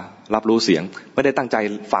านมารับรู้เสียงไม่ได้ตั้งใจ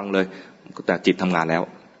ฟังเลยแต่จิตทำงานแล้ว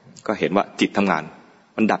ก็เห็นว่าจิตทำงาน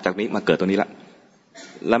มันดับจากนี้มาเกิดตรงนี้แ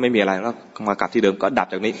ล้วไม่มีอะไรแล้วมากลับที่เดิมก็ดับ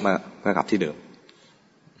จากนี้มากลับที่เดิม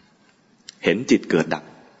เห็นจิตเกิดดับ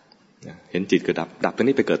เห็นจิตเกิดดับตรง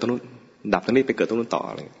นี้ไปเกิดตรงนู้นดับตรงนี้ไปเกิดตรงนู้นต่อ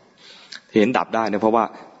อะไรเห็นดับได้เนี่ยเพราะว่า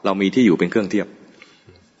เรามีที่อยู่เป็นเครื่องเทียบ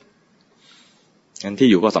งั้นที่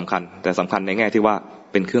อยู่ก็สำคัญแต่สำคัญในแง่ที่ว่า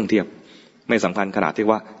เป็นเครื่องเทียบไม่สำคัญขนาดที่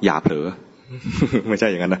ว่าอย่าเผลอ ไม่ใช่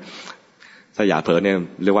อย่างนั้นนะถ้าอย่าเผลอเนี่ย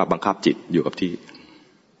เรียกว่าบังคับจิตอยู่กับที่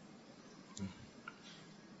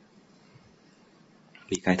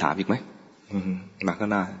มีใครถามอีกไหมมาข้า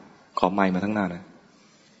งหน้าขอไมค์มาทั้งหน้านะ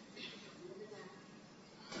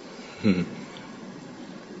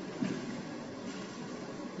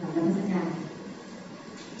หลังราชการ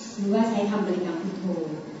หรือว่าใช้คำบริกรรมพุทโธ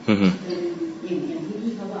เป็นอย่างที่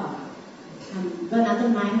พี่เขาบอกทำรดน้ำต้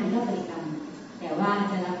นไม้มันก็บริกรรมแต่ว่า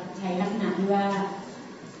จะใช้ลักษณะที่ว่า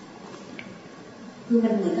คือมั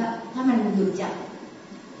นเหมือนกับถ้ามันหลุดจาก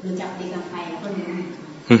บริกรรมไปแล้วก็รู้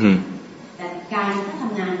แต่การก็ท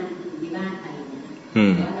ำงานอยู่ที่บ้านไป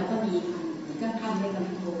แต่ว่าเราก็มีก็ทำบริกรรม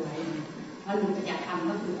พุทโธไว้พอหลุดจากทำ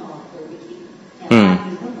ก็คือออกตัวไปคิดแต่ว่า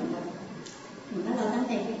มันก็เหมือนถ้าเราตั้งใ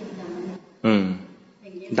จให้บริกรรมนั้น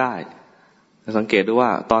ได้สังเกตดูว่า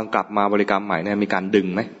ตอนกลับมาบริกรรมใหม่เนี่ยมีการดึง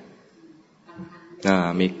ไหม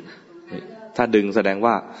มีถ้าดึงแสดง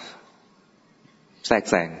ว่าแทรก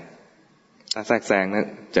แซงถ้าแทรกแซงนั้น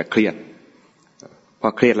จะเครียด พอ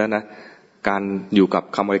เครียดแล้วนะการอยู่กับ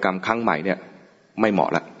คำบริกรรมครั้งใหม่เนี่ยไม่เหมาะ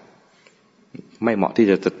ละไม่เหมาะที่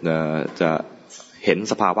จะเห็น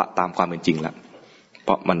สภาวะตามความเป็นจริงแล้วเพ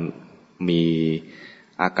ราะมันมี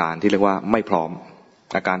อาการที่เรียกว่าไม่พร้อม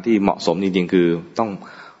อาการที่เหมาะสมจริงๆคือต้อง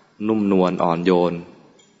นุ่มนวลอ่อนโยน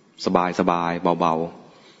สบายสบายเบา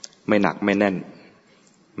ๆไม่หนักไม่แน่น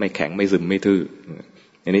ไม่แข็งไม่ซึมไม่ทื่อ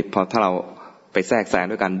อย่างนี้พอถ้าเราไปแทรกแซง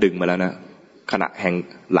ด้วยการดึงมาแล้วนะขณะแห่ง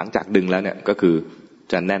หลังจากดึงแล้วเนี่ยก็คือ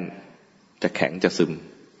จะแน่นจะแข็งจะซึม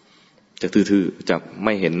จะทื่อๆจะไ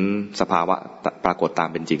ม่เห็นสภาวะปรากฏตาม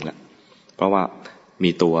เป็นจริงแล้วเพราะว่า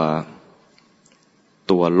มี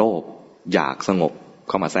ตัวโลภอยากสงบเ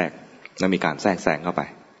ข้ามาแทรกและมีการแทรกแซงเข้าไป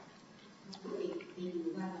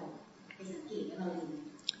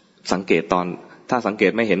สังเกตตอนถ้าสังเก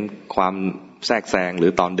ตไม่เห็นความแทรกแซงหรื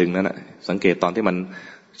อตอนดึงนั้นนะสังเกตตอนที่มัน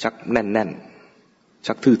ชักแน่นๆ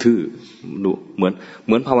ชักทื่อๆดูเห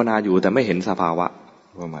มือนภาวนาอยู่แต่ไม่เห็นสภาวะ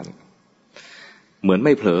ประมาณเหมือนไ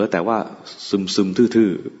ม่เผลอแต่ว่าซึมทื่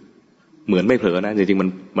อๆเหมือนไม่เผลอนะจริงๆ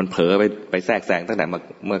มันเผลอไปแทรกแซงตั้งแต่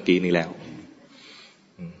เมื่อกี้นี้แล้ว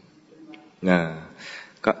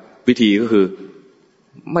ก็วิธีก็คือ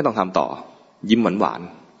ไม่ต้องทำต่อยิ้มหวาน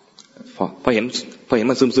พอเห็น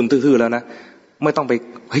มันซึมทื่อๆแล้วนะไม่ต้องไป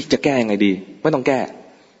เฮ้ยจะแก้ยังไงดีไม่ต้องแก้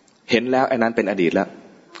เห็นแล้วไอ้นั้นเป็นอดีตแล้ว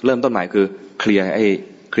เริ่มต้นใหม่คือเคลียร์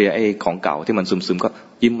ไอ้ของเก่าที่มันซึมๆก็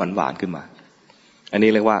ยิ้มหวานขึ้นมาอันนี้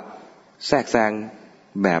เรียกว่าแทรกแซง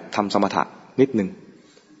แบบทำสมถะนิดนึง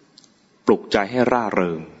ปลุกใจให้ร่าเ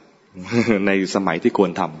ริง ในสมัยที่คว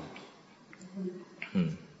รทำ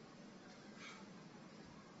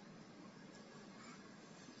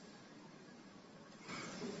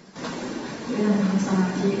เวลาทำสมา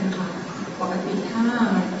ธินะคะปกติถ้า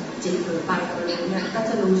มันจิตเผลอไปกับรู้เนี่ยก็จ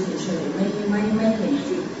ะรู้เฉยๆไม่เห็น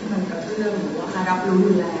จิตที่มันกระเพื่อมหรือว่ารับรู้รุ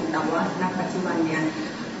นแรงแต่ว่าณปัจจุบันเนี่ย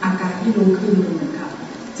อาการที่รู้คือเหมือนกับ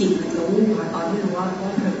จิตมันจะวูบมาตอนที่รู้ว่าเ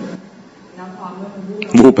ผลอแล้วพอเมื่อมัน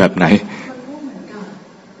วูบแบบไหนมันวูบเหมือน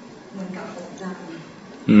กับตกใจ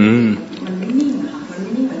มันไม่นิ่งค่ะมันไม่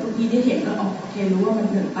นิ่งเหมือนทุกทีที่เห็นก็โอเครู้ว่ามัน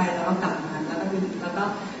เผลอไปแล้วก็กลับมาแล้วก็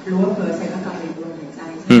รู้ว่าเผลอเสร็จแล้วกลับไปดูหายใจ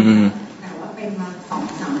ใช่ไหมแต่ว่าเป็นมา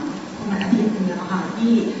2-3ประมาณอาทิตย์นึงแล้วค่ะ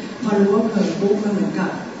ที่พอรู้ว่าเผลอปุ๊บมันเหมือนกั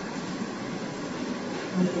บ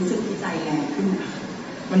มันรู้สึกที่ใจแรงขึ้น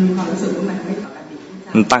มันมีความรู้สึกว่ามันไม่ปกติที่ใจ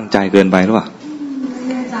มันตั้งใจเกินไปหรือเปล่าไม่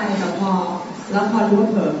แน่ใจแต่พอรู้ว่า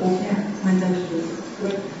เผลอปุ๊บเนี่ยมันจะมี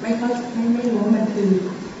ไม่รู้ว่ามันคือ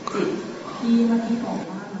จิตที่เมื่อกี้บอก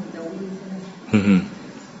ว่ามันจะวิ่งใช่ไหม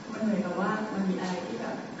มันเหมือนกับว่ามันมีอะไรที่แบ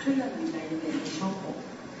บเคลื่อนในช่องอก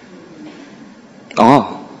อ๋อ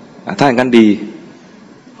ถ้าอย่างนั้นดี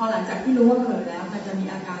พอหลังจากที่รู้ว่าเผลอแล้วมันจะมี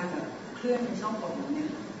อาการแบบเคลื่อนในช่องอกเนี่ย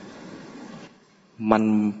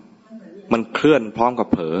มันเคลื่อนพร้อมกับ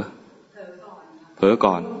เผลอ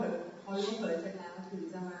ก่อนพอรู้เผลอเสร็จแล้วถึง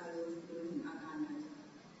จะมารู้ถึงอาการนั้น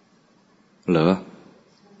เหรอ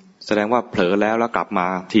แสดงว่าเผลอแล้วกลับมา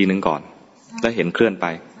ทีนึงก่อนแล้วเห็นเคลื่อนไป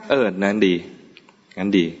นั้นดีงั้น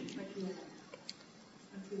ดี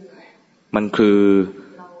มันคือ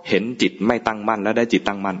เห็นจิตไม่ตั้งมั่นแล้วได้จิต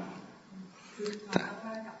ตั้งมั่น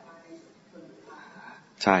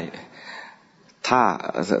ใช่ถ้า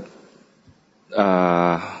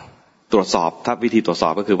ตรวจสอบถ้าวิธีตรวจสอ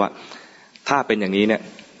บก็คือว่าถ้าเป็นอย่างนี้เนี่ย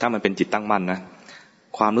ถ้ามันเป็นจิตตั้งมั่นนะ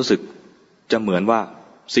ความรู้สึกจะเหมือนว่า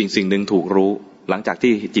สิ่งหนึ่งถูกรู้หลังจาก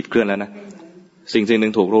ที่จิตเคลื่อนแล้วนะสิ่งหนึ่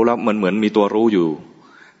งถูกรู้แล้วมันเหมือนมีตัวรู้อยู่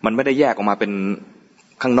มันไม่ได้แยกออกมาเป็น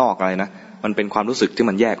ข้างนอกอะไรนะมันเป็นความรู้สึกที่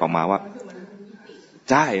มันแยกออกมาว่า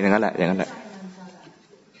ใช่อย่างนั้นแหละเ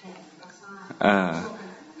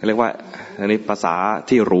รียกว่าอันนี้ภาษา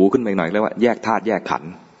ที่รู้ขึ้นไปหน่อยเรียกว่าแยกธาตุแยกขัน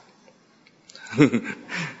ธ์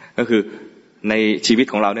ก็คือในชีวิต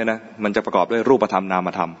ของเราเนี่ยนะมันจะประกอบด้วยรูปธรรมนาม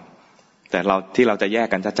ธรรมแต่ที่เราจะแยก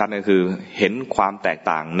กันชัดๆก็คือเห็นความแตก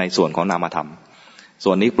ต่างในส่วนของนามธรรมส่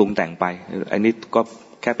วนนี้ปรุงแต่งไปอันนี้ก็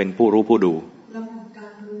แค่เป็นผู้รู้ผู้ดูแล้วกา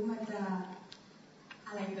รรู้มันจะอ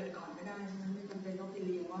ะไรเกิดก่อนก็ได้มันไม่จำเป็นต้องไปเ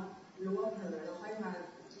รียนว่ารู้ว่าเผลอแล้วค่อยมา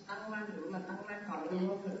ตั้งมั่นหรือมันตั้งมั่นก่อนรู้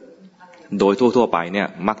ว่าเผลออะไรโดยทั่วๆไปเนี่ย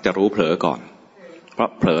มักจะรู้เผลอก่อนเพราะ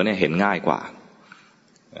เผลอเนี่ยเห็นง่ายกว่า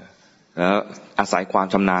แล้วอาศัยความ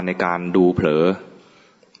ชำนาญในการดูเผลอ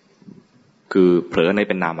คือเผลอในเ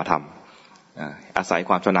ป็นนามธรรมอาศัย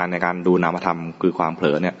ความชำนาญในการดูนามธรรมคือความเผล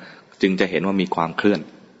อเนี่ยจึงจะเห็นว่ามีความเคลื่อน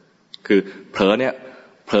คือเผลอเนี่ย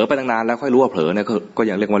เผลอไปตั้งนานแล้วค่อยรู้ว่าเผลอเนี่ยก็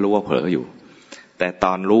ยังเรียกว่ารู้ว่าเผลออยู่แต่ต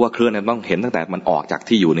อนรู้ว่าเคลื่อนเนี่ยต้องเห็นตั้งแต่มันออกจาก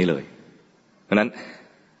ที่อยู่นี่เลยเพราะนั้น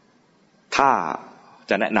ถ้า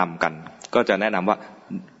จะแนะนำกันก็จะแนะนำว่า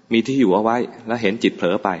มีที่อยู่เอาไว้แล้วเห็นจิตเผล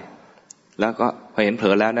อไปแล้วก็พอเห็นเผล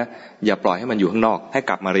อแล้วนะอย่าปล่อยให้มันอยู่ข้างนอกให้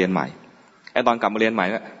กลับมาเรียนใหม่ไอ้ตอนกลับมาเรียนใหม่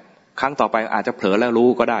เนี่ย ครั้งต่อไปอาจจะเผลอแล้วรู้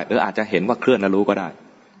ก็ได้หรืออาจจะเห็นว่าเคลื่อนแล้วรู้ก็ได้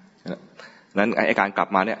นั้นไอ้การกลับ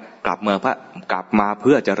มาเนี่ยกลับมาเ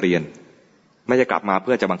พื่อจะเรียนไม่ใช่กลับมาเ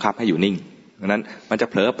พื่อจะบังคับให้อยู่นิ่งดังนั้นมันจะ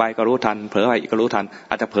เผลอไปก็รู้ทันเผลอไปอีกก็รู้ทัน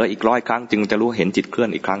อาจจะเผลออีก100 ครั้งจึงจะรู้เห็นจิตเคลื่อน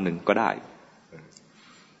อีกครั้งหนึ่งก็ได้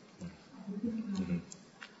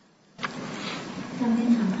จำเป็น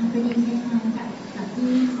ถามทางประเด็นคล้ายๆกับที่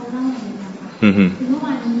เขาเล่าเลยนะคะคือเมื่อว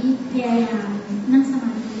านนี้พยายามนั่งสม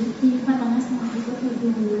าธิที่ว่าตอนนั่งสมาธิก็คือ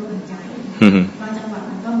ดูลมหายใจบางจังหวะ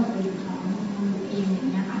มันก็หมดไปอยู่ท้องอยู่เองอย่า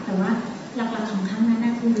งเงี้ยค่ะแต่ว่าหลักๆของครั้งนั้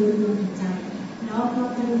นคือดูลมหายใจแล้วพอ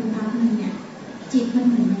ดูพักนึงเนี่ยจิตมันเ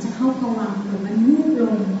หมือนมันจะเข้าภวังค์เหมือนมันวูบล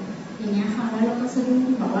งอย่างเงี้ยค่ะแล้วเราก็สะดุ้ง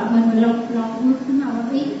บอกว่ามันเรานึกขึ้นมาว่า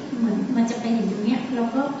เฮ้ยเหมือนมันจะไปอยู่ตรงเนี้ยเรา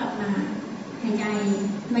ก็กลับมาหายใจ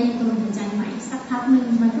มาอยู่ตรงหายใจใหม่สักพักนึง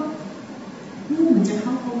มันก็เหมือนจะเข้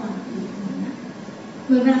าภวังค์อีกนะโ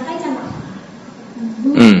ดยเวลาใกล้จะหลับมันวู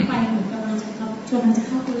บไปเหมือนกำลังจะเ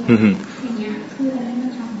ข้าไปอย่างเงี้ยคืออะไรมัน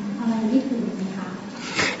ทำอะไรไม่ถูกไหมคะ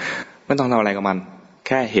ไม่ต้องทำอะไรกับมันแ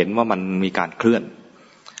ค่เห็นว่ามันมีการเคลื่อน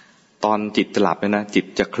ตอนจิตจะหลับเนี่ยนะจิต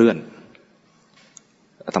จะเคลื่อน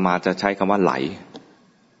อาตมาจะใช้คำว่าไหล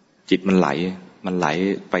จิตมันไหล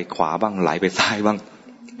ไปขวาบ้างไหลไปซ้ายบ้าง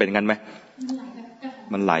เป็นงั้นไหม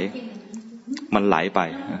มันไหลไป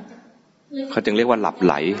เขาจึงเรียกว่าหลับไ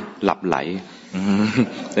หล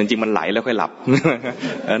จริงๆมันไหลแล้วค่อยหลับ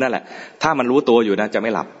นั่นแหละถ้ามันรู้ตัวอยู่นะจะไ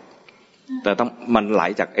ม่หลับแต่ต้องมันไหล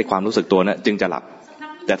จากไอ้ความรู้สึกตัวนะจึงจะหลับ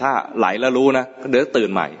แต่ถ้าไหลแล้วรู้นะเดี๋ยวตื่น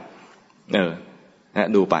ใหม่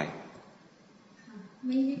ดูไปไ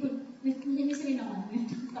ม่ใช่นอน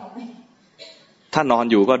ต่อไปถ้านอน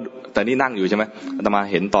อยู่ก็แต่นี่นั่งอยู่ใช่ไหมอาตมา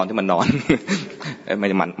เห็นตอนที่มันนอนไม่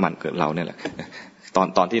มันเกิดเราเนี่ยแหละ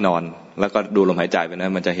ตอนที่นอนแล้วก็ดูลมหายใจไปน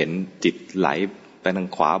ะมันจะเห็นจิตไหลไปทาง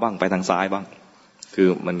ขวาบ้างไปทางซ้ายบ้างคือ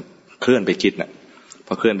มันเคลื่อนไปคิดน่ะพ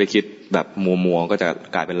อเคลื่อนไปคิดแบบมัวก็จะ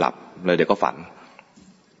กลายเป็นหลับเลยเดี๋ยวก็ฝัน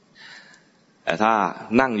แต่ถ้า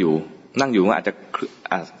นั่งอยู่ก็อาจจะ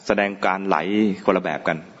แสดงการไหลคนละแบบ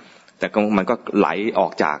กันแต่มันก็ไหลออ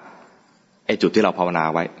กจากไอ้จุดที่เราภาวนา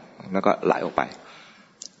ไว้แล้วก็ไหลออกไป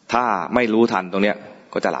ถ้าไม่รู้ทันตรงเนี้ย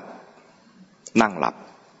ก็จะหลับนั่งหลับ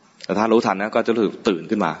แต่ถ้ารู้ทันนะก็จะรู้สึกตื่น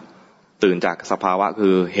ขึ้นมาตื่นจากสภาวะคื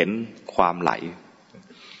อเห็นความไหล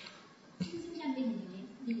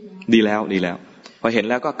ดีแล้วพอเห็น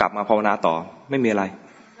แล้วก็กลับมาภาวนาต่อไม่มีอะไร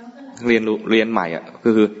เรียนใหม่อ่ะคื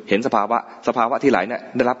อเห็นสภาวะที่ไหลเนี่ย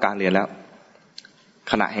ได้รับการเรียนแล้ว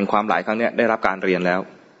ขณะแห่งความไหลครั้งเนี้ยได้รับการเรียนแล้ว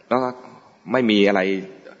แล้วก็ไม่มีอะไร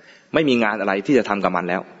ไม่มีงานอะไรที่จะทำกับมัน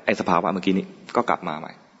แล้วไอ้สภาวะเมื่อกี้นี้ก็กลับมาให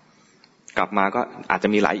ม่กลับมาก็อาจจะ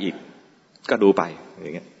มีไหลอีกก็ดูไปอย่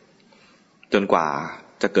างเงี้ยจนกว่า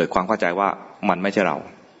จะเกิดความเข้าใจว่ามันไม่ใช่เรา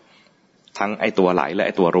ทั้งไอ้ตัวไหลและไ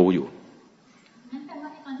อ้ตัวรู้อยู่นั่นแปลว่า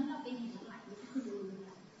ตอนที่เราไปเห็นไหลคือ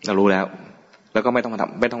เรารู้แล้วก็ไม่ต้อง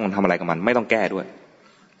ทำอะไรกับมันไม่ต้องแก้ด้วย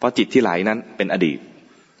เพราะจิตที่ไหลนั้นเป็นอดีต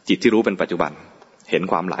จิตที่รู้เป็นปัจจุบันเห็น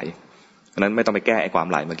ความไหลเพราะนั้นไม่ต้องไปแก้ไอ้ความ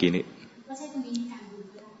ไหลเมื่อกี้นี้ก็ใช่ตรงนี้ในการดู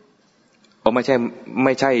ก็ได้เพราะไม่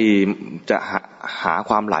ใช่จะหา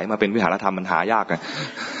ความไหลมาเป็นวิหารธรรมมันหายากไง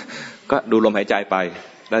ก็ดูลมหายใจไป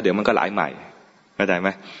แล้วเดี๋ยวมันก็ไหลใหม่เข้าใจไหม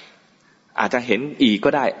อาจจะเห็นอีกก็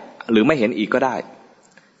ได้หรือไม่เห็นอีกก็ได้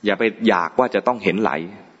อย่าไปอยากว่าจะต้องเห็นไหล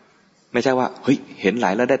ไม่ใช่ว่าเฮ้ยเห็นไหล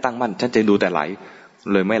แล้วได้ตั้งมั่นฉันจะดูแต่ไหล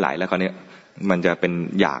เลยไม่ไหลแล้วคราวนี้มันจะเป็น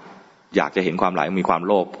อยากจะเห็นความไหลมีความโ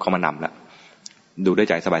ลภเข้ามานำแล้วดูด้วย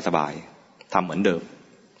ใจสบายๆทำเหมือนเดิม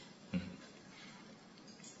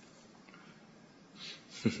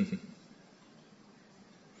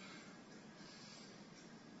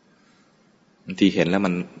บางทีเห็นแล้วมั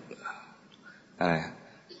น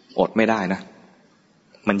อดไม่ได้นะ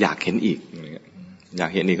มันอยากเห็นอีกอยา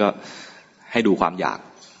กเห็นอีกก็ให้ดูความอยาก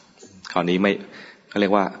คราวนี้ไม่เขาเรีย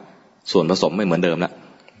กว่าส่วนผสมไม่เหมือนเดิมแล้ว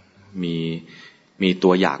มีตั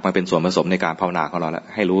วอยากมาเป็นส่วนผสมในการภาวนาของเราแล้ว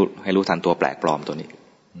ให้รู้ทันตัวแปลกปลอมตัวนี้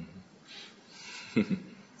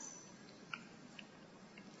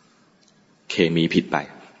เคมีผิดไป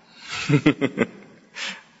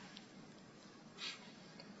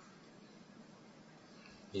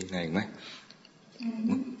มีไงไหม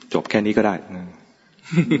จบแค่นี้ก็ได้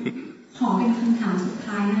ขอเป็นคำถามสุด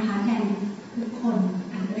ท้ายนะคะแทนทุกคน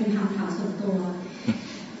อาจจะเป็นคำถามส่วนตัว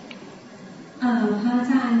พระอา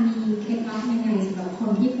จารย์มีเคล็ดลับยังไงสำหรับค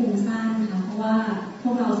นที่ฟุ้งซ่านคะเพราะว่าพ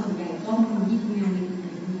วกเราส่วนใหญ่ก็เป็นคนที่ทำงานในเมือง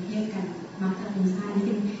กรุงเทพกันมักจะฟุ้งซ่านนี่เ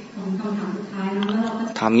ป็นของคำถามสุดท้ายแล้วเราก็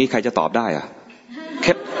ทำงี้ใครจะตอบได้อะเ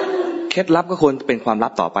คล็ดลับก็ควรเป็นความลั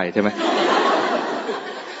บต่อไปใช่ไหม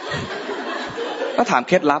ถ้าถาม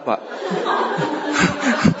เคล็ดลับอ่ะ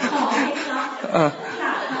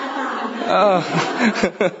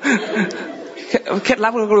เคล็ดลั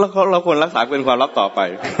บเราควรรักษาเป็นความลับต่อไป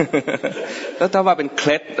แล้วถ้าว่าเป็นเค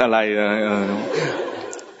ล็ดอะไร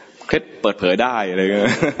เคล็ดเปิดเผยได้อะไรเงี้ย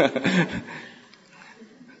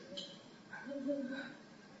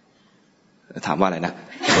ถามว่าอะไรนะ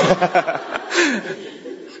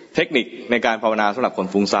เทคนิคในการภาวนาสำหรับคน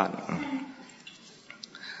ฟุ้งซ่าน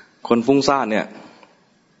คนฟุ้งซ่านเนี่ย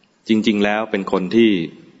จริงๆแล้วเป็นคนที่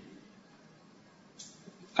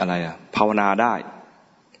อะไรภาวนาได้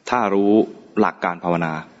ถ้ารู้หลักการภาวน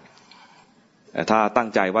าแต่ถ้าตั้ง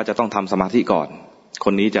ใจว่าจะต้องทำสมาธิก่อนค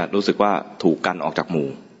นนี้จะรู้สึกว่าถูกกันออกจากหมู่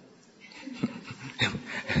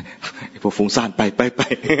พวกฟุ้งซ่านไป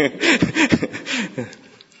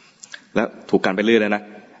แล้วถูกกันไปเรื่อยเลยนะ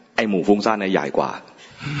ไอ้หมู่ฟุ้งซ่านเนี่ยใหญ่กว่า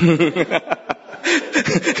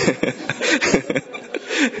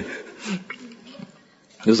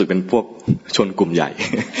รู้สึกเป็นพวกชนกลุ่มใหญ่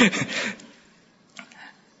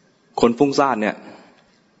คนฟุ้งซ่านเนี่ย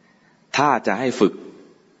ถ้าจะให้ฝึก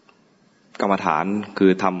กรรมฐานคื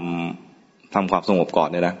อทำความสงบก่อน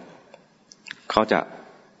เนี่ยนะเขาจะ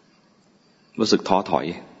รู้สึกท้อถอย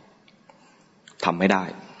ทำไม่ได้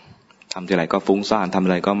ทำทีไรก็ฟุ้งซ่านทำอ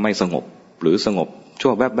ะไรก็ไม่สงบหรือสงบชั่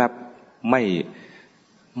วแวบๆไ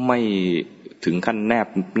ม่ถึงขั้นแนบ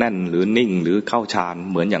แน่นหรือนิ่งหรือเข้าฌาน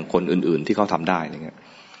เหมือนอย่างคนอื่นๆที่เขาทำได้อะไรเงี้ย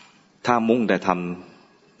ถ้ามุ่งแต่ท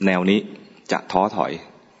ำแนวนี้จะท้อถอย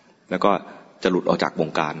แล้วก็จะหลุดออกจากว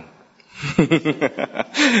งการ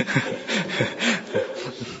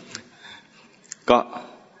ก็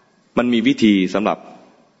มันมีวิธีสำหรับ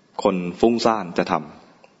คนฟุ้งซ่านจะท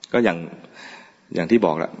ำก็อย่างที่บ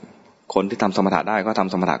อกแหละคนที่ทำสมถะได้ก็ท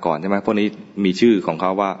ำสมถะก่อนใช่ไหมพวกนี้มีชื่อของเข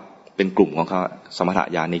าว่าเป็นกลุ่มของเขาสมถะ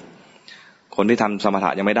ญาณิกคนที่ทำสมถะ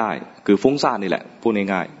ยังไม่ได้คือฟุ้งซ่านนี่แหละพูด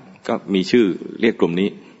ง่ายๆก็มีชื่อเรียกกลุ่มนี้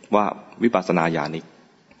ว่าวิปัสสนาญาณิก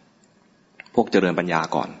พวกเจริญปัญญา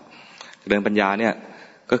ก่อนเจริญปัญญาเนี่ย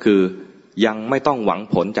ก็คือยังไม่ต้องหวัง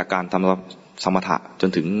ผลจากการทำสมถะจน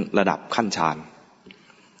ถึงระดับขั้นฌาน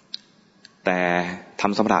แต่ท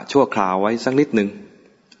ำสมถะชั่วคราวไว้สักนิดนึง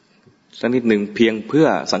เพียงเพื่อ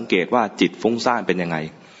สังเกตว่าจิตฟุ้งซ่านเป็นยังไง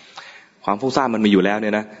ความฟุ้งซ่านมันมีอยู่แล้วเนี่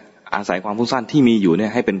ยนะอาศัยความฟุ้งซ่านที่มีอยู่เนี่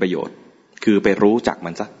ยให้เป็นประโยชน์คือไปรู้จักมั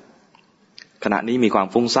นซะขณะนี้มีความ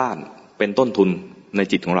ฟุ้งซ่านเป็นต้นทุนใน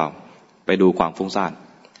จิตของเราไปดูความฟุ้งซ่าน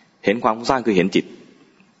เห็นความฟุ้งซ่านคือเห็นจิต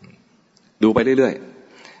ดูไปเรื่อย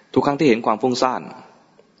ๆทุกครั้งที่เห็นความฟุ้งซ่าน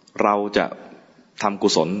เราจะทำกุ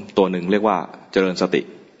ศลตัวหนึ่งเรียกว่าเจริญส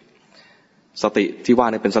ติที่ว่า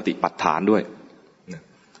เนี่ยเป็นสติปัฏฐานด้วย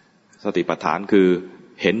สติปัฏฐานคือ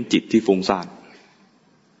เห็นจิตที่ฟุ้งซ่าน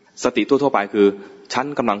สติทั่วๆไปคือฉัน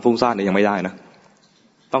กำลังฟุ้งซ่านเนี่ยยังไม่ได้นะ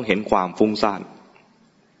ต้องเห็นความฟุ้งซ่าน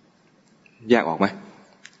แยกออกไหม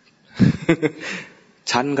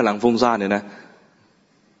ฉันกำลังฟุ้งซ่านเนี่ยนะ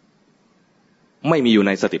ไม่มีอยู่ใ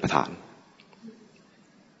นสติปัฏฐาน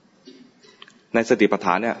ในสติปัฏฐ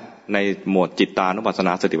านเนี่ยในหมวดจิตตานุปัสสน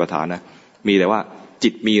าสติปัฏฐานนะมีแต่ว่าจิ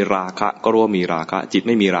ตมีราคะก็รู้ว่ามีราคะจิตไ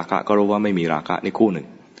ม่มีราคะก็รู้ว่าไม่มีราคะนี่คู่หนึ่ง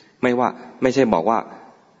ไม่ใช่บอกว่า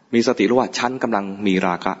มีสติรู้ว่าฉันกำลังมีร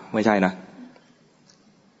าคะไม่ใช่นะ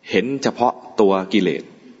เห็นเฉพาะตัวกิเ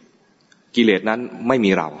ลสนั้นไม่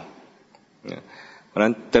มีเราเพราะฉะนั้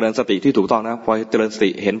นเจริญสติที่ถูกต้องนะพอเจริญสติ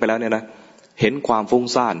เห็นไปแล้วเนี่ยนะเห็นความฟุ้ง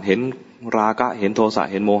ซ่านเห็นราคะเห็นโทสะ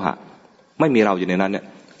เห็นโมหะไม่มีเราอยู่ในนั้นเนี่ย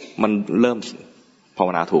มันเริ่มภาว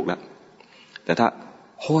นาถูกแล้วแต่ถ้า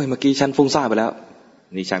โอ้ยเมื่อกี้ฉันฟุ้งซ่านไปแล้ว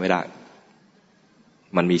นี่ใช่ไม่ได้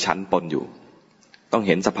มันมีชั้นปนอยู่ต้องเ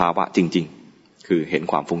ห็นสภาวะจริงๆคือเห็น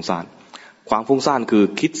ความฟุ้งซ่านความฟุ้งซ่านคือ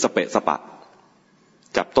คิดสเปะสปะ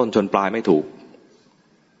จับต้นชนปลายไม่ถูก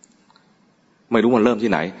ไม่รู้มันเริ่มที่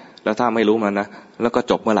ไหนแล้วถ้าไม่รู้มันนะแล้วก็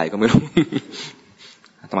จบเมื่อไหร่ก็ไม่รู้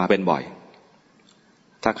อาตมาเป็นบ่อย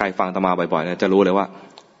ถ้าใครฟังอาตมาบ่อยๆเนี่ยจะรู้เลยว่า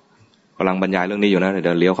กำลังบรรยายเรื่องนี้อยู่นะเ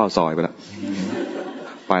ดี๋ยวเลี้ยวเข้าซอยไปแล้ว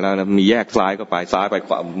ไปแล้วมีแยกซ้ายก็ไปซ้ายไปข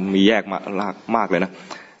วามีแยกมากเลยนะ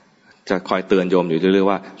จะคอยเตือนโยมอยู่เรื่อยๆ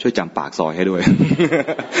ว่าช่วยจำปากซอยให้ด้วย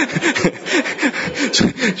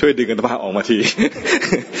ช่วยดึงกันตาออกมาที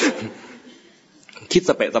คิด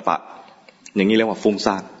สเปะสปะอย่างนี้เรียกว่าฟุ้ง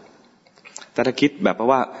ซ่านแต่ถ้าคิดแบบ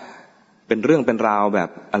ว่าเป็นเรื่องเป็นราวแบบ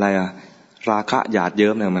อะไรอะราคะหยาดเยิ้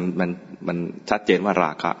มเนี่ยมันชัดเจนว่าร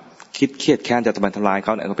าคะคิดเครียดแค้นจะทำลายเข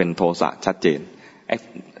าเนี่ยก็เป็นโทสะชัดเจน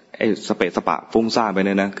ไอ้สเปะสปะฟุ้งซ่านไปเ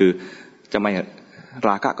นี่ยนะคือจะไม่ร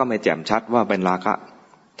าคะก็ไม่แจ่มชัดว่าเป็นราคะ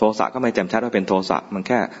โทสะก็ไม่แจ่มชัดว่าเป็นโทสะมันแ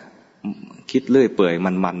ค่คิดเลื่อยเปื่อย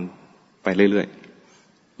มันไปเรื่อย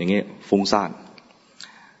ๆอย่างนี้ฟุ้งซ่า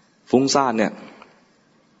นเนี่ย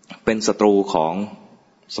เป็นศัตรูของ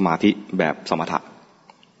สมาธิแบบสมถะ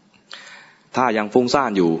ถ้ายังฟุ้งซ่า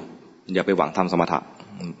นอยู่อย่าไปหวังทำสมถะ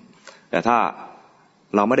แต่ถ้า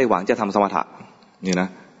เราไม่ได้หวังจะทำสมถะนี่นะ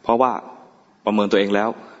เพราะว่าประเมินตัวเองแล้ว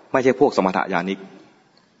ไม่ใช่พวกสมถญาณิก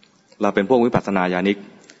เราเป็นพวกวิปัสสนาญาณิก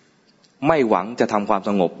ไม่หวังจะทำความส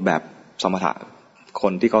งบแบบสมถะค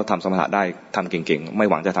นที่เขาทำสมถะได้ทำเก่งๆไม่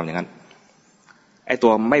หวังจะทำอย่างนั้นไอ้ตั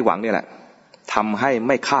วไม่หวังนี่แหละทำให้ไ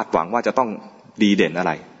ม่คาดหวังว่าจะต้องดีเด่นอะไ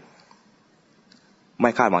รไม่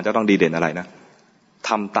คาดหวังจะต้องดีเด่นอะไรนะท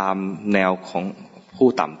ำตามแนวของผู้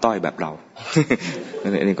ต่ำต้อยแบบเรา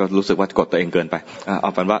นี่ก็รู้สึกว่ากดตัวเองเกินไปเอ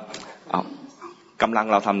าเป็นว่าเอากำลัง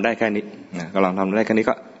เราทำได้แค่นี้กำลังทำได้แค่นี้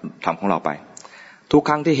ก็ทำของเราไปทุกค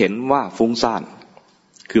รั้งที่เห็นว่าฟุ้งซ่าน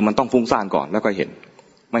คือมันต้องฟุ้งซ่านก่อนแล้วก็เห็น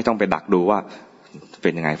ไม่ต้องไปดักดูว่าเป็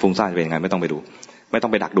นยังไงฟุ้งซ่านเป็นยังไงไม่ต้องไปดูไม่ต้อ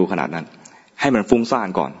งไปดักดูขนาดนั้นให้มันฟุ้งซ่าน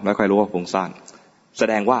ก่อนแล้วค่อยรู้ว่าฟุ้งซ่านแส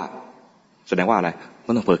ดงว่าอะไร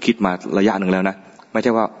มันต้องเผลอคิดมาระยะหนึ่งแล้วนะไม่ใ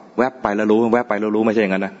ช่ว่าแวบไปแล้วรู้แวบไปแล้วรู้ไม่ใช่อย่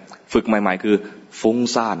างนั้นนะฝึกใหม่ๆคือฟุ้ง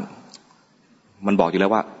ซ่านมันบอกอยู่แล้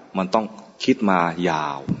วว่ามันต้องคิดมายา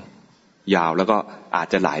วแล้วก็อาจ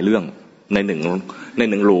จะหลายเรื่องในหนึ่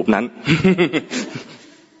งรูปนั้น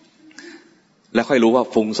แล้วค่อยรู้ว่า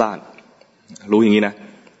ฟุ้งซ่านรู้อย่างนี้นะ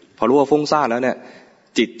พอรู้ว่าฟุ้งซ่านแล้วเนี่ย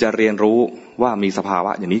จิตจะเรียนรู้ว่ามีสภาว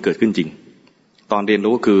ะอย่างนี้เกิดขึ้นจริงตอนเรียน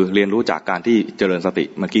รู้คือเรียนรู้จากการที่เจริญสติ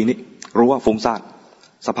เมื่อกี้นี้รู้ว่าฟุ้งซ่าน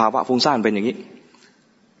สภาวะฟุ้งซ่านเป็นอย่างนี้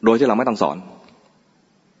โดยที่เราไม่ต้องสอน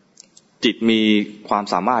จิตมีความ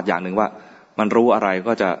สามารถอย่างหนึ่งว่ามันรู้อะไร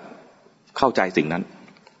ก็จะเข้าใจสิ่งนั้น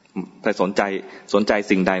แต่สนใจ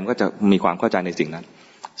สิ่งใดมันก็จะมีความเข้าใจในสิ่งนั้น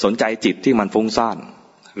สนใจจิตที่มันฟุ้งซ่าน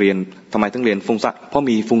เรียนทำไมต้องเรียนฟุ้งซ่านเพราะ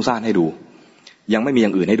มีฟุ้งซ่านให้ดูยังไม่มีอย่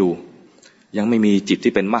างอื่นให้ดูยังไม่มีจิต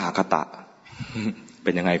ที่เป็นมหคตะเ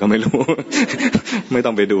ป็นยังไงก็ไม่รู้ ไม่ต้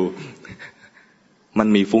องไปดูมัน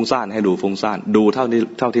มีฟุ้งซ่านให้ดูฟุ้งซ่านดูเท่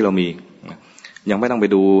าที่เรามียังไม่ต้องไป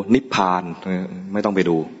ดูนิพพานไม่ต้องไป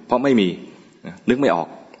ดูเพราะไม่มีนึกไม่ออก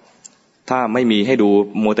ถ้าไม่มีให้ดู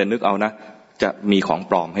มัวแต่นึกเอานะจะมีของ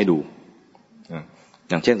ปลอมให้ดู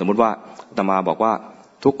อย่างเช่นสมมุติว่าอาตมาบอกว่า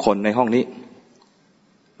ทุกคนในห้องนี้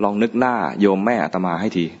ลองนึกหน้าโยมแม่อาตมาให้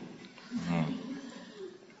ที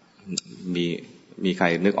มีใคร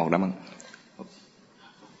นึกออกได้มั้ง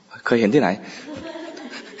เคยเห็นที่ไหน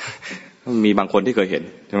มีบางคนที่เคยเห็น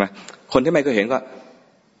ใช่ไหมคนที่ไม่เคยเห็นก็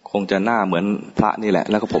คงจะหน้าเหมือนพระนี่แหละ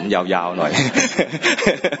แล้วก็ผมยาวๆหน่อย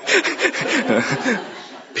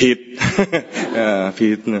ผิดผิ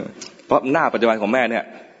ดเพราะหน้าปัจจุบันของแม่เนี่ย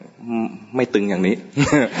ไม่ตึงอย่างนี้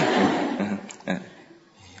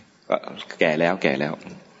ก็แก่แล้วแ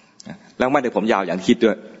ล้วไม่ได้ผมยาวอย่างคิดด้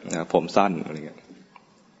วยผมสั้นอะไรเงี้ย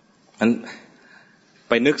นั้น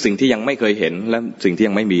ไปนึกสิ่งที่ยังไม่เคยเห็นและสิ่งที่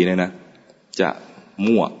ยังไม่มีเนี่ยนะจะ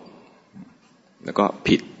มั่วแล้วก็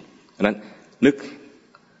ผิดนั้นนึก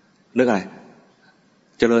อะไร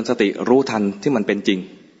เจริญสติรู้ทันที่มันเป็นจริง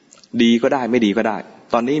ดีก็ได้ไม่ดีก็ได้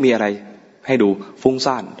ตอนนี้มีอะไรให้ดูฟุ้ง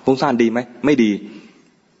ซ่านดีไหมไม่ดี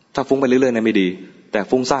ถ้าฟุ้งไปเรื่อยๆนะไม่ดีแต่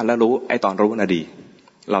ฟุ้งซ่านแล้วรู้ไอ้ตอนรู้น่ะดี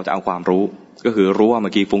เราจะเอาความรู้ก็คือรู้ว่าเ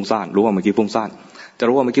มื่อกี้ฟุ้งซ่านรู้ว่าเมื่อกี้ฟุ้งซ่านจะ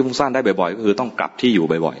รู้ว่าเมื่อกี้ฟุ้งซ่านได้บ่อยๆก็คือต้องกลับที่อยู่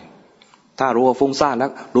บ่อยๆถ้ารู้ว่าฟุ้งซ่านแล้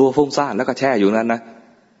วรู้ว่าฟุ้งซ่านแล้วก็แช่อยู่นั้นนะ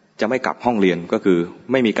จะไม่กลับห้องเรียนก็คือ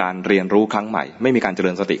ไม่มีการเรียนรู้ครั้งใหม่ไม่มีการเจ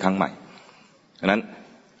ริญสติครั้งใหม่ฉะนั้น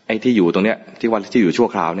ไอ้ที่อยู่ตรงเนี้ยที่ว่าที่อยู่ชั่ว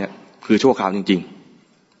คราวเนี่ยคือชั่วคราวจริง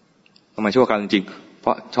ๆทำไมชั่วคราวจริงๆเพร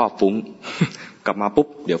าะชอบฟุ้ง กลับมาปุ๊บ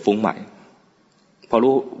เดี๋ยวฟุ้งใหม่พอ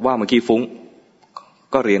รู้ว่าเมื่อกี้ฟุ้ง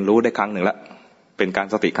ก็เรียนรู้ได้ครั้งหนึ่งแล้วเป็นการ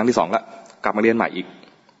สติครั้งที่2แล้วกลับมาเรียนใหม่อีก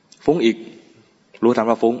ฟุ้งอีกรู้ทัน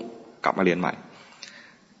ว่าฟุ้งกลับมาเรียนใหม่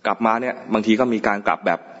กลับมาเนี่ยบางทีก็มีการกลับแ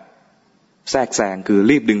บบแทรกแซงคือ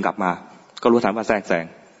รีบดึงกลับมาก็รู้ทันว่าแทรกแซง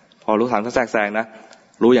พอรู้ทันว่าแทรกแซงนะ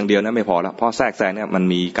รู้อย่างเดียวนะไม่พอแล้วเพราะแทรกแซงเนี่ยมัน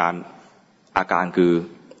มีการอาการคือ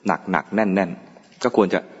หนักแน่นก็ควร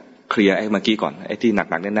จะเคลียร์ไอ้เมื่อกี้ก่อนไอ้ที่หนัก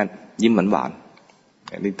แน่นยิ้มหวาน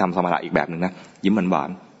นี่ทำสมถะอีกแบบหนึ่งนะยิ้มหวาน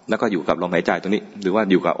แล้วก็อยู่กับลมหายใจตัวนี้หรือว่า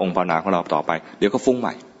อยู่กับองค์ภาวนาของเราต่อไปเดี๋ยวก็ฟุ้งให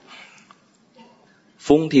ม่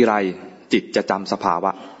ฟุ้งทีไรจิตจะจำสภาว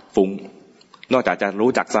ะฟุ้งนอกจากจะ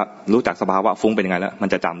รู้จักสภาวะฟุ้งเป็นยังไงแล้วมัน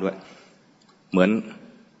จะจำด้วยเหมือน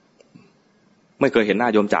ไม่เคยเห็นหน้า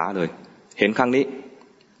โยมจ๋าเลยเห็นครั้งนี้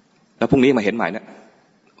แล้วพรุ่งนี้มาเห็นใหม่เนี่ย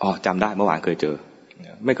จำได้เมื่อวานเคยเจอ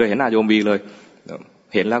ไม่เคยเห็นหน้าโยมวีเลย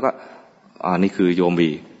เห็นแล้วก็นี่คือโยมวี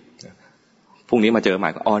พรุ่งนี้มาเจอใหม่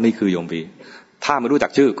ก็นี่คือโยมวีถ้าไม่รู้จั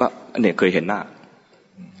กชื่อก็เนี่ยเคยเห็นหน้า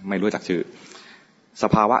ไม่รู้จักชื่อส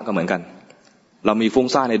ภาวะก็เหมือนกันเรามีฟุ้ง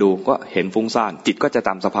ซ่านให้ดูก็เห็นฟุ้งซ่านจิตก็จะจ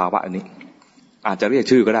ำสภาวะอันนี้อาจจะเรียก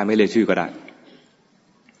ชื่อก็ได้ไม่เรียกชื่อก็ได้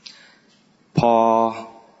พอ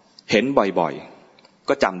เห็นบ่อยๆ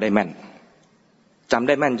ก็จำได้แม่น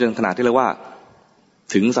จนขนาดที่เรียกว่า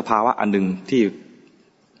ถึงสภาวะอันหนึ่งที่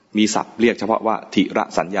มีศัพท์เรียกเฉพาะว่าทิระ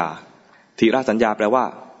สัญญาแปลว่า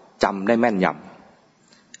จำได้แม่นย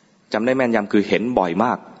ำคือเห็นบ่อยม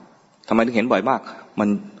ากทำไมถึงเห็นบ่อยมากมัน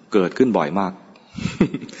เกิดขึ้นบ่อยมาก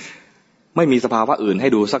ไม่มีสภาวะอื่นให้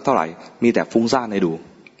ดูสักเท่าไหร่มีแต่ฟุ้งซ่านให้ดู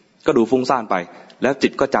ก็ดูฟุ้งซ่านไปแล้วจิ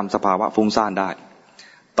ตก็จำสภาวะฟุ้งซ่านได้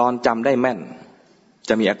ตอนจำได้แม่น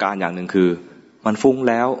จะมีอาการอย่างหนึ่งคือมันฟุ้ง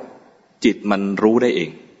แล้วจิตมันรู้ได้เอง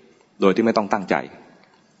โดยที่ไม่ต้องตั้งใจ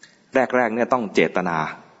แรกๆเนี่ยต้องเจตน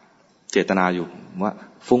าอยู่ว่า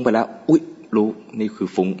ฟุ้งไปแล้วอุ๊ยรู้นี่คือ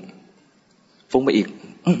ฟุ้งไปอีก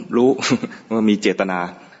รู้ว่ามีเจตนา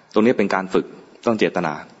ตรงนี้เป็นการฝึกต้องเจตน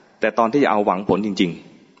าแต่ตอนที่จะเอาหวังผลจริง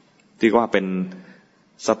ๆที่ว่าเป็น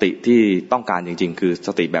สติที่ต้องการจริงๆคือส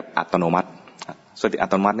ติแบบอัตโนมัติสติอั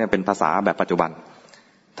ตโนมัติเนี่ยเป็นภาษาแบบปัจจุบัน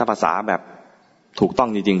ถ้าภาษาแบบถูกต้อง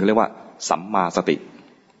จริงๆเขาเรียกว่าสัมมาสติ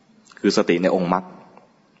คือสติในองค์มรรค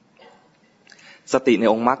สติใน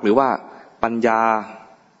องค์มรรคหรือว่าปัญญา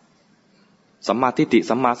สัมมาทิฏฐิ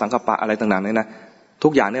สัมมาสังกัปปะอะไรต่างๆเนี่ยนะทุ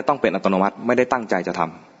กอย่างเนี่ยต้องเป็นอัตโนมัติไม่ได้ตั้งใจจะท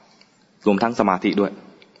ำรวมทั้งสมาธิด้วย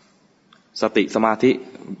สติสมาธิ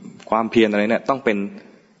ความเพียรอะไรเนี่ยต้องเป็น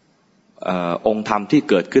องค์ธรรมที่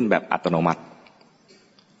เกิดขึ้นแบบอัตโนมัติ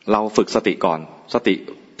เราฝึกสติก่อนสติ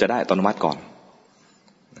จะได้อัตโนมัติก่อน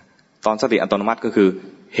ตอนสติอัตโนมัติก็คือ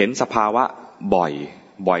เห็นสภาวะบ่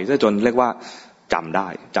อยซะจนเรียกว่าจำได้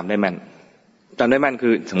แม่นคื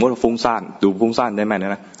อสมมติว่าฟุ้งซ่านดูฟุ้งซ่านได้แม่น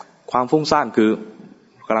นะความฟุ้งซ่านคือ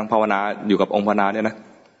กำลังภาวนาอยู่กับองค์ภาวนาเนี่ยนะ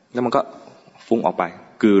แล้วมันก็ฟุ้งออกไป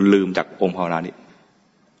คือลืมจากองค์ภาวนานี้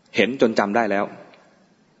เห็นจนจำได้แล้ว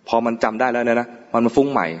พอมันจำได้แล้วเนี่ยนะมันมาฟุ้ง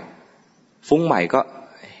ใหม่ก็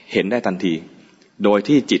เห็นได้ทันทีโดย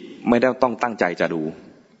ที่จิตไม่ได้ต้องตั้งใจจะดู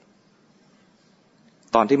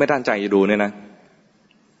ตอนที่ไม่ตั้งใจจะดูเนี่ยนะ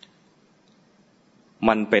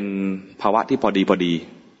มันเป็นภาวะที่พอดี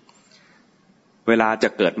เวลาจะ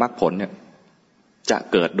เกิดมรรคผลเนี่ยจะ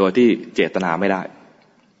เกิดโดยที่เจตนาไม่ได้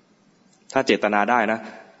ถ้าเจตนาได้นะ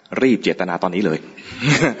รีบเจตนาตอนนี้เลย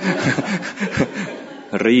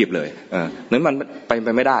รีบเลยนั้นมันไป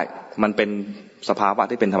ไม่ได้มันเป็นสภาวะ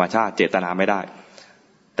ที่เป็นธรรมชาติเจตนาไม่ได้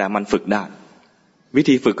แต่มันฝึกได้วิ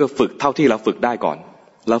ธีฝึกก็ฝึกเท่าที่เราฝึกได้ก่อน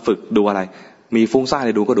เราฝึกดูอะไรมีฟุ้งซ่านใ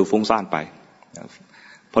ห้ดูก็ดูฟุ้งซ่านไป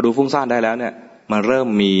พอดูฟุ้งซ่านได้แล้วเนี่ยมันเริ่ม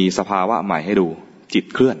มีสภาวะใหม่ให้ดูจิต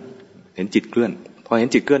เคลื่อนเห็นจิตเคลื่อนพอเห็น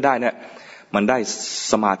จิตเคลื่อนได้เนี่ยมันได้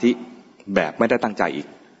สมาธิแบบไม่ได้ตั้งใจอีก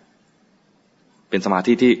เป็นสมา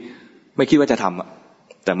ธิที่ไม่คิดว่าจะท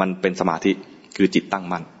ำแต่มันเป็นสมาธิคือจิตตั้ง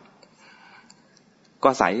มั่นก็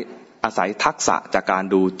อาศัยทักษะจากการ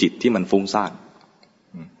ดูจิตที่มันฟุ้งซ่าน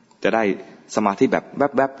จะได้สมาธิแบบ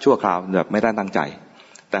แวบๆชั่วคราวแบบไม่ได้ตั้งใจ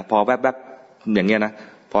แต่พอแวบๆอย่างเงี้ยนะ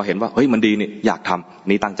พอเห็นว่าเฮ้ยมันดีนี่อยากทำ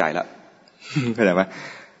นี่ตั้งใจแล้วเข้าใจไหม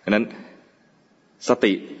เพราะนั้นส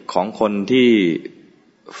ติของคนที่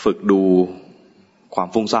ฝึกดูความ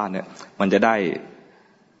ฟุ้งซ่านเนี่ยมันจะได้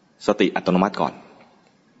สติอัตโนมัติก่อน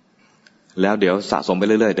แล้วเดี๋ยวสะสมไปเ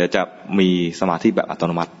รื่อยๆเดี๋ยวจะมีสมาธิแบบอัตโ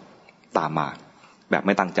นมัติตามมาแบบไ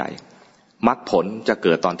ม่ตั้งใจมรรคผลจะเ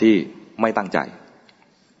กิดตอนที่ไม่ตั้งใจ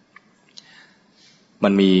มั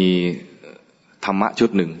นมีธรรมะชุด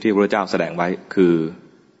หนึ่งที่พระเจ้าแสดงไว้คือ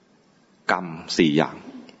กรรม4อย่าง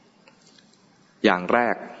อย่างแร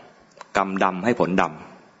กกรรมดำให้ผลด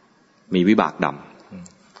ำมีวิบากด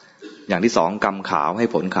ำอย่างที่2กรรมขาวให้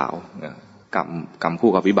ผลขาวกรรม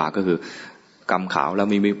คู่กับวิบากก็คือกรรมขาวแล้ว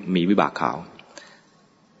มีวิบากขาว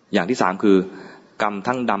อย่างที่3คือกรรม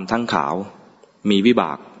ทั้งดำทั้งขาวมีวิบ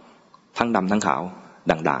ากทั้งดำทั้งขาว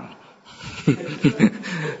ด่างๆ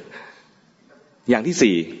อย่าง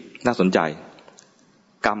ที่4น่าสนใจ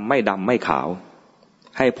กรรมไม่ดำไม่ขาว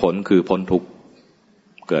ให้ผลคือพ้นทุกข์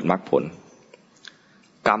เกิดมรรคผล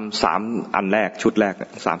กรรม3อันแรกชุดแรก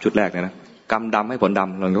3ชุดแรกเนี่ยนะกรรมดำให้ผลด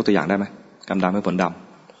ำลองยกตัวอย่างได้ไหมกรรมดำให้ผลด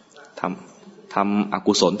ำทำอ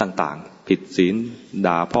กุศลต่างๆผิดศีล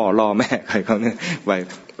ด่าพ่อล่อแม่ใครเขาเนี่ย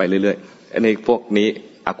ไปเรื่อยๆอันนี้พวกนี้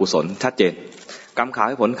อกุศลชัดเจนกรรมขาว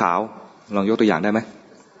ให้ผลขาวลองยกตัวอย่างได้ไหม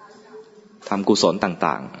ทำกุศล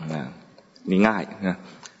ต่างๆนี่ง่ายนะ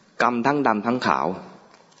กรรมทั้งดำทั้งขาว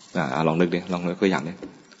ลองนึกดิลองนึกตัวอย่างดิ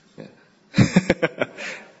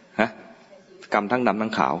ฮะกรรมทั้งดำทั้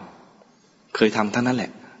งขาวเคยทำทั้งนั้นแหล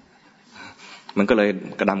ะมันก็เลย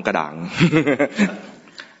กระดำกระด่าง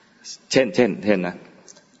เช่นนะ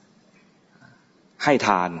ให้ท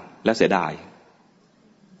านแล้วเสียดาย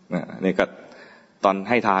นี่ก็ตอน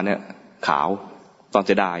ให้ทานเนี่ยขาวตอนเ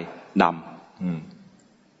สียดายด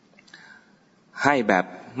ำให้แบบ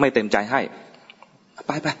ไม่เต็มใจให้ไ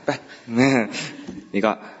ปนี่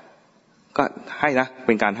ก็ให้นะเ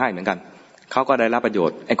ป็นการให้เหมือนกันเขาก็ได้รับประโย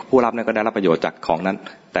ชน์ไอ้ผู้รับเนี่ยก็ได้รับประโยชน์จากของนั้น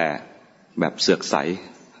แต่แบบเสือกใส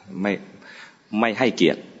ไม่ให้เกี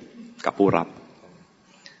ยรติกับผู้รับ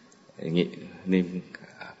อย่างนี้นี่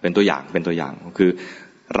เป็นตัวอย่างคือ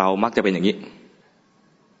เรามักจะเป็นอย่างนี้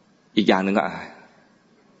อีกอย่างหนึ่งก็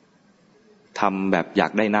ทำแบบอยา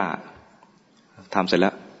กได้หน้าทำเสร็จแ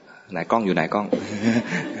ล้ว ไหนกล้องอยู่ไหนกล้อง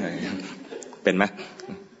เป็นไหม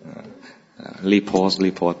รีโพส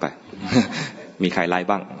ต์ไป มีใครไลค์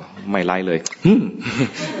บ้างไม่ไลค์เลย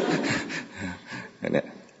เนี่ย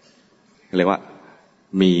เรียกว่า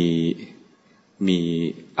มี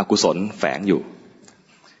อกุศลแฝงอยู่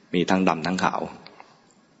มีทั้งดำทั้งขาว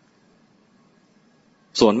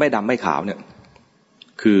ส่วนไม่ดำไม่ขาวเนี่ย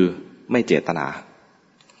คือไม่เจตนา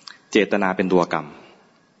เจตนาเป็นตัวกรรม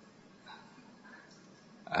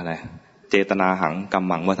อะไรเจตนาหังกัม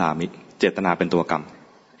มังวทามิเจตนาเป็นตัวกรรม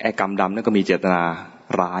ไอ้กรรมดำนั่นก็มีเจตนา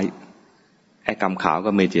ร้ายไอ้กรรมขาวก็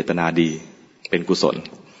มีเจตนาดีเป็นกุศล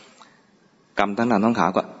กรรมทั้งดำทั้งขาว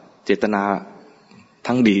ก็เจตนา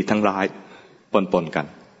ทั้งดีทั้งร้ายปนกัน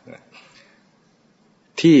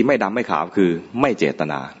ที่ไม่ดำไม่ขาวคือไม่เจต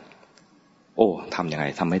นาโอ้ทำยังไง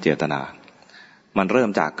ทำให้เจตนามันเริ่ม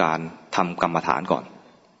จากการทำกรรมฐานก่อน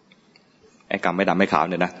ไอ้กรรมไม่ดำไม่ขาว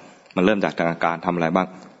เนี่ยนะมันเริ่มจากการทำอะไรบ้าง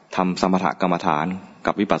ทำสมถกรรมฐาน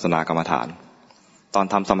กับวิปัสสนากรรมฐานตอน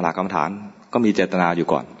ทำสมถกรรมฐานก็มีเจตนาอยู่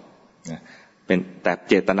ก่อนเป็นแต่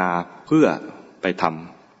เจตนาเพื่อไปท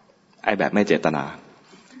ำไอ้แบบไม่เจตนา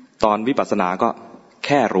ตอนวิปัสสนาก็แ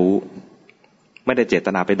ค่รู้ไม่ได้เจต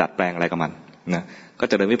นาไปดัดแปลงอะไรกับมันนะก็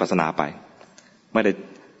จะเดินวิปัสสนาไปไม่ไ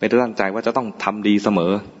ด้ตั้งใจว่าจะต้องทำดีเสม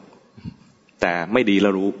อแต่ไม่ดีแล้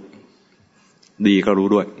วรู้ดีก็รู้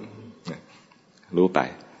ด้วยรู้ไป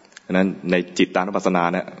ฉะนั้นในจิตตานุปัสสนา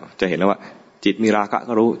เนี่ยจะเห็นแล้วว่าจิตมีราคะ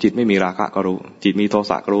ก็รู้จิตไม่มีราคะก็รู้จิตมีโท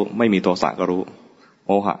สะก็รู้ไม่มีโทสะก็รู้โ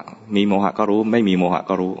มหะมีโมหะก็รู้ไม่มีโมหะ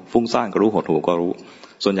ก็รู้ฟุ้งซ่านก็รู้หดหู่ก็รู้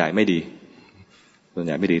ส่วนใหญ่ไม่ดี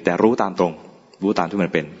แต่รู้ตามตรงรู้ตามที่มัน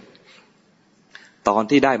เป็นตอน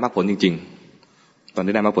ที่ได้มรรคผลจริง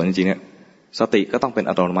ๆเนี่ยสติก็ต้องเป็น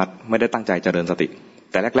อัตโนมัติไม่ได้ตั้งใจเจริญสติ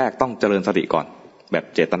แต่แรกๆต้องเจริญสติก่อนแบบ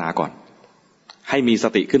เจตนาก่อนให้มีส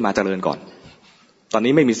ติขึ้นมาเจริญก่อนตอน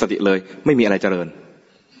นี้ไม่มีสติเลยไม่มีอะไรเจริญ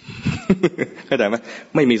เข้าใจไหม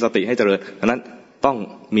ไม่มีสติให้เจริญดังนั้นต้อง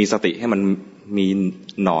มีสติให้มันมี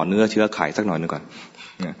หน่อเนื้อเชื้อไขสักหน่อยนึงก่อน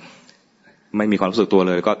ไม่มีความรู้สึกตัว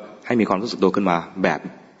เลยก็ให้มีความรู้สึกตัวขึ้นมาแบบ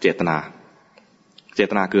เจตนา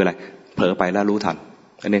คืออะไรเผลอไปแล้วรู้ทัน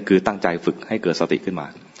อันนี้คือตั้งใจฝึกให้เกิดสติขึ้นมา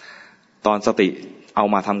ตอนสติเอา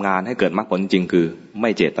มาทำงานให้เกิดมรรคผลจริงคือไม่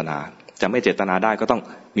เจตนาจะไม่เจตนาได้ก็ต้อง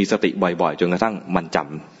มีสติบ่อยๆจนกระทั่งมัน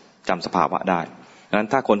จำสภาวะได้ดังนั้น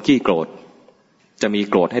ถ้าคนขี้โกรธจะมี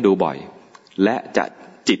โกรธให้ดูบ่อยและ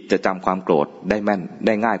จิตจะจำความโกรธได้แม่นไ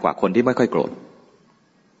ด้ง่ายกว่าคนที่ไม่ค่อยโกรธ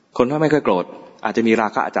คนที่ไม่ค่อยโกรธอาจจะมีรา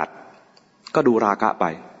คะจัดก็ดูราคะไป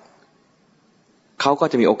เขาก็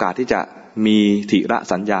จะมีโอกาสที่จะมีถิระ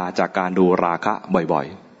สัญญาจากการดูราคะบ่อย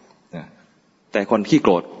ๆแต่คนขี้โก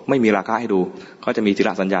รธไม่มีราคะให้ดูเขาจะมีถิร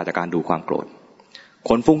ะสัญญาจากการดูความโกรธ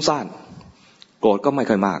คนฟุ้งซ่านโกรธก็ไม่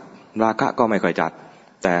ค่อยมากราคะก็ไม่ค่อยจัด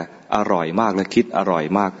แต่อร่อยมากและคิดอร่อย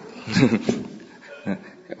มาก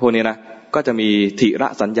พวกนี้นะก็จะมีถิระ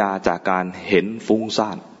สัญญาจากการเห็นฟุ้งซ่า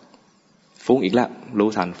นฟุ้งอีกแล้วรู้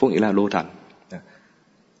ทันฟุ้งอีกแล้วรู้ทัน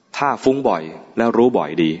ถ้าฟุ้งบ่อยแล้วรู้บ่อย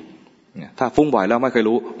ดีถ้าฟุ้งบ่อยแล้วไม่เคย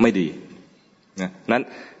รู้ไม่ดีนั้น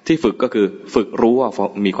ที่ฝึกก็คือฝึกรู้ว่า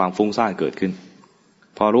มีความฟุ้งซ่านเกิดขึ้น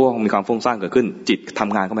พอรู้ว่ามีความฟุ้งซ่านเกิดขึ้นจิตท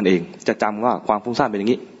ำงานของมันเองจะจำว่าความฟุ้งซ่านเป็นอย่า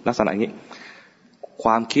งนี้ลักษณะอย่างนี้คว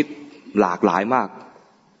ามคิดหลากหลายมาก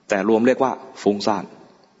แต่รวมเรียกว่าฟุ้งซ่าน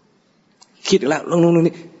คิดแล้วเรื่อง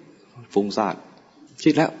นี้ฟุ้งซ่านคิ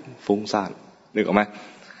ดแล้วฟุ้งซ่านนึกออกไหม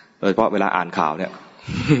โดยเฉพาะเวลาอ่านข่าวเนี่ย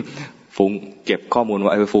ฟุ้งเก็บข้อมูลไ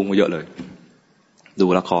ว้ฟุ้งมาเยอะเลยดู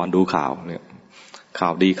ละครดูข่าวเนี่ยข่า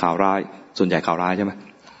วดีข่าวร้ายส่วนใหญ่ข่าวร้ายใช่ไหม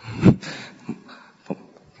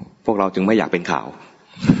พวกเราจึงไม่อยากเป็นข่าว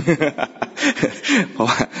เพราะ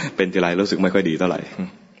ว่าเป็นทีไรรู้สึกไม่ค่อยดีเท่าไหร่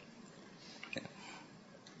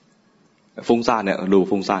ฟุ้งซ่านเนี่ยดู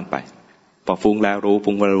ฟุ้งซ่านไปพอฟุ้งแล้วรู้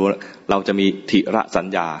ฟุ้งแล้วรู้เราจะมีถิระสัญ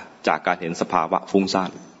ญาจากการเห็นสภาวะฟุ้งซ่าน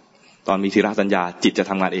ตอนมีถิระสัญญาจิตจะ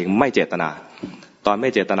ทำงานเองไม่เจตนาตอนไม่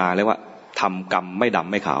เจตนาเรียกว่าทำกรรมไม่ด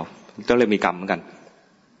ำไม่ขาวก็เลยมีกรรมเหมือนกัน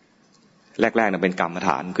แรกๆเนี่ยเป็นกรรมฐ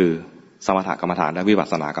านคือสมถกรรมฐานและวิปัส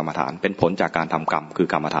สนากรรมฐานเป็นผลจากการทำกรรมคือ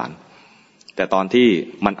กรรมฐานแต่ตอนที่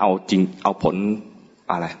มันเอาจริงเอาผล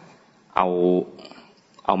อะไรเอ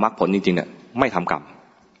ามรรคผลจริงๆเนี่ยไม่ทำกรรม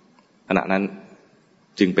ขณะนั้น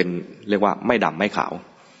จึงเป็นเรียกว่าไม่ดำไม่ขาว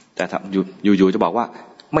แต่อยู่ๆจะบอกว่า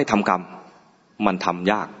ไม่ทำกรรมมันท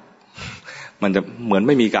ำยากมันจะเหมือนไ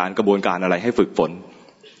ม่มีการกระบวนการอะไรให้ฝึกฝน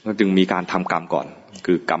จึงมีการทำกรรมก่อน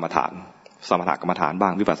คือกรรมฐานสมถกรรมฐานบ้า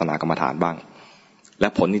งวิปัสสนากรรมฐานบ้างและ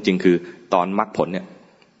ผลจริงๆคือตอนมรรคผลเนี่ย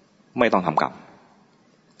ไม่ต้องทำกรรม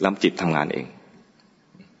แล้วจิตทำงานเอง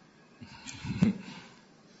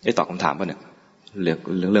ตอบคำถามป่ะเนี่ยเ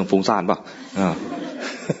รื่องฟุ้งซ่านป่ะ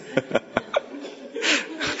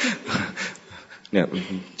เนี่ย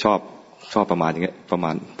ชอบ ชอบประมาณอย่างเงี้ยประมา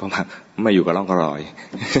ณไม่อยู่กับร่องกับรอย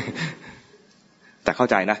แต่เข้า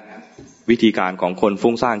ใจนะวิธีการของคน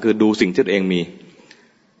ฟุ้งซ่านคือดูสิ่งที่ตัวเองมี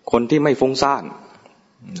คนที่ไม่ฟุ้งซ่าน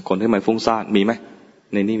มีไหม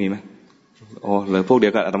ในนี้มีไหมโอ้เลยพวกเดีย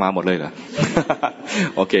วกับอาตมาหมดเลยเหรอ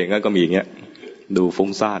โอเคงั้นก็มีอย่างเงี้ยดูฟุ้ง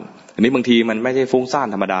ซ่านอันนี้บางทีมันไม่ใช่ฟุ้งซ่าน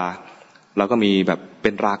ธรรมดาเราก็มีแบบเป็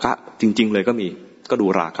นราคะจริงๆเลยก็มีก็ดู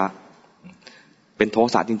ราคะเป็นโท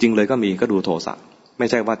สะจริงๆเลยก็มีก็ดูโทสะไม่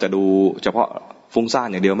ใช่ว่าจะดูเฉพาะฟุ้งซ่าน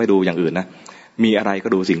อย่างเดียวไม่ดูอย่างอื่นนะมีอะไรก็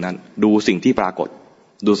ดูสิ่งนั้นดูสิ่งที่ปรากฏ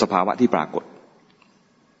ดูสภาวะที่ปรากฏ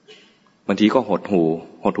บางทีก็หด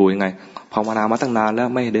หูยังไงภาวนามาตั้งนานแล้ว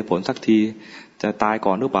ไม่ได้ผลสักทีจะตาย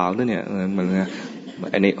ก่อนหรือเปล่าเนี่ยมัน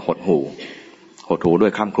อันนี้หดหูด้ว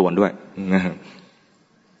ยข้ามครวญด้วย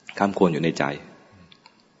ข้ามครวญอยู่ในใจ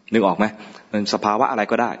นึกออกไหมมันสภาวะอะไร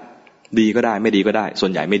ก็ได้ดีก็ได้ไม่ดีก็ได้ส่ว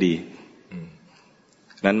นใหญ่ไม่ดี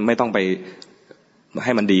นั้นไม่ต้องไปใ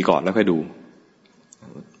ห้มันดีก่อนแล้วค่อยดู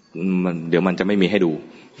มันเดี๋ยวมันจะไม่มีให้ดู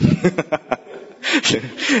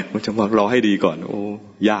มันจะมารอให้ดีก่อนโอ้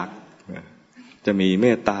ยากจะมีเม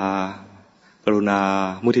ตตากรุณา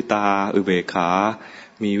มุทิตาอุเบกขา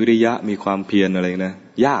มีวิริยะมีความเพียรอะไรนะ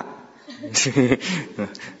ยาก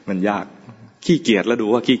มันยากขี้เกียจแล้วดู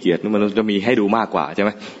ว่าขี้เกียจมันจะมีให้ดูมากกว่าใช่ไหม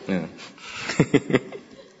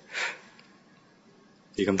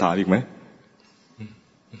มีคำถามอีกไหม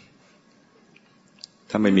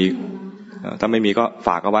ถ้าไม่มีก็ฝ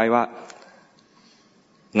ากเอาไว้ว่า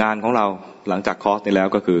งานของเราหลังจากคอร์สนี้แล้ว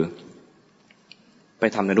ก็คือไป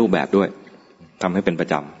ทำในรูปแบบด้วยทำให้เป็นประ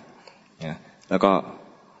จำนะแล้วก็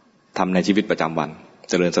ทำในชีวิตประจำวัน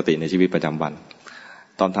เจริญสติในชีวิตประจำวัน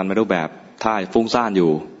ตอนทำในรูปแบบถ้าฟุ้งซ่านอ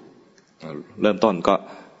ยู่เริ่มต้นก็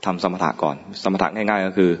ทำสมถะก่อนสมถะง่ายๆ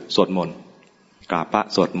ก็คือสวดมนต์กราบพระ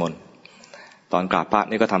สวดมนต์ตอนกราบพระ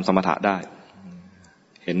นี่ก็ทำสมถะได้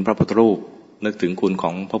เห็นพระพุทธรูปนึกถึงคุณข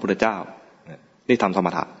องพระพุทธเจ้านี่ทำสม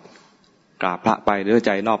ถะกราบพระไปด้วยใ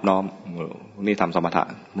จนอบน้อมนี่ทำสมถะ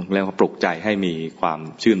เรียกว่าปลุกใจให้มีความ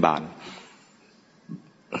ชื่นบาน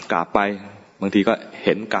กราบไปบางทีก็เ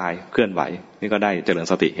ห็นกายเคลื่อนไหวนี่ก็ได้เจริญ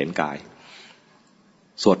สติเห็นกาย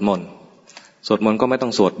สวดมนต์ก็ไม่ต้อ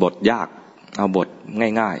งสวดบทยากเอาบท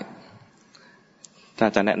ง่ายๆถ้า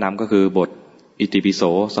จะแนะนำก็คือบทอิติปิโส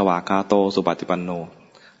สวากขาโตสุปฏิปันโน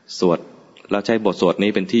สวดแล้วใช้บทสวดนี้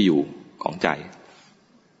เป็นที่อยู่ของใจ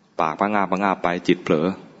ปากพะงาบไปจิตเผลอ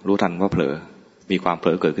รู้ทันว่าเผลอมีความเผล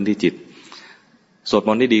อเกิดขึ้นที่จิตสวดม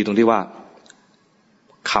นต์ได้ดีตรงที่ว่า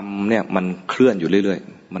คำเนี่ยมันเคลื่อนอยู่เรื่อย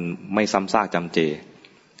ๆมันไม่ซ้ำซากจำเจ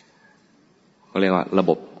เขาเรียกว่าระ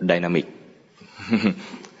บบไดนามิก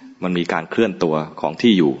มันมีการเคลื่อนตัวของ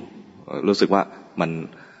ที่อยู่รู้สึกว่ามั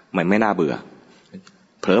นไม่น่าเบื่อ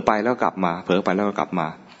เผลอไปแล้วกลับมาเผลอไปแล้วก็กลับมา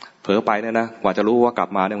เผลอไปเนี่ยนะกว่าจะรู้ว่ากลับ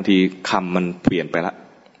มาบางทีคำมันเปลี่ยนไปแล้ว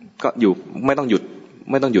ก็อยู่ไม่ต้องห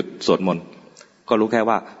ยุดสวดมนต์ก็รู้แค่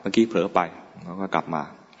ว่าเมื่อกี้เผลอไปแล้วก็กลับมา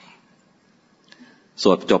ส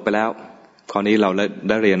วดจบไปแล้วคราวนี้เรา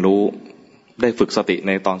ได้เรียนรู้ได้ฝึกสติใ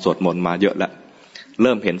นตอนสวดมนต์มาเยอะแล้วเ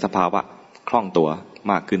ริ่มเห็นสภาวะคล่องตัว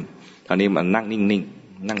มากขึ้นตอนนี้มันนั่ง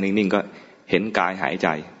นิ่งก็เห็นกายหายใจ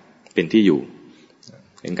เป็นที่อยู่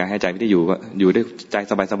เห็นกายหายใจเป็นที่อยู่ก็อยู่ด้วยใจ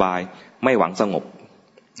สบายๆไม่หวังสงบ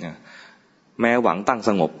แม้หวังตั้ง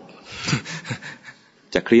สงบ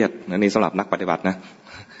จะเครียดนี่สำหรับนักปฏิบัตินะ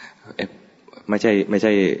ไม่ใ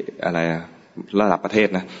ช่อะไรระดับประเทศ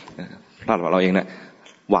นะระดับเราเองนะ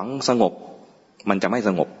หวังสงบมันจะไม่ส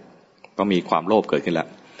งบก็มีความโลภเกิดขึ้นแล้ว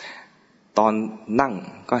ตอนนั่ง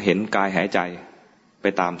ก็เห็นกายหายใจไป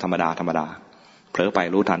ตามธรรมดาเผลอไป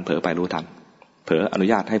รู้ทันเผลอไปรู้ทันเผลออนุ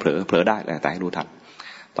ญาตให้เผลอได้แต่ให้รู้ทัน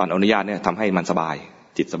ตอนอนุญาตเนี่ยทำให้มันสบาย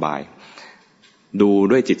จิตสบายดู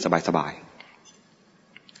ด้วยจิตสบาย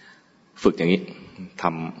ฝึกอย่างนี้ท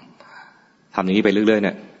ำอย่างนี้ไปเรื่อยๆเ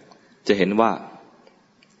นี่ยจะเห็นว่า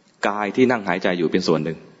กายที่นั่งหายใจอยู่เป็นส่วนห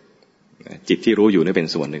นึ่งจิตที่รู้อยู่นี่เป็น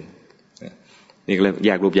ส่วนหนึ่งนี่ก็เรียกแย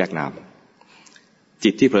กรูปแยกนามจิ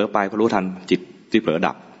ตที่เผลอไปพอรู้ทันจิตที่เผลอ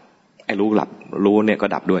ดับไอ้รู้เนี่ยก็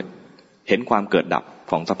ดับด้วยเห็นความเกิดดับ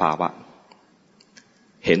ของสภาวะ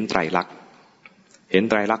เห็นไตรลักษ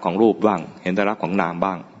ณ์ของรูปบ้างเห็นไตรลักษณ์ของนาม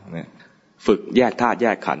บ้างฝึกแยกธาตุแย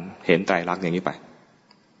กขันธ์เห็นไตรลักษณ์อย่างนี้ไป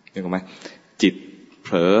เห็นไหมจิตเผ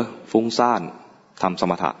ลอฟุ้งซ่านทำส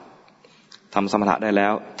มถะได้แล้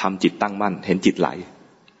วทำจิตตั้งมั่นเห็นจิตไหล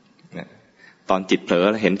ตอนจิตเผลอ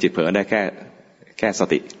เห็นจิตเผลอได้แค่ส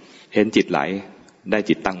ติเห็นจิตไหลได้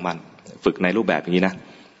จิตตั้งมั่นฝึกในรูปแบบอย่างนี้นะ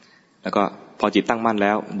แล้วก็พอจิตตั้งมั่นแ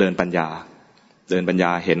ล้วเดินปัญญา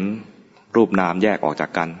เห็นรูปนามแยกออกจา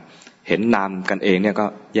กกันเห็นนามกันเองเนี่ยก็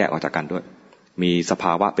แยกออกจากกันด้วยมีสภ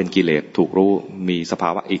าวะเป็นกิเลสถูกรู้มีสภา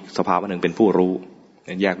วะอีกสภาวะหนึ่งเป็นผู้รู้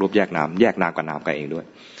แยกรูปแยกนามกับนามกันเองด้วย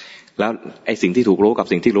แล้วไอ้สิ่งที่ถูกรู้กับ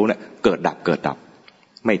สิ่งที่รู้เนี่ยเกิดดับ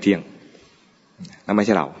ไม่เที่ยงนั่นไม่ใ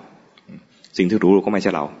ช่เราสิ่งที่รู้ก็ไม่ใ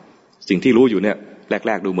ช่เราสิ่งที่รู้อยู่เนี่ยแ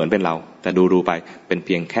รกๆดูเหมือนเป็นเราแต่ดูไปเป็นเ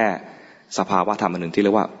พียงแค่สภาวะธรรมอันหนึ่งที่เรี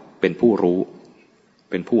ยกว่าเป็นผู้รู้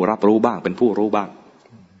เป็นผู้รับรู้บ้างเป็นผู้รู้บ้าง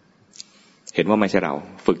เห็นว่าไม่ใช่เรา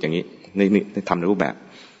ฝึกอย่างนี้นี่ทำในรูปแบบ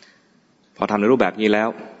พอทำในรูปแบบนี้แล้ว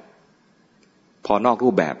พอนอกรู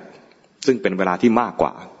ปแบบซึ่งเป็นเวลาที่มากกว่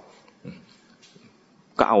า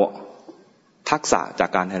ก็เอาทักษะจาก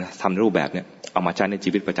การทำในรูปแบบเนี่ยเอามาใช้ใน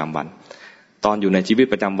ชีวิตประจำวันตอนอยู่ในชีวิต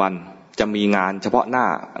ประจำวันจะมีงานเฉพาะหน้า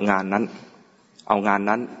งานนั้นเอางาน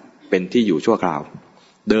นั้นเป็นที่อยู่ชั่วคราว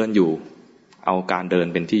เดินอยู่เอาการเดิน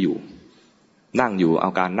เป็นที่อยู่นั่งอยู่เอา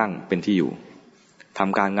การนั่งเป็นที่อยู่ท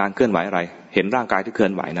ำการงานเคลื่อนไหวอะไรเห็นร่างกายที่เคลื่อ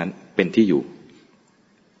นไหวนั้นเป็นที่อยู่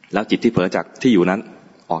แล้วจิตที่เผลอจากที่อยู่นั้น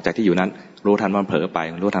ออกจากที่อยู่นั้นรู้ทันมันเผลอไป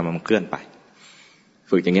รู้ทันมันเคลื่อนไป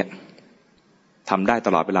ฝึกอย่างเงี้ยทำได้ต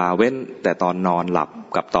ลอดเวลาเว้นแต่ตอนนอนหลับ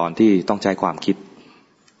กับตอนที่ต้องใช้ความคิด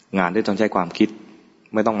งานที่ต้องใช้ความคิด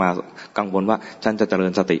ไม่ต้องมากังวลว่าฉันจะเจริ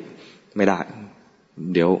ญสติไม่ได้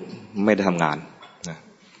เดี๋ยวไม่ได้ทำงานนะ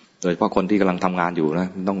โดยเฉพาะคนที่กำลังทำงานอยู่นะ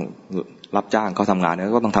ต้องรับจ้างเขาทำงานเนี่ย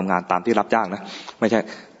ก็ต้องทำงานตามที่รับจ้างนะไม่ใช่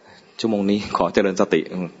ชั่วโมงนี้ขอเจริญสติ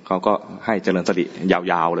เขาก็ให้เจริญสติย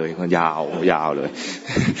าวๆเลยยาวเลย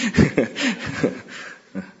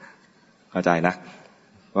เข้าใจนะ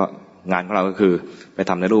ก็งานของเราก็คือไป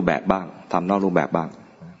ทำในรูปแบบบ้างทำนอกรูปแบบบ้าง